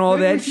talking all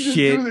that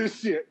shit. Do this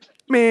shit.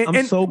 Man,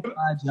 I'm so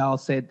glad y'all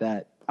said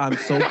that. I'm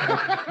so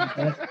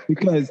glad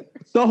because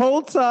the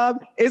whole time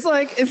it's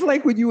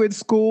like when you in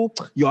school,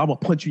 yo, I'm gonna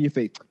punch you in your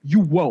face.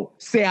 You won't.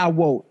 Say I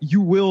won't.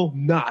 You will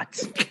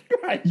not.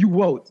 You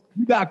won't.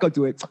 You're not gonna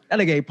do it. That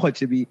nigga ain't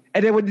punching me.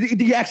 And then when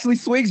he actually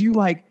swings, you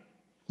like,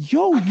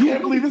 yo, you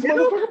can't believe this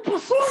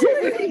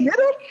motherfucker hit him?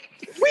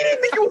 We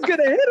didn't think you was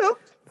gonna hit him.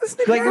 This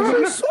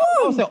nigga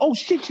I said, oh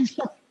shit, you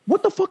shot.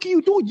 What the fuck are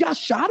you doing? Y'all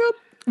shot him?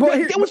 Well,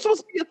 it was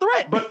supposed to be a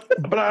threat.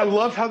 But I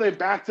love how they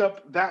backed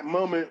up that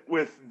moment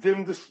with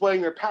them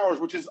displaying their powers,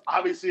 which is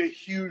obviously a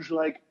huge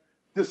like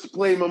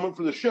display moment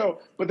for the show.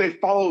 But they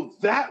followed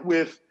that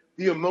with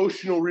the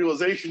emotional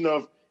realization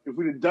of if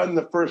we'd have done in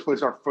the first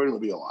place, our friend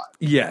would be alive.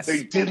 Yes.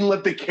 They didn't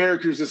let the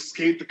characters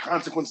escape the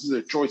consequences of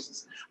their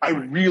choices. I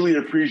really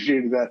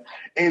appreciated that.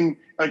 And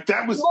like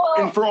that was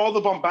and for all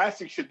the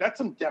bombastic shit, that's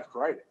some depth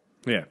writing.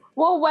 Yeah.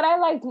 Well, what I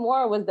liked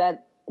more was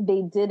that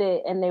they did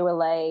it and they were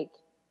like,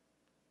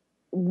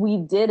 we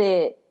did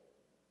it.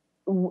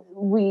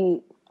 We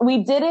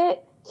did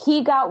it.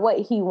 He got what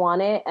he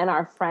wanted, and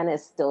our friend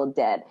is still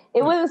dead.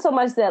 It wasn't so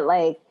much that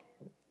like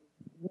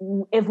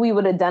if we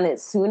would have done it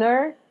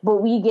sooner,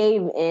 but we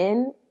gave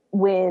in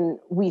when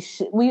we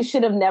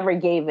should have never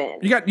gave in.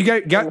 You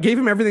gave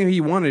him everything he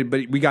wanted,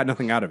 but we got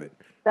nothing out of it.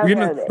 We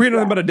got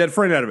nothing but a dead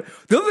friend out of it.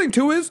 The other thing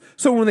too is,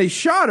 so when they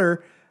shot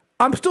her,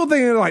 I'm still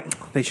thinking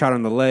like they shot her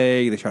in the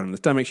leg, they shot her in the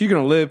stomach. She's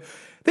gonna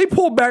live. They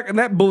pulled back and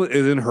that bullet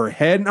is in her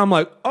head, and I'm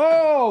like,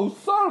 oh,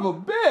 son of a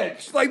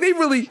bitch! Like they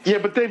really,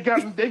 but they've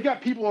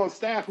got people on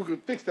staff who can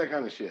fix that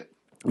kind of shit.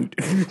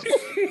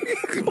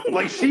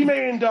 Like she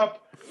may end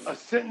up a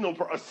sentinel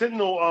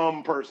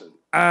person.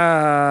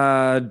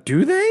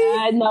 Do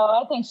they? No,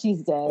 I think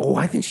she's dead. Oh,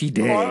 I think she's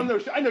dead. Oh,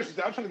 I know she's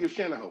dead. I'm trying to give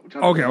Shannon hope.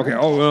 Okay. Oh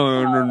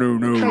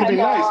no. Trying to be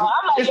nice.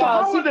 It's the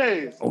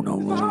holidays. Oh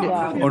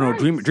no.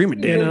 Dream it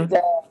dead.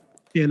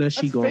 Jenna,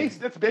 she gone.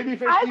 That's baby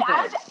face. I'm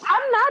not.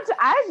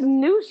 I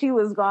knew she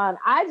was gone.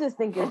 I just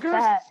think it's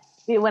sad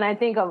when I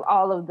think of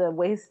all of the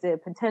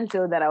wasted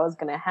potential that I was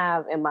going to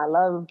have in my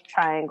love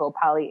triangle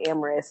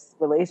polyamorous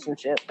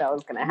relationship that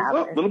was going to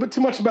happen. A little bit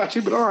too much about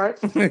you, but all right.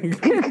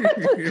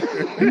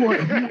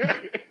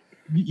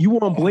 You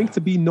want Blink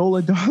to be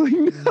Nola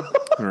Darling?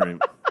 All right.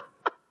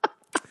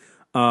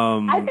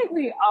 I think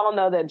we all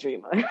know that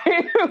Dreamer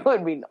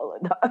would be Nola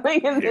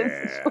Darling in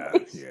this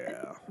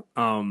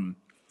situation.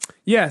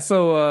 Yeah,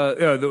 so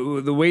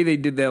the way they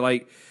did that,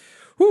 like,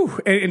 whew,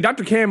 and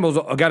Dr. Campbell's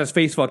got his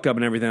face fucked up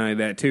and everything like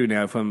that too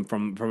now from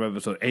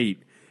episode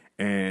 8,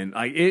 and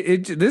like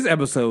this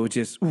episode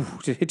just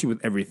hit you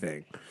with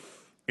everything,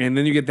 and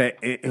then you get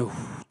that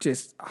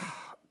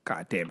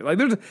god damn it, like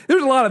there's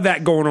a lot of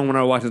that going on when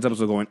I watch this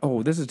episode, going,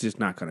 oh, this is just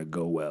not gonna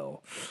go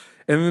well,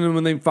 and then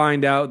when they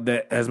find out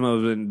that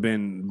Esmo's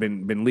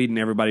been leading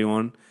everybody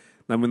on.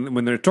 Like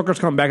when their truckers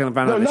come back and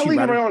find out that not she's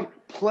leading everyone on,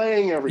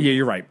 playing everybody. Yeah,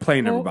 you're right,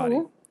 playing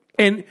everybody.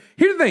 And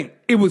here's the thing: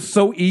 it was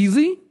so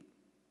easy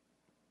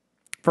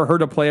for her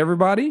to play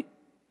everybody.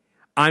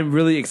 I'm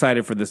really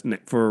excited for this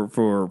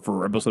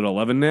for episode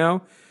 11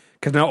 now,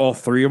 because now all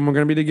three of them are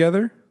going to be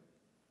together.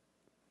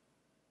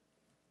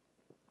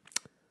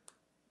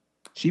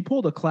 She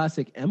pulled a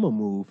classic Emma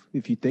move,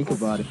 if you think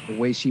about it. The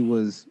way she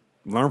was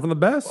learn from the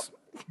best,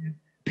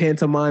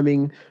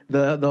 pantomiming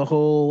the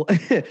whole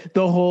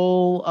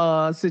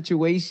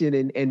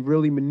situation and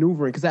really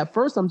maneuvering. Because at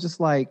first I'm just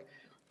like,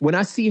 when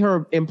I see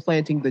her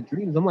implanting the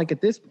dreams, I'm like,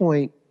 at this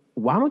point,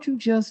 why don't you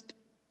just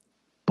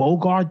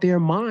bogart their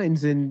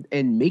minds and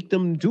make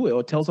them do it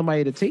or tell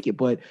somebody to take it.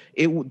 But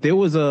there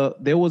was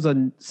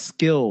a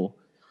skill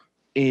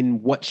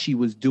in what she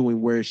was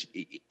doing where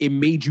it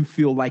made you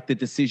feel like the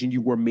decision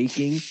you were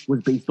making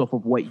was based off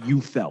of what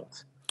you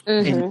felt.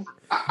 Mm-hmm. And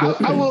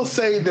I will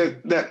say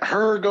that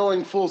her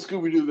going full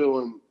Scooby-Doo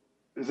villain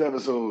this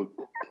episode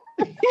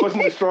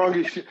wasn't the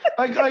strongest shit.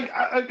 I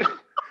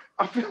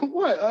feel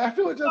what? I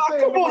feel like just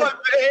saying. Come on,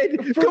 man.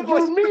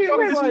 For me, it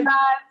was like not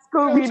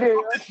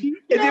Scooby-Doo.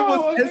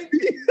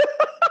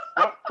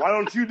 Why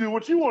don't you do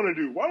what you want to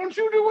do? Why don't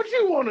you do what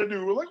you want to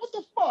do? Like, what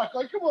the fuck?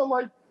 Like, come on,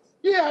 like,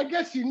 yeah, I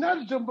guess she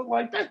nudged him, but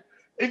like that.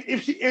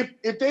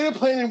 If they had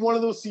played in one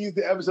of those scenes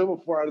the episode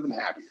before, I'd have been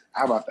happier.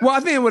 How about that? Well,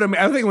 I think it would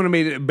have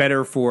made it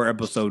better for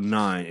episode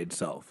 9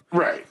 itself.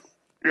 Right.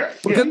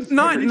 Because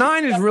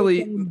 9 is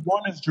really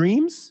Lorna's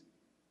dreams.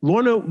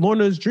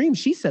 Lorna's dreams.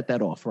 She set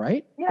that off,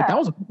 right? Yeah. But that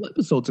was a couple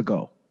episodes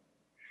ago.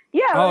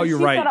 Yeah. Oh, you're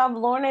right. She set off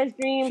Lorna's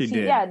dreams. She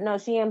did. Yeah. No,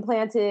 she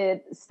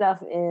implanted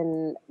stuff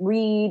in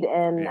Reed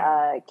and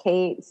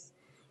Kate's.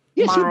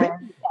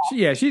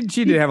 Yeah, she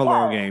did have a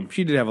long game.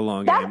 She did have a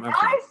long game.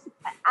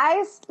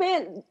 I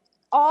spent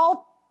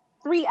all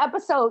 3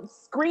 episodes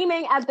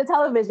screaming at the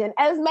television,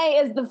 Esme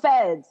is the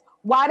feds.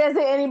 Why doesn't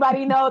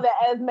anybody know that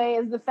Esme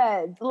is the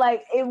feds?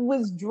 Like, it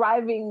was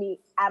driving me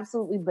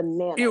absolutely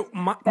bananas.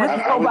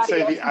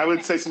 I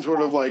would say some sort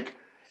of like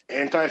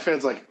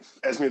anti-feds, like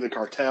Esme the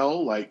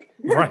cartel, like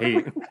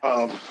right.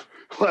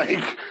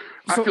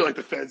 I feel like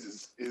the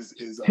feds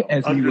is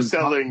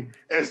underselling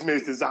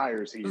Esme's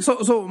desires here.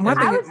 So my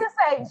thing, I was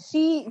just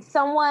say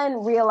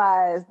someone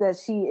realized that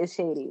she is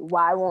shady.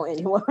 Why won't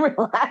anyone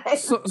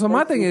realize? So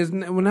my thing is,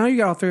 well, now you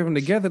got all 3 of them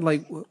together.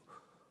 Like,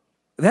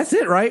 that's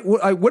it, right?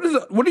 What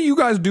do you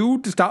guys do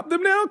to stop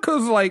them now?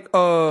 Because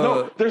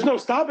no, there's no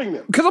stopping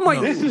them. Because I'm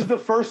like, this is the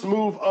first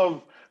move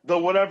of the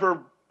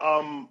whatever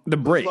the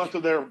break left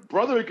of their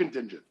brotherhood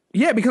contingent.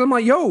 Yeah, because I'm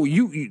like, yo,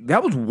 you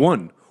that was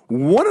one.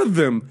 One of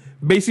them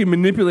basically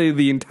manipulated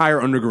the entire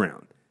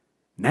underground.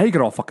 Now you get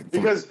all fucking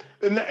because,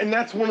 and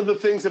that's one of the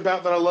things that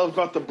I love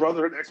about the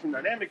Brotherhood X-Men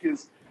dynamic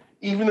is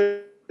even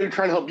though they're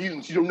trying to help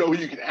mutants, you don't know who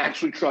you can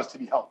actually trust to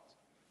be helped.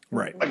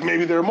 Right. Like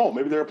maybe they're a mole,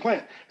 maybe they're a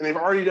plant, and they've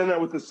already done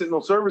that with the Sentinel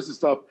Services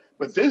stuff.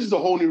 But this is a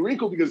whole new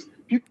wrinkle because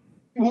people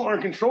who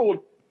aren't controlled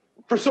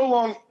for so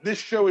long. This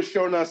show has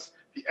shown us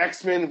the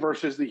X-Men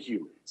versus the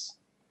humans,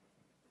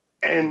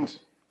 and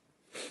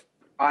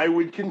I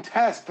would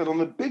contest that on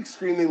the big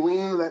screen, they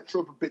lean into that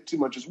trope a bit too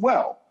much as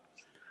well.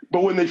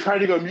 But when they try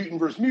to go mutant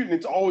versus mutant,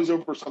 it's always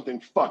over something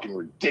fucking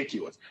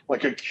ridiculous,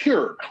 like a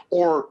cure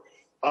or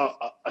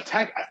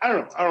attack. I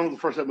don't know what the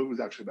first that movie was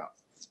actually about.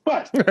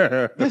 But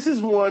this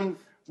is one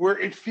where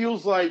it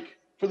feels like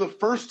for the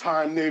first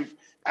time, they've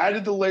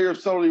added the layer of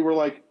subtlety where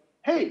like,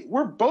 hey,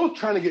 we're both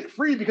trying to get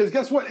free because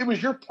guess what? It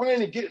was your plan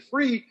to get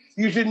free.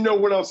 You just didn't know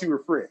what else you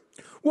were freeing.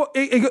 Well,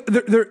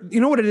 you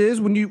know what it is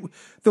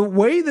the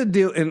way the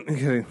deal, and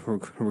we're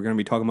going to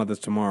be talking about this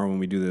tomorrow when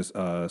we do this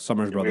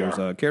Summers Brothers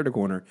character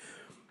corner.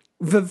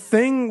 The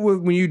thing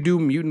when you do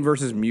mutant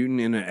versus mutant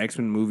in an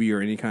X-Men movie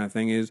or any kind of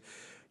thing is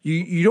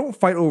you don't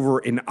fight over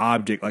an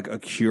object like a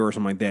cure or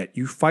something like that.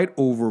 You fight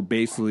over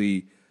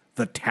basically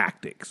the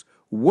tactics.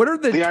 What are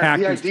the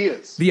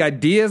tactics? The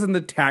ideas and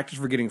the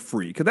tactics for getting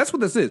free. Because that's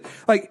what this is.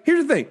 Like,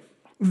 here's the thing: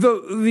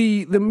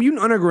 the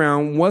mutant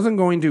underground wasn't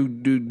going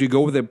to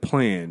go with a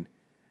plan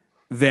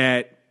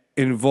that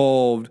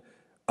involved.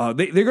 They're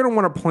going to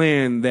want a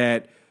plan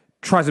that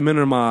tries to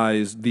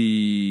minimize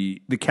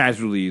the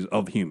casualties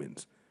of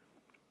humans.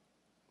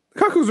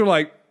 Cuckoos are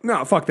like,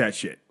 no, fuck that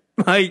shit.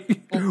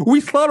 Like,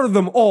 we slaughter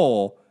them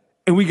all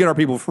and we get our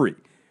people free.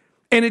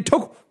 And it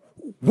took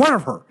one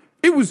of her.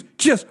 It was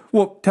just,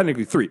 well,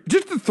 technically 3.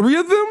 Just the 3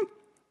 of them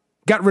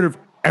got rid of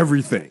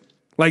everything.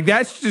 Like,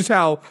 that's just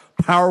how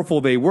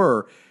powerful they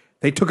were.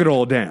 They took it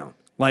all down.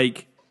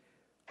 Like,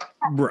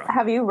 bruh.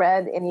 Have you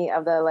read any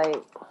of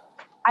the,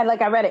 I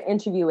read an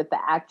interview with the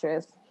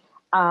actress,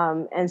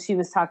 and she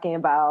was talking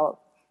about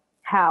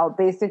how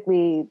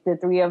basically the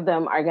 3 of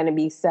them are going to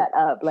be set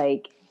up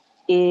like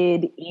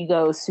id,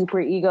 ego,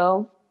 super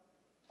ego.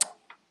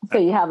 So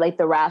you have like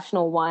the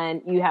rational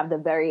one, you have the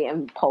very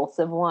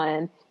impulsive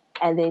one,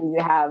 and then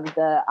you have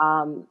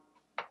the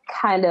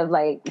kind of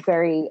like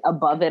very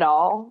above it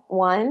all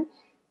one.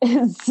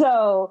 And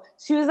so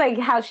she was like,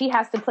 how she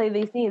has to play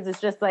these scenes.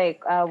 It's just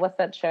like, what's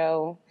that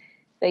show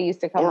that used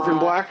to come Orphan on?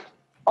 Black?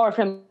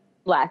 Orphan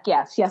Black,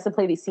 yeah. She has to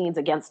play these scenes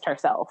against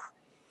herself,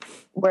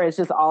 where it's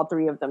just all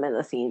 3 of them in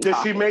the scene.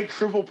 Does she make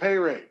triple pay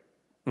rate?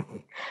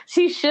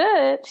 She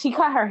should. She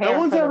cut her hair. No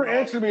one's ever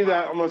answered me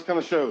that on those kind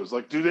of shows.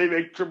 Like, do they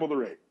make triple the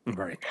rate?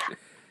 Right.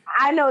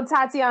 I know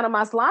Tatiana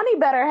Maslany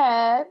better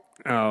had.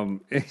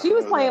 She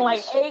was playing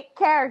like 8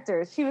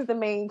 characters. She was the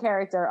main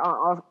character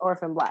on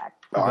Orphan Black.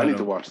 Oh, I need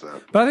to watch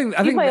that. But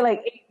I think played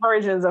like 8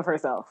 versions of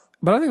herself.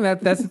 But I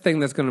think that's the thing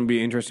that's going to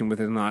be interesting with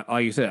it. Not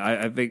like you said.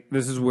 I think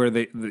this is where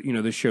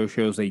the show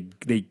shows they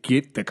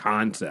get the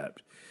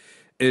concept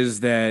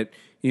is that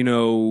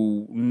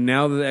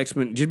now that the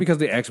X-Men, just because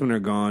the X-Men are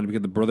gone,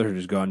 because the Brotherhood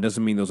is gone,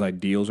 doesn't mean those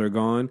ideals are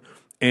gone.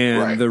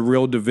 and the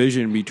real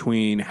division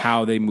between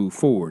how they move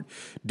forward.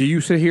 Do you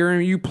sit here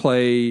and you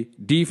play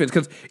defense?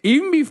 Because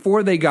even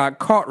before they got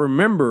caught,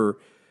 remember,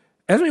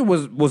 Esme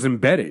was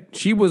embedded.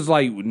 She was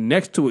like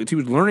next to it. She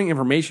was learning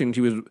information.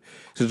 She was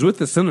with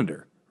the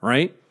senator,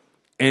 right?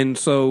 And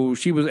so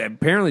she was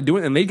apparently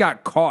doing, and they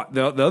got caught.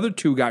 The other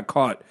two got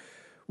caught.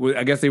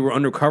 I guess they were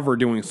undercover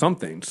doing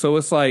something. So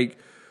it's like,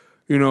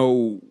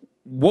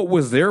 what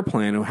was their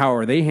plan and how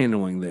are they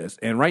handling this?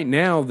 And right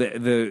now,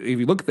 if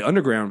you look at the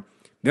underground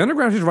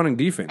is just running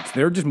defense.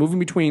 They're just moving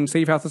between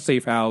safe house to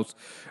safe house.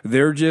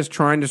 They're just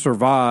trying to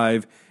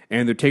survive,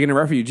 and they're taking in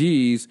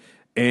refugees,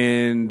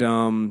 and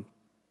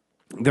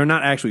they're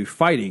not actually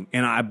fighting.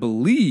 And I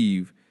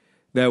believe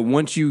that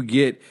once you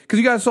get, because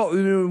you guys saw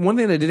one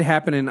thing that did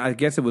happen, and I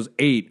guess it was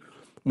 8,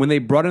 when they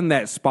brought in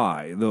that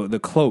spy, the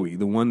Chloe,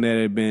 the one that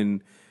had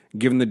been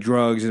given the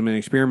drugs and been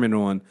experimented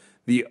on.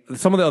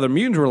 Some of the other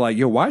mutants were like,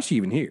 "Yo, why is she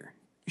even here?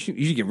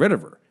 You should get rid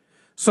of her."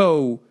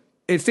 So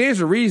it stands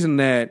to reason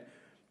that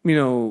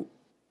the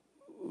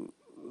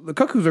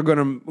Cuckoos are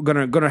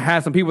gonna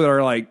have some people that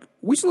are like,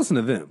 we should listen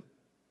to them.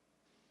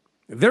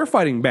 They're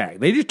fighting back.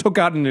 They just took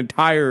out an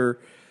entire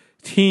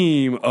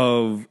team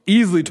of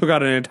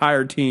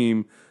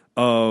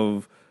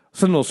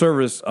Sentinel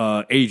Service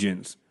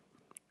agents.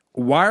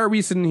 Why are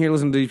we sitting here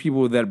listening to these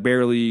people that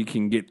barely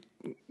can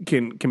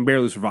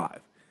barely survive?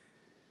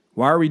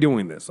 Why are we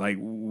doing this? Like,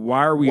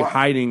 why are we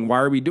hiding? Why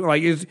are we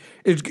doing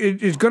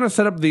it's going to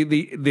set up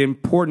the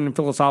important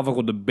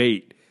philosophical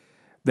debate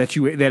that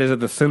is at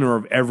the center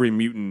of every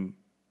mutant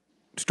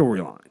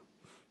storyline.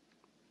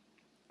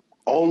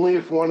 Only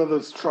if one of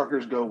those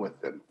truckers go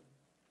with them.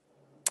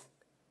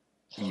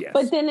 Yes.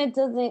 But then it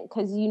doesn't,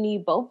 because you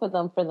need both of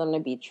them for them to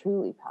be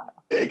truly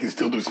powerful. They can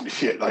still do some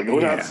shit. Like,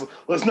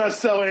 let's not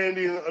sell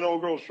Andy an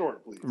old girl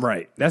short, please.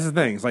 Right. That's the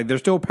thing. It's like they're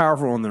still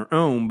powerful on their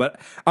own, but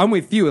I'm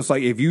with you. It's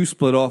like if you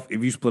split off the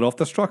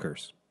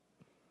Struckers.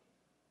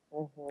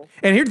 Mm-hmm.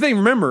 And here's the thing,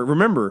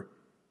 remember,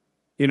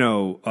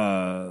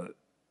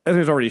 as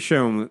it's already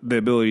shown the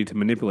ability to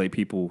manipulate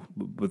people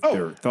with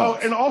their thoughts.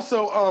 Oh, and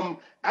also,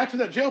 after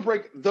that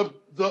jailbreak,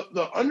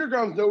 the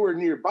underground's nowhere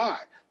nearby.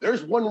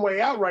 There's one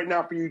way out right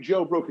now for you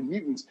jailbroken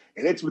mutants,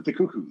 and it's with the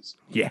Cuckoos.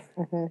 Yeah.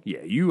 Mm-hmm.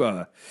 Yeah,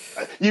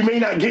 you may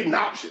not get an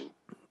option.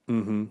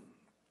 Mm-hmm.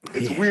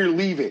 It's weird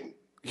leaving.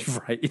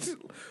 Right.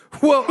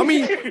 When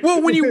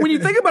you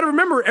think about it,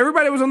 remember,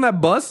 everybody that was on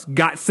that bus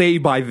got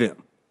saved by them.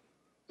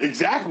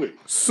 Exactly.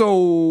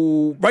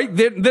 So right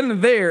then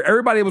and there,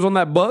 everybody that was on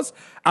that bus,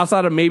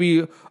 outside of maybe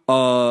the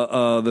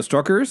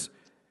Struckers,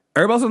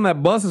 everybody else on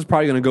that bus is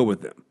probably going to go with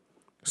them.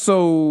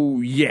 So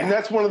yeah, and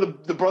that's one of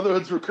the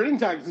Brotherhood's recruiting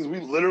tactics. We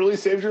literally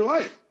saved your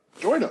life.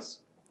 Join us.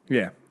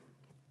 Yeah.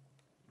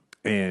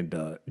 And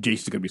Jace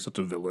is going to be such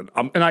a villain,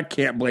 and I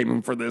can't blame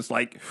him for this.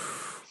 Like,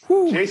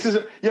 whew. Jace is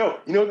you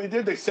know what they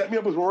did? They set me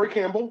up with Rory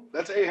Campbell.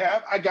 That's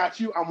Ahab. I got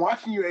you. I'm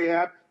watching you,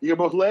 Ahab. You got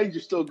both legs.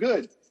 You're still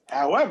good.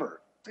 However,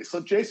 they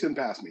slipped Jason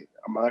past me.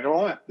 I'm not gonna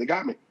lie. They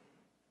got me.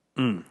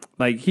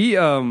 Like he,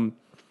 dude,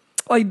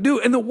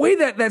 and the way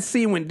that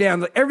scene went down,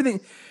 like everything,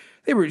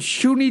 they were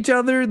shooting each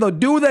other. The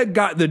dude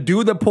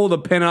that pulled the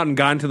pen out and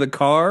got into the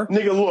car.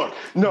 Nigga, look,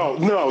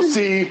 no,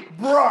 see,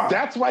 bruh.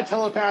 That's why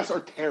telepaths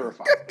are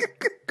terrifying,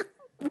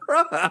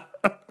 bruh.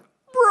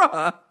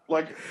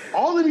 Like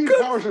all of these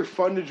powers are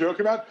fun to joke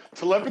about.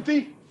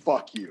 Telepathy,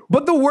 fuck you.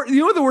 But you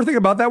know what the worst thing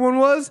about that one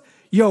was?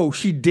 Yo,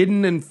 she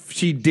didn't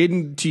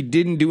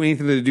do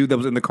anything to the dude that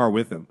was in the car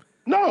with him.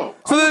 No.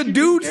 So the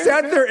dude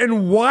sat there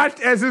and watched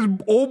as his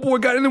old boy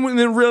got in and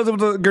then realized it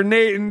was a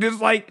grenade and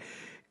just like,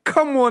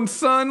 come on,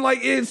 son. Like,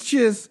 it's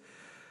just,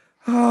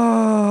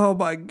 oh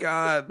my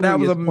God. That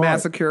was a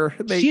massacre.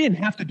 She didn't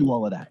have to do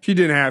all of that. She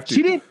didn't have to.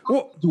 She didn't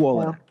do all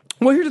of that.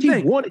 Well, here's the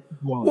thing. She wanted to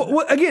do all of that.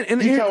 Well, again,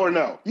 and you tell her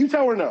no. You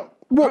tell her no.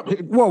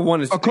 Well,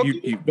 one is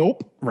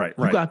nope. Right.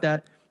 You got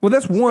that. Well,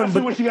 that's one.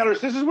 Especially when she got her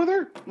sisters with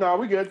her? No,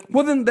 we good.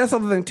 Well, then that's the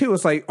other thing, too.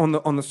 It's like on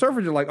the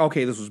surface, you're like,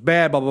 okay, this was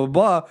bad, blah, blah,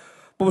 blah.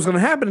 But what's going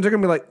to happen is they're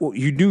going to be like, well,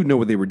 you do know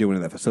what they were doing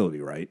in that facility,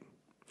 right?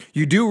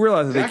 You do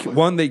realize that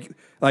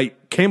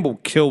Campbell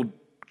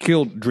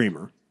killed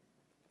Dreamer.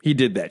 He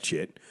did that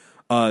shit.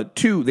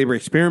 2, they were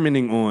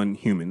experimenting on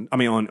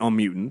on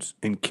mutants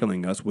and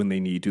killing us when they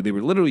need to. They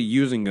were literally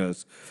using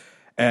us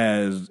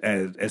as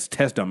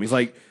test dummies.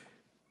 Like,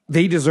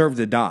 they deserve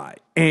to die.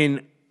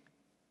 And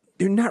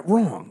they're not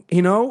wrong,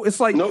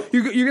 It's like nope.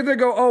 you get there,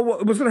 go, oh,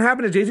 what's going to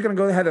happen is Jason's going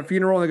to go have a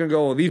funeral, and they're going to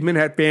go, oh, these men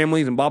had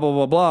families and blah blah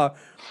blah blah,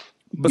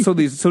 but so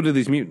did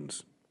these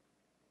mutants.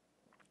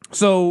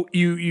 So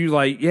you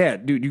like, yeah,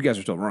 dude, you guys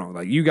are still wrong.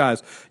 Like you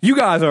guys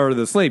are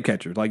the slave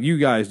catchers. Like you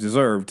guys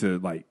deserve to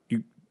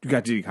you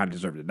kind of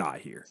deserve to die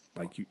here.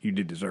 Like you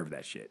did deserve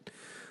that shit.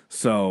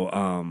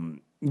 So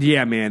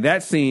yeah, man,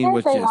 that scene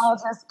was just. All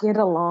just get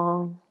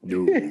along.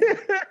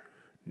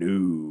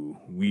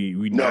 No,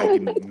 we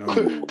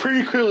no.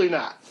 Pretty clearly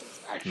not.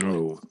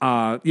 Actually.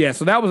 No. Yeah.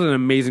 So that was an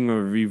amazing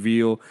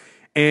reveal,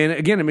 and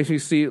again, it makes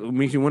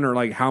me wonder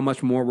like how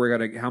much more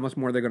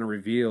they're gonna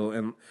reveal.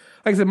 And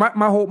like I said,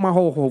 my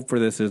whole hope for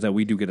this is that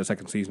we do get a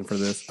second season for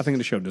this. I think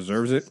the show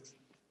deserves it.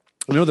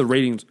 I know the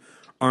ratings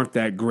aren't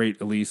that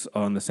great, at least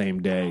on the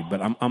same day.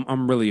 But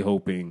I'm really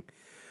hoping.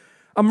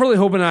 I'm really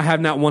hoping I have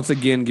not once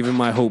again given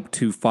my hope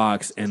to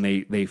Fox and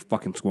they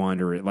fucking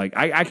squander it. Like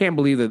I can't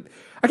believe that.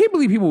 I can't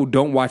believe people who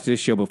don't watch this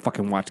show but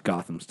fucking watch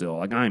Gotham still.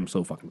 Like I am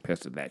so fucking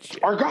pissed at that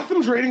shit. Are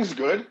Gotham's ratings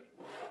good?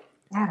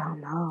 I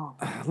don't know.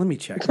 Let me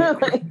check.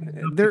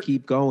 They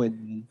keep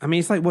going. I mean,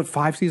 it's like what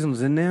 5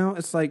 seasons in now.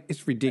 It's like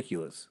it's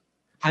ridiculous.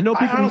 I know.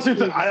 I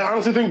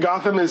honestly think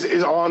Gotham is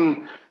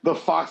on the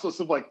Fox list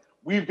of like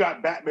we've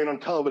got Batman on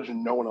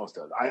television. No one else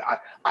does.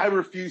 I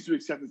refuse to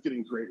accept it's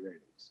getting great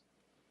ratings.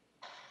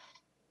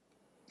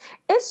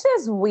 It's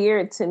just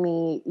weird to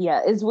me.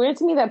 Yeah, it's weird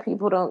to me that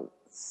people don't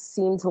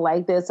seem to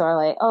like this or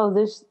like, oh,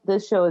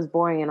 this show is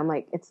boring. And I'm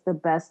like, it's the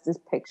best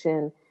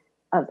depiction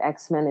of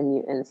X-Men and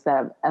mutants that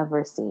I've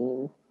ever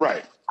seen.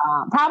 Right.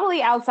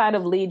 Probably outside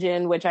of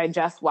Legion, which I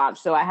just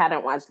watched. So I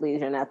hadn't watched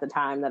Legion at the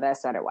time that I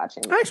started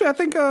watching. Actually, I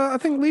think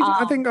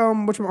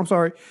Legion. Which I'm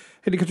sorry,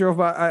 hate to cut you off,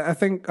 but I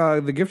think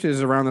The Gifted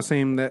is around the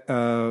same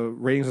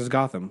ratings as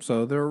Gotham,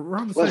 so they're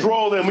around the same. Let's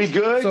roll then. We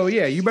good? So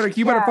yeah, you better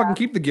fucking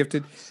keep The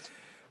Gifted.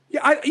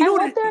 Yeah, you know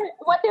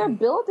what they're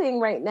building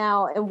right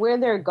now and where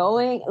they're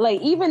going.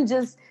 Like even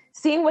just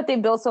seeing what they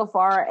built so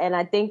far, and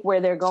I think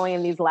where they're going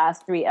in these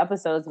last 3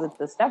 episodes with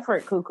the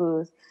Stepford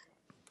Cuckoos.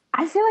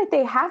 I feel like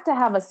they have to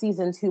have a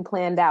season 2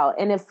 planned out.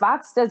 And if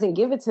Fox doesn't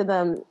give it to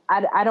them,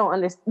 I don't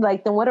understand.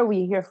 Like, then what are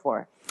we here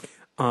for?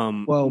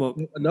 Well,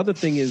 another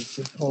thing is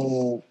this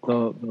whole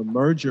the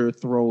merger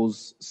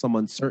throws some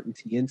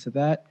uncertainty into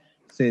that,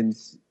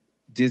 since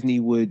Disney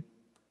would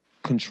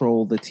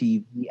control the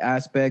TV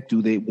aspect.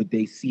 Would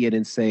they see it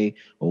and say,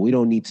 "Well, we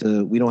don't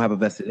have a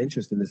vested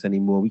interest in this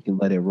anymore. We can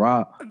let it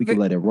rock. We can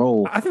let it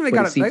roll." I think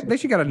they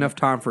should got enough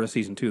time for a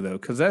season 2 though,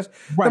 because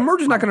the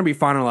merger's not going to be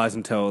finalized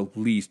until at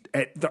least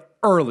at the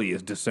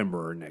earliest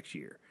December next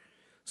year.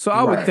 So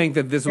I would think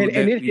that this would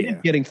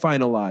it's getting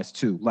finalized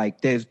too.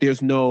 Like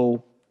there's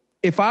no.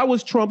 If I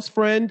was Trump's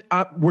friend,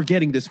 we're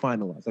getting this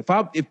finalized.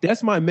 If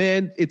that's my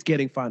man, it's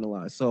getting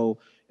finalized. So,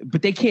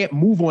 but they can't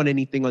move on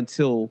anything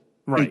until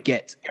it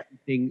gets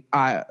everything.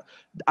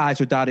 I's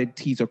are dotted,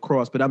 T's are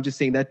crossed. But I'm just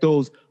saying that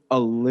throws a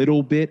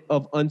little bit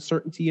of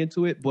uncertainty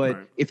into it. But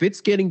if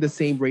it's getting the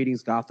same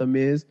ratings Gotham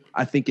is,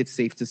 I think it's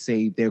safe to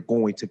say they're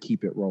going to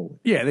keep it rolling.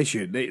 Yeah, they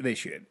should. They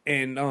should.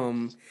 And I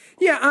don't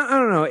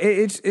know.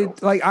 It's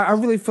like I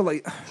really feel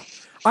like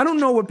I don't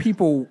know what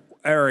people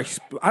are.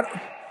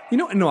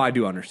 No, I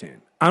do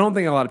understand. I don't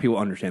think a lot of people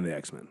understand the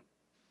X-Men.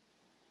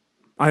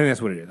 I think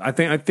that's what it is. I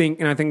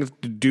think it's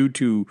due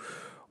to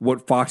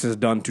what Fox has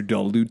done to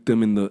dilute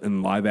them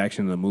in live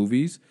action in the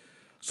movies.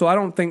 So I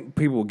don't think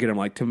people will get them.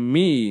 Like, to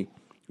me,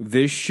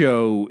 this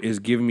show is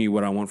giving me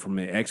what I want from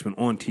the X-Men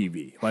on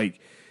TV. Like,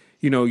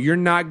 you're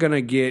not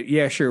gonna get.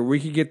 Yeah, sure, we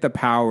can get the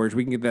powers,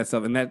 we can get that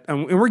stuff, and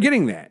we're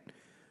getting that.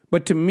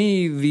 But to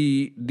me,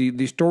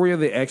 the story of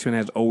the X-Men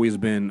has always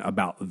been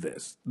about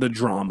this, the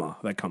drama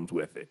that comes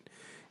with it.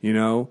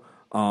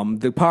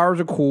 The powers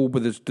are cool,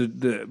 but it's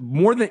the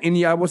more than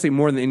any, I would say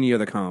more than any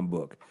other comic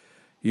book.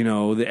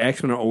 The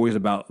X-Men are always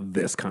about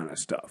this kind of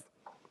stuff.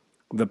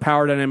 The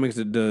power dynamics,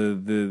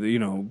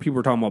 the people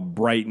were talking about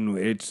Brighton,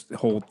 its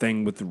whole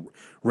thing with the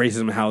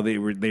racism, how they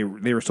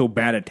were so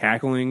bad at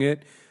tackling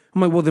it. I'm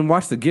like, well, then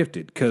watch The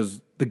Gifted,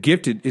 because The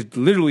Gifted is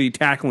literally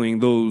tackling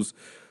those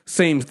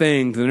same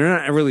things, and they're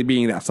not really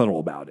being that subtle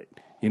about it.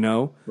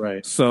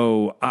 Right?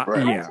 So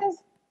yeah.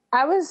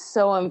 I was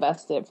so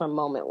invested from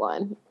moment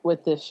one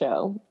with this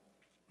show.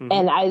 Mm-hmm.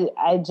 And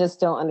I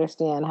just don't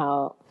understand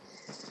how.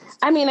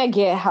 I mean, I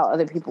get how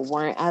other people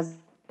weren't as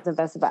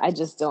invested, but I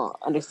just don't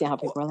understand how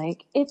people are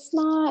like, it's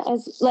not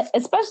as, like,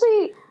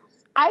 especially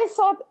I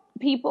saw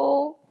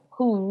people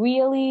who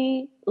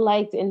really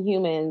liked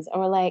Inhumans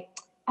and were like,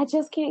 I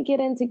just can't get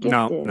into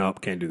Gifted. No,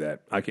 can't do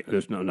that. I can't.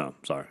 There's no.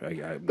 Sorry,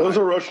 those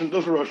are Russian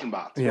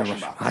bots. Yeah, Russian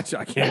bots.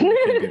 I can't do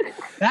it.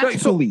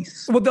 That's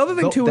police. Well, the other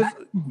thing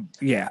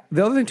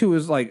too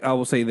is like, I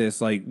will say this: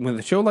 like, when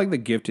the show like The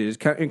Gifted it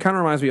kind of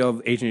reminds me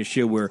of Agent of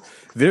Shield, where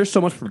there's so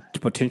much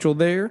potential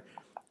there,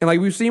 and like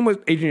we've seen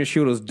what Agent of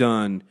Shield has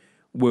done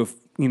with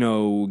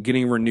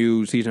getting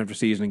renewed season after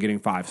season and getting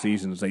 5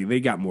 seasons. Like, they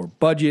got more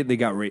budget, they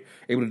got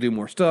able to do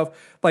more stuff.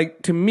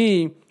 Like, to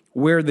me,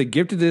 where The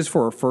Gifted is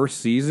for a first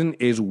season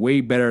is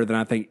way better than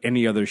I think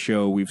any other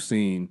show we've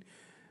seen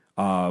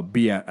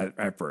be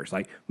at first.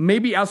 Like,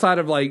 maybe outside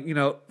of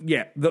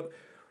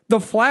the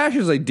Flash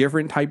is a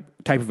different type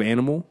of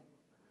animal.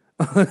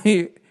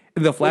 The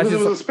Flash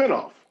was a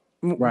spinoff,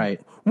 right?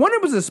 One,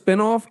 it was a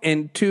spinoff,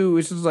 and 2,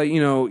 it's just like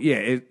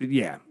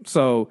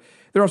So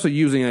they're also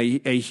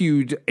using a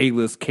huge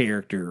A-list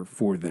character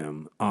for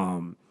them,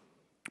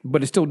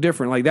 but it's still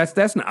different. Like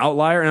that's an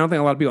outlier, and I don't think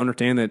a lot of people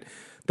understand that.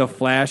 The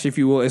Flash, if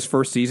you will, his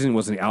first season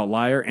was an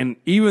outlier, and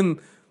even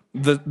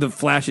the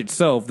Flash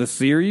itself, the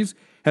series,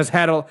 has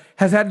had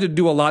to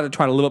do a lot to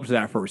try to live up to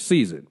that first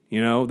season. I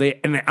don't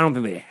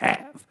think they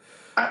have.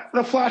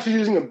 The Flash is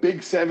using a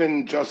Big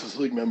Seven Justice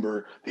League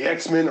member. The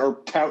X-Men are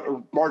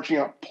marching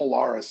out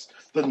Polaris,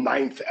 the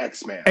 9th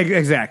X-Man.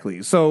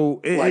 Exactly.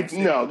 So Flash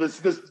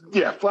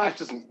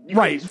doesn't.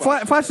 Right,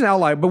 Flash is an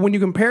outlier, but when you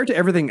compare it to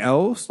everything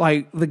else,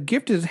 like The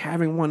Gift is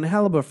having one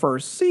hell of a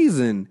first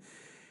season,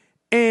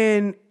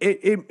 and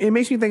it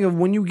makes me think of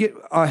when you get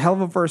a hell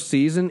of a first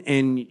season,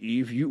 and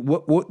if you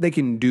what they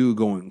can do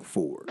going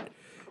forward.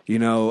 You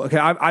know, okay,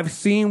 I've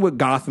seen what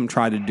Gotham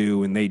tried to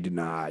do, and they did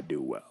not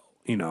do well.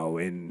 You know,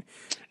 and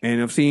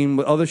I've seen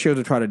what other shows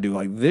have tried to do.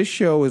 Like this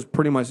show is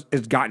pretty much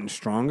it's gotten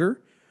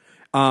stronger.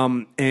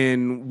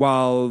 And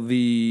while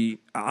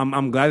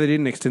I'm glad they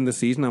didn't extend the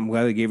season. I'm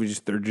glad they gave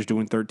it they're just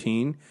doing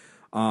 13.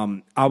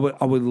 I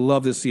would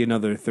love to see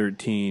another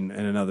 13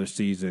 and another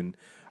season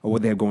of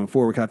what they have going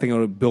forward, because I think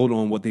it'll build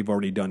on what they've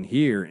already done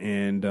here.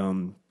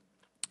 And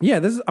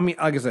this is, I mean,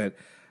 like I said,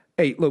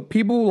 hey, look,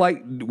 people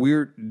like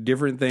weird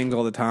different things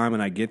all the time,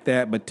 and I get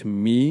that, but to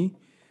me,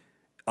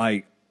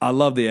 like, I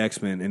love the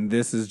X-Men, and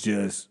this is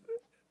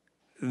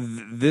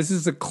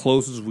the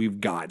closest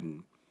we've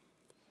gotten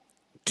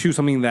to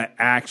something that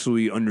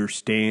actually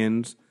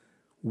understands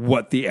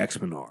what the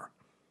X-Men are.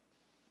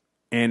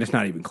 And it's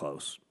not even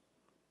close.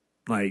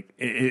 Like,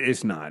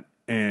 it's not.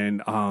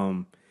 And,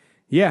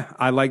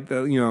 I like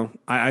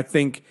I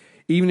think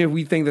even if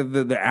we think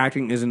that the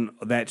acting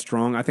isn't that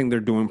strong, I think they're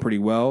doing pretty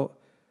well.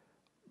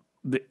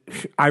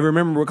 I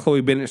remember what Chloe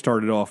Bennett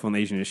started off on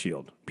Agent of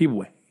S.H.I.E.L.D.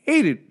 People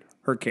hated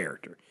her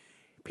character.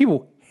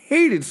 People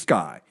hated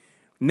Skye.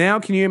 Now,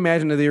 can you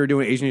imagine if they were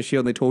doing Agent of S.H.I.E.L.D.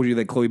 and they told you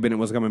that Chloe Bennett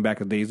was coming back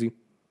as Daisy?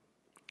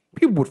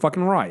 People would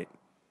fucking riot.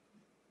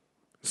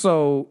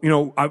 So,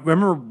 I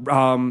remember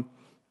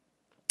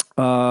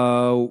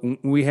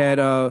we had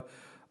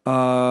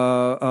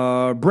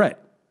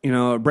Brett,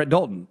 Brett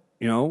Dalton,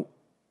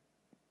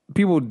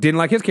 People didn't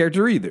like his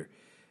character either.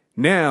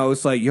 Now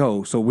it's like,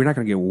 so we're not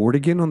going to get Ward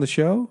again on the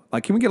show?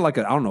 Like, can we get like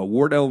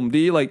Ward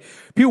LMD? Like,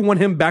 people want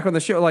him back on the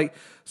show. Like,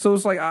 so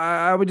it's like,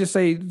 I would just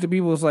say to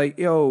people, it's like,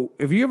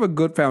 if you have a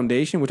good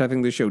foundation, which I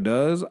think this show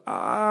does,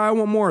 I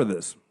want more of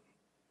this.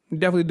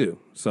 Definitely do.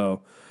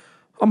 So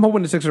I'm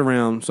hoping to stick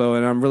around.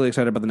 And I'm really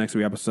excited about the next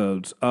 3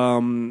 episodes.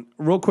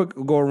 Real quick,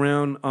 go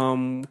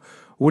around.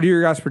 What are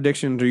your guys'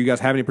 predictions? Do you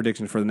guys have any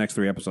predictions for the next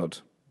 3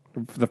 episodes?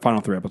 For the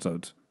final 3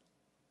 episodes?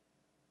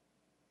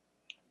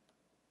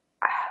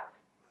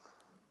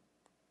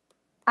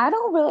 I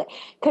don't really,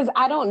 because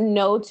I don't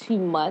know too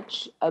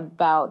much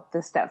about the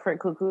Stepford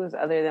Cuckoos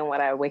other than what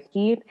I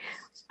wikied.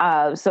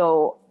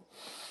 So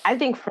I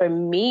think for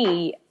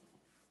me,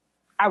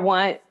 I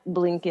want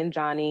Blink and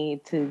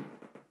Johnny to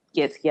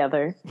get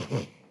together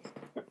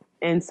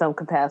in some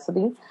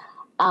capacity.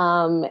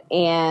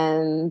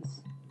 And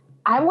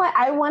I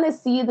want to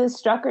see the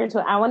Strucker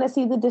I want to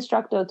see the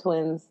Destructo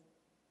twins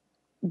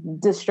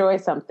destroy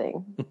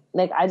something.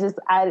 Like,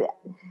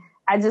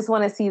 I just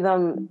want to see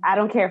them. I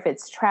don't care if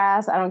it's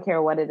trash. I don't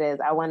care what it is.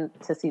 I want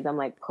to see them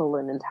like pull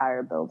an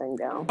entire building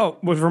down. Oh,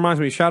 which reminds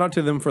me, shout out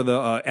to them for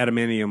the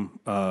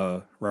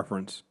adamantium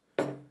reference.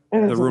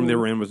 Mm-hmm. The room they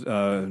were in was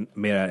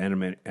made out of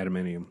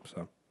adamantium.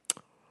 So,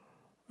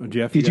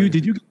 Jeff, did you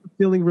get the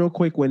feeling real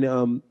quick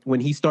when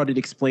he started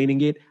explaining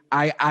it?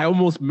 I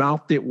almost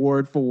mouthed it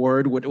word for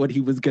word what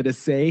he was gonna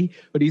say,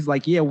 but he's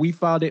like, "Yeah, we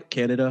found it,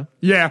 Canada."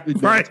 Yeah,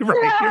 right.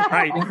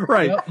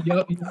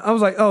 Yep. I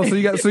was like, "Oh,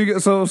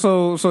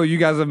 so you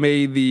guys have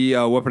made the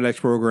Weapon X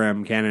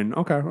program canon?"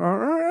 Okay, all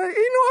right.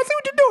 I see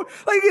what you're doing.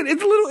 Like,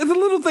 it's the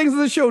little things that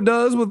the show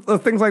does with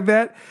things like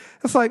that.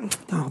 It's like,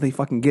 oh, they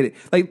fucking get it.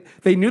 Like,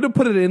 they knew to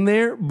put it in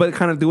there, but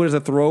kind of do it as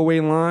a throwaway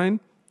line,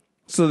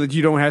 so that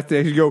you don't have to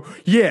actually go,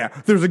 yeah,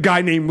 there's a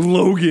guy named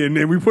Logan,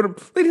 and we put him.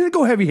 They didn't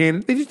go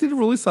heavy-handed. They just did it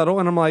really subtle,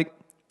 and I'm like,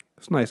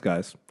 it's nice,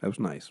 guys. That was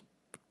nice.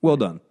 Well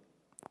done.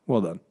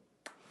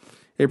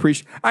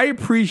 I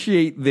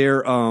appreciate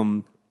their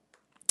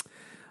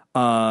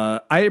I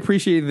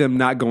appreciate them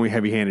not going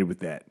heavy-handed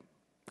with that,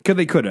 because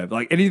they could have.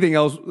 Like, anything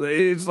else,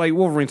 it's like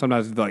Wolverine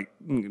sometimes is like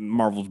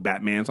Marvel's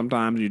Batman.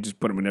 Sometimes you just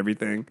put him in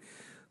everything.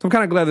 So I'm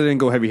kind of glad they didn't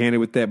go heavy-handed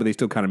with that, but they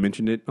still kind of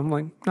mentioned it. I'm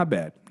like, not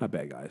bad,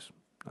 guys,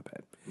 not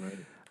bad. Right.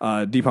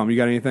 Deepam, you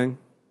got anything?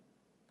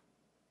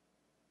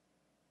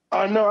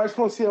 No, I just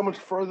want to see how much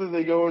further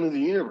they go into the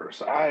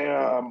universe.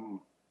 I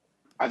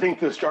think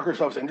the Strucker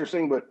stuff's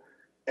interesting, but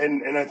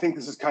and I think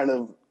this is kind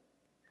of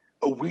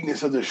a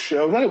weakness of the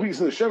show. Not a weakness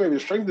of the show, maybe a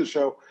strength of the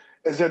show,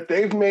 is that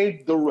they've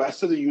made the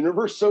rest of the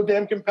universe so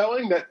damn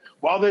compelling that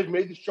while they've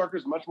made the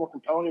Struckers much more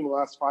compelling in the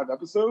last 5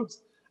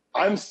 episodes,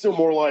 I'm still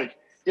more like,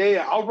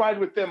 yeah, I'll ride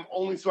with them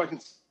only so I can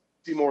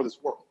see more of this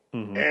world.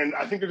 Mm-hmm. And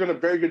I think they're doing a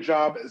very good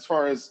job as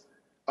far as,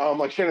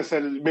 like Shanna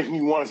said, making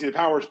you want to see the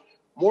powers.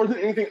 More than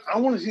anything, I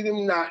want to see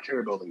them not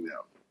tear a building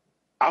down.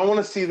 I want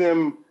to see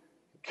them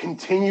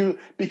continue,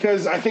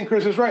 because I think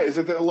Chris is right, is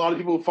that a lot of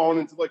people have fallen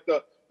into like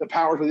the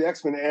powers of the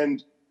X-Men,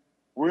 and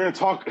we're going to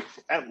talk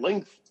at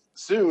length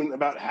soon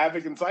about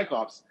Havoc and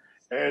Cyclops.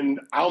 And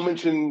I'll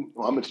mention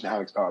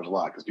Havoc's powers a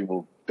lot because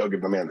people don't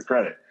give the man the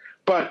credit.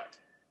 But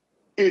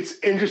it's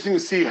interesting to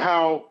see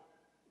how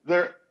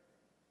the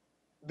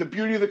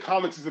beauty of the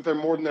comics is that they're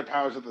more than their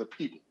powers, that they're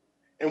people.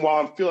 And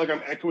while I feel like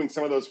I'm echoing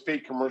some of those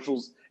fake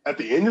commercials at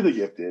the end of The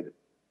Gifted,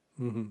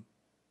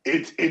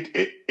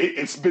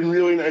 it's been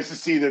really nice to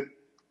see that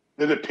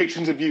the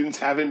depictions of mutants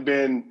haven't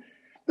been,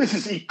 this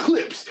is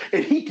Eclipse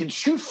and he can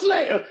shoot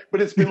flare,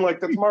 but it's been like,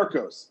 that's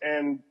Marcos,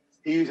 and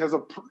he has a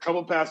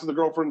couple past with a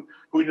girlfriend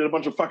who he did a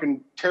bunch of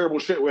fucking terrible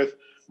shit with,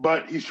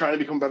 but he's trying to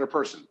become a better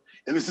person.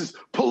 And this is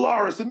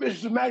Polaris, the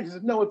Missions of Magnus.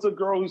 No, it's a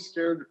girl who's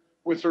scared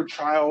with her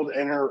child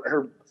and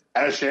her,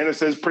 as Shanna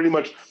says, pretty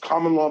much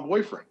common law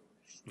boyfriend.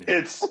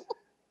 It's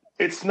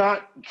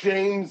not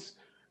James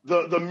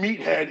the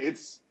meathead.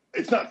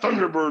 It's not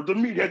Thunderbird the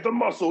meathead, the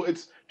muscle.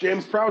 It's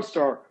James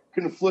Proudstar,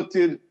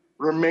 conflicted,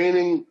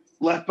 remaining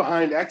left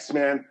behind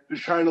X-Man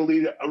who's trying to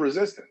lead a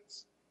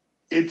resistance.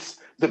 It's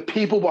the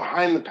people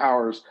behind the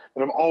powers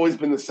that have always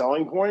been the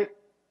selling point.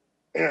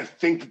 And I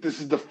think that this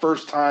is the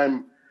first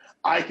time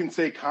I can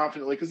say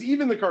confidently, because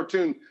even the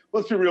cartoon,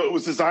 let's be real, it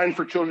was designed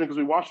for children because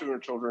we watched it when we were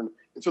children.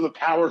 And so the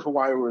powers were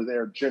why we were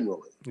there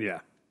generally. Yeah.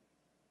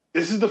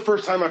 This is the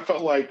first time I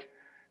felt like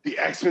the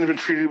X-Men have been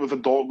treated with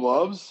adult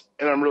gloves,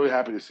 and I'm really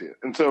happy to see it.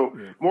 And so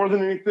more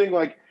than anything,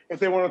 like if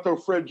they want to throw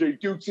Fred J.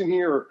 Dukes in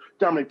here or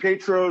Dominic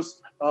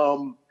Petros,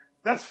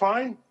 that's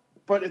fine.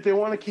 But if they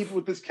want to keep it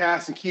with this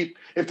cast and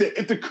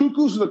if the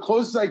Cuckoos are the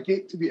closest I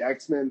get to the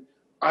X-Men,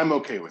 I'm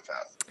okay with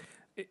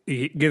that.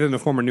 Get them to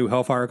form a new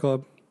Hellfire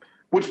Club.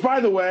 Which, by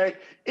the way,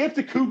 if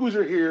the Cuckoos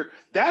are here,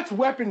 that's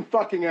Weapon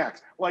fucking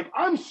X. Like,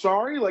 I'm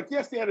sorry. Like,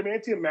 yes, the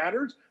adamantium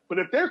matters, but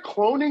if they're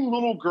cloning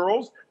little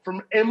girls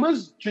from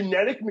Emma's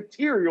genetic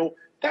material,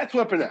 that's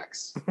Weapon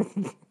X.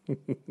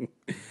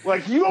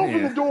 Like, you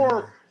open the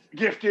door,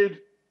 Gifted,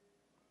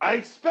 I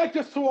expect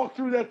us to walk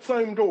through that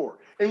same door.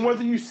 And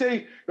whether you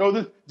say,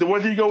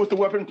 whether you go with the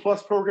Weapon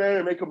Plus program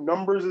and make them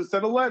numbers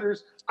instead of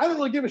letters, I don't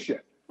really give a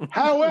shit.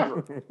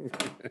 However,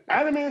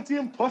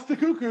 adamantium plus the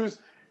Cuckoos,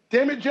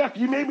 damn it, Jeff,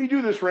 you made me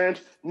do this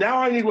rant. Now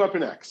I need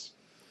Weapon X.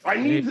 I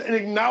need an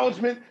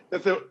acknowledgement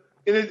that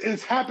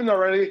it's happened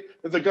already,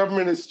 that the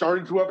government has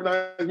started to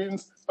weaponize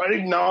mutants, but an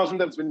acknowledgement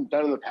that it's been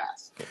done in the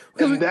past.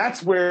 And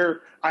that's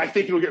where I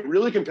think it'll get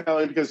really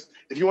compelling, because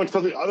if you want to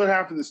tell the other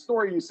half of the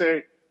story, you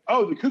say,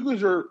 oh, the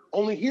Cuckoos are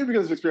only here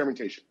because of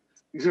experimentation.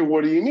 You say,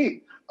 what do you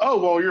mean? Oh,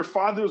 well, your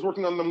father was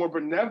working on the more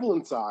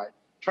benevolent side,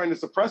 trying to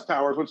suppress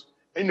powers, which,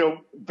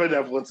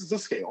 benevolence is a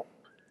scale.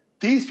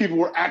 These people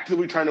were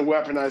actively trying to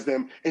weaponize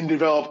them and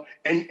develop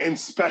and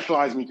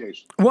specialize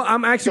mutations. Well,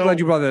 I'm actually glad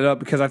you brought that up,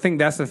 because I think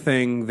that's the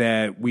thing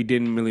that we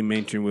didn't really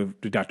mention with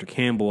Dr.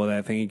 Campbell, that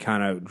I think he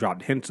kind of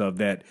dropped hints of,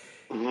 that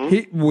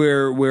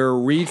where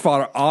Reed's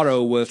father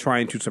Otto was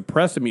trying to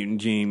suppress the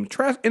mutant gene,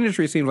 trash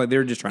industry seems like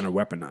they're just trying to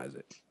weaponize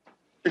it.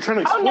 They're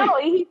trying to Oh no,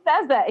 he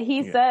says that.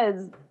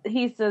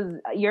 He says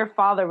your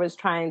father was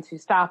trying to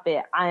stop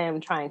it. I am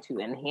trying to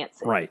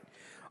enhance it. Right.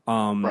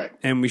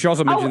 And we should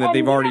also mention that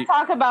they've already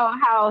talk about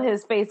how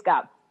his face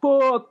got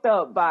fucked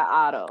up by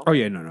Otto. Oh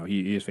yeah, no,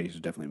 his face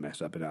is definitely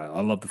messed up, and I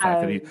love the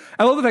fact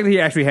that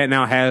he actually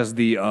has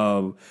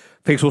the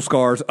facial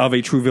scars of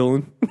a true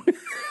villain.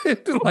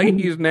 Like,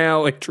 he's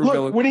now a true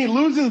villain. When he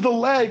loses the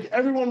leg,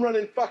 everyone run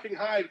and fucking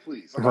hide,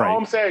 please. That's all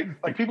I'm saying.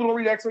 Like, people don't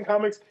read X-Men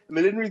comics and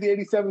they didn't read the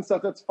 87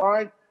 stuff. That's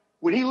fine.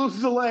 When he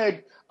loses a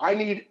leg, I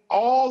need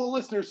all the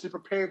listeners to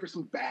prepare for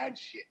some bad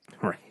shit.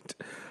 Right.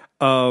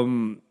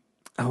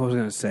 I was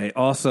going to say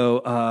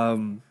also,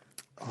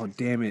 oh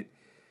damn it,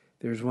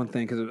 there's one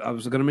thing, because I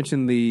was going to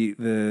mention he's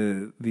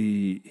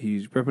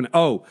prepping.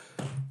 Oh,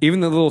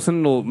 even the little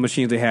Sentinel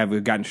machines they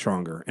have gotten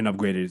stronger and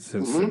upgraded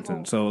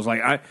since. So it's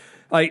like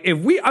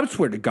I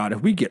swear to God,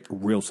 if we get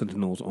real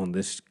Sentinels on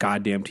this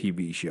goddamn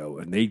TV show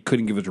and they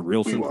couldn't give us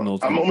real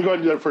Sentinels, I'm only going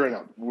to do that for right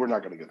now. We're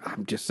not going to get that.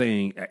 I'm just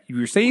saying,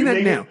 you're saying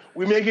that now.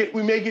 We make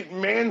it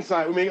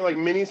man-sized. We make it like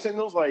mini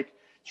Sentinels, like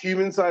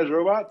human-sized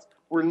robots.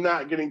 We're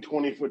not getting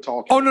 20-foot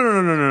tall kids. Oh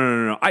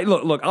no!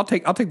 Look, I'll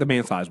take the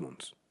man-sized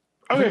ones.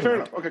 Okay, fair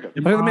enough. Okay, good.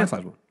 I'll take the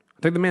man-sized one.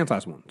 I'll take the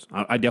man-sized ones.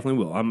 I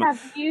definitely will.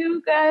 Have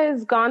you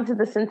guys gone to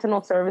the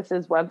Sentinel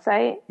Services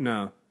website?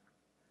 No.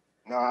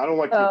 No, I don't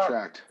like to be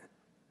tracked.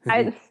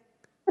 I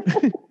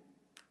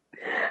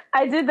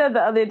did that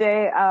the other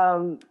day.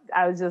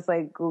 I was just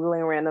like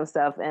Googling random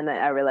stuff, and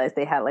I realized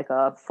they had like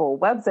a full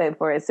website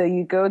for it. So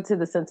you go to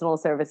the Sentinel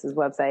Services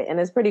website, and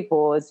it's pretty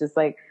cool. It's just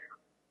like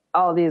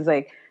all these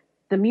like,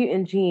 the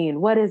mutant gene,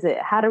 what is it?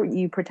 How do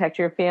you protect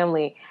your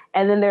family?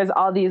 And then there's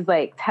all these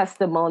like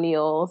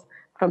testimonials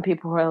from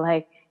people who are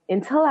like,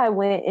 until I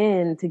went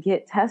in to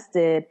get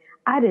tested,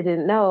 I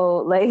didn't know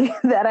like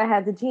that I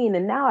had the gene,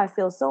 and now I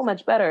feel so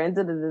much better, and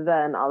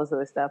and all this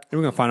other stuff. And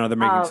we're gonna find out they're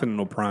making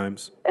Sentinel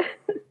Primes.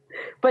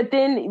 But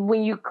then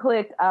when you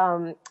click,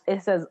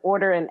 it says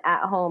order an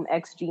at-home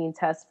X gene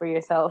test for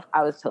yourself.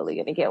 I was totally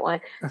gonna get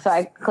one, so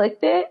I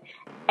clicked it,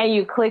 and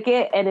you click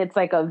it, and it's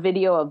like a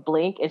video of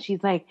Blink, and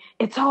she's like,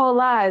 "It's all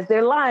lies.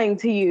 They're lying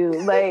to you."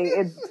 Like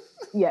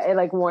it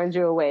like warns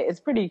you away. It's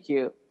pretty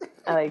cute.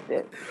 I liked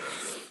it.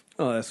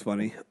 Oh, that's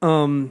funny.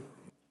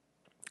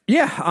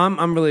 Yeah,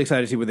 I'm really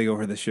excited to see where they go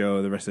for the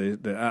show. The rest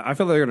of I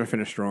feel like they're gonna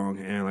finish strong,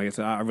 and like I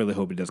said, I really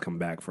hope it does come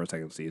back for a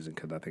second season,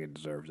 because I think it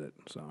deserves it.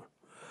 So.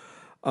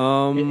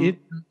 Real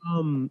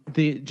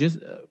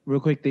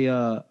quick,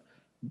 the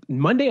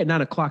Monday at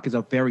 9:00 is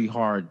a very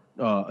hard,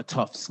 a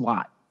tough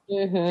slot,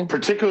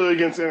 particularly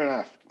against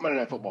Monday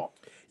Night Football.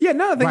 Yeah,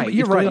 no,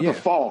 you're right. The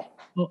fall,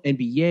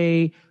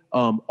 NBA,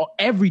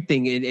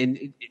 everything,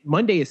 and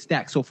Monday is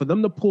stacked. So for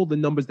them to pull the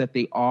numbers that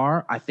they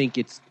are, I think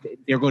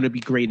they're going to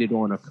be graded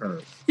on a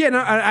curve. Yeah, no,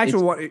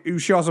 actually, you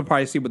should also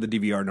probably see what the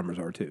DVR numbers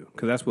are too,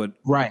 because that's what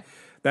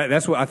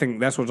That's what I think.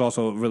 That's what's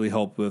also really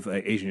helped with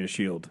Agent of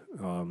Shield.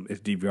 Is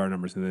DVR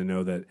numbers, and they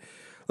know that.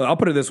 Look, I'll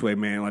put it this way,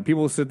 man. Like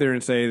people sit there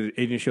and say that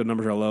Agent of Shield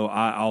numbers are low.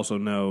 I also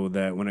know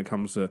that when it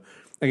comes to,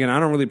 again, I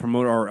don't really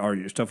promote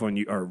our stuff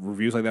on our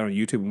reviews like that on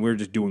YouTube, and we're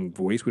just doing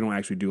voice. We don't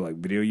actually do like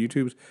video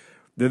YouTubes.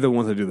 They're the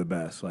ones that do the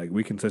best. Like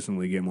we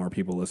consistently get more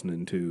people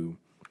listening to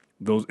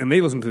those, and they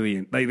listen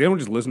to they don't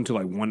just listen to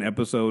like one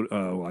episode,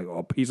 like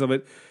a piece of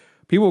it.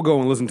 People go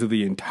and listen to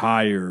the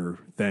entire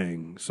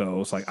thing.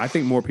 So it's like I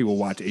think more people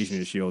watch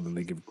Agent of Shield than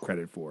they give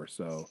credit for.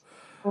 So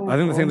I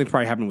think the same thing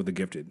probably happened with The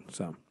Gifted.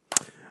 So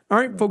all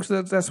right, folks,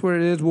 that's what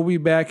it is. We'll be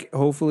back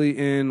hopefully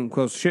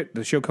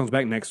the show comes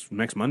back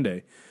next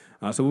Monday.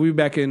 So we'll be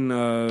back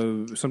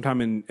in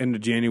sometime in end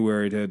of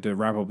January to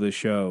wrap up this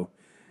show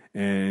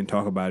and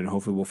talk about it. And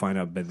hopefully we'll find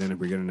out by then if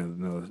we're getting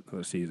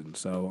another season.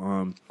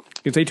 So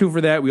you can stay tuned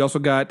for that. We also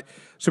got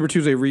Super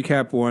Tuesday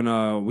recap one.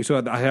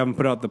 I haven't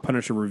put out the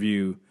Punisher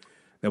review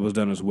that was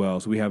done as well.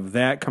 So we have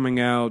that coming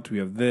out. We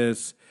have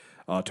this.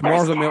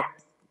 Tomorrow's a mail.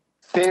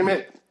 Damn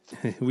it.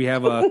 we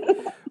have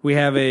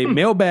a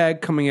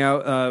mailbag coming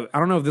out. I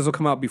don't know if this will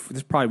come out before.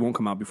 This probably won't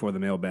come out before the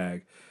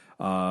mailbag.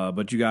 But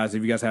if you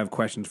guys have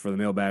questions for the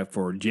mailbag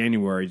for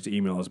January, just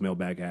email us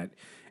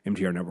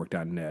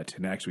mailbag@mtrnetwork.net.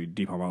 And actually,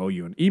 Deepalm, I owe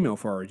you an email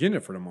for our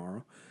agenda for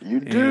tomorrow. You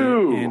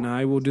do. And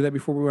I will do that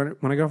before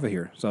when I get off of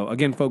here. So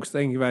again, folks,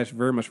 thank you guys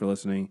very much for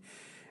listening.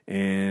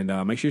 And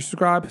make sure you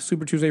subscribe.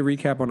 Super Tuesday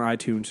Recap on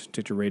iTunes,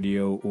 Stitcher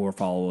Radio, or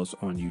follow us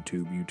on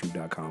YouTube,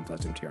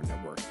 youtube.com/MTR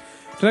Network.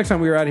 Till next time,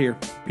 we are out of here.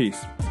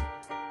 Peace.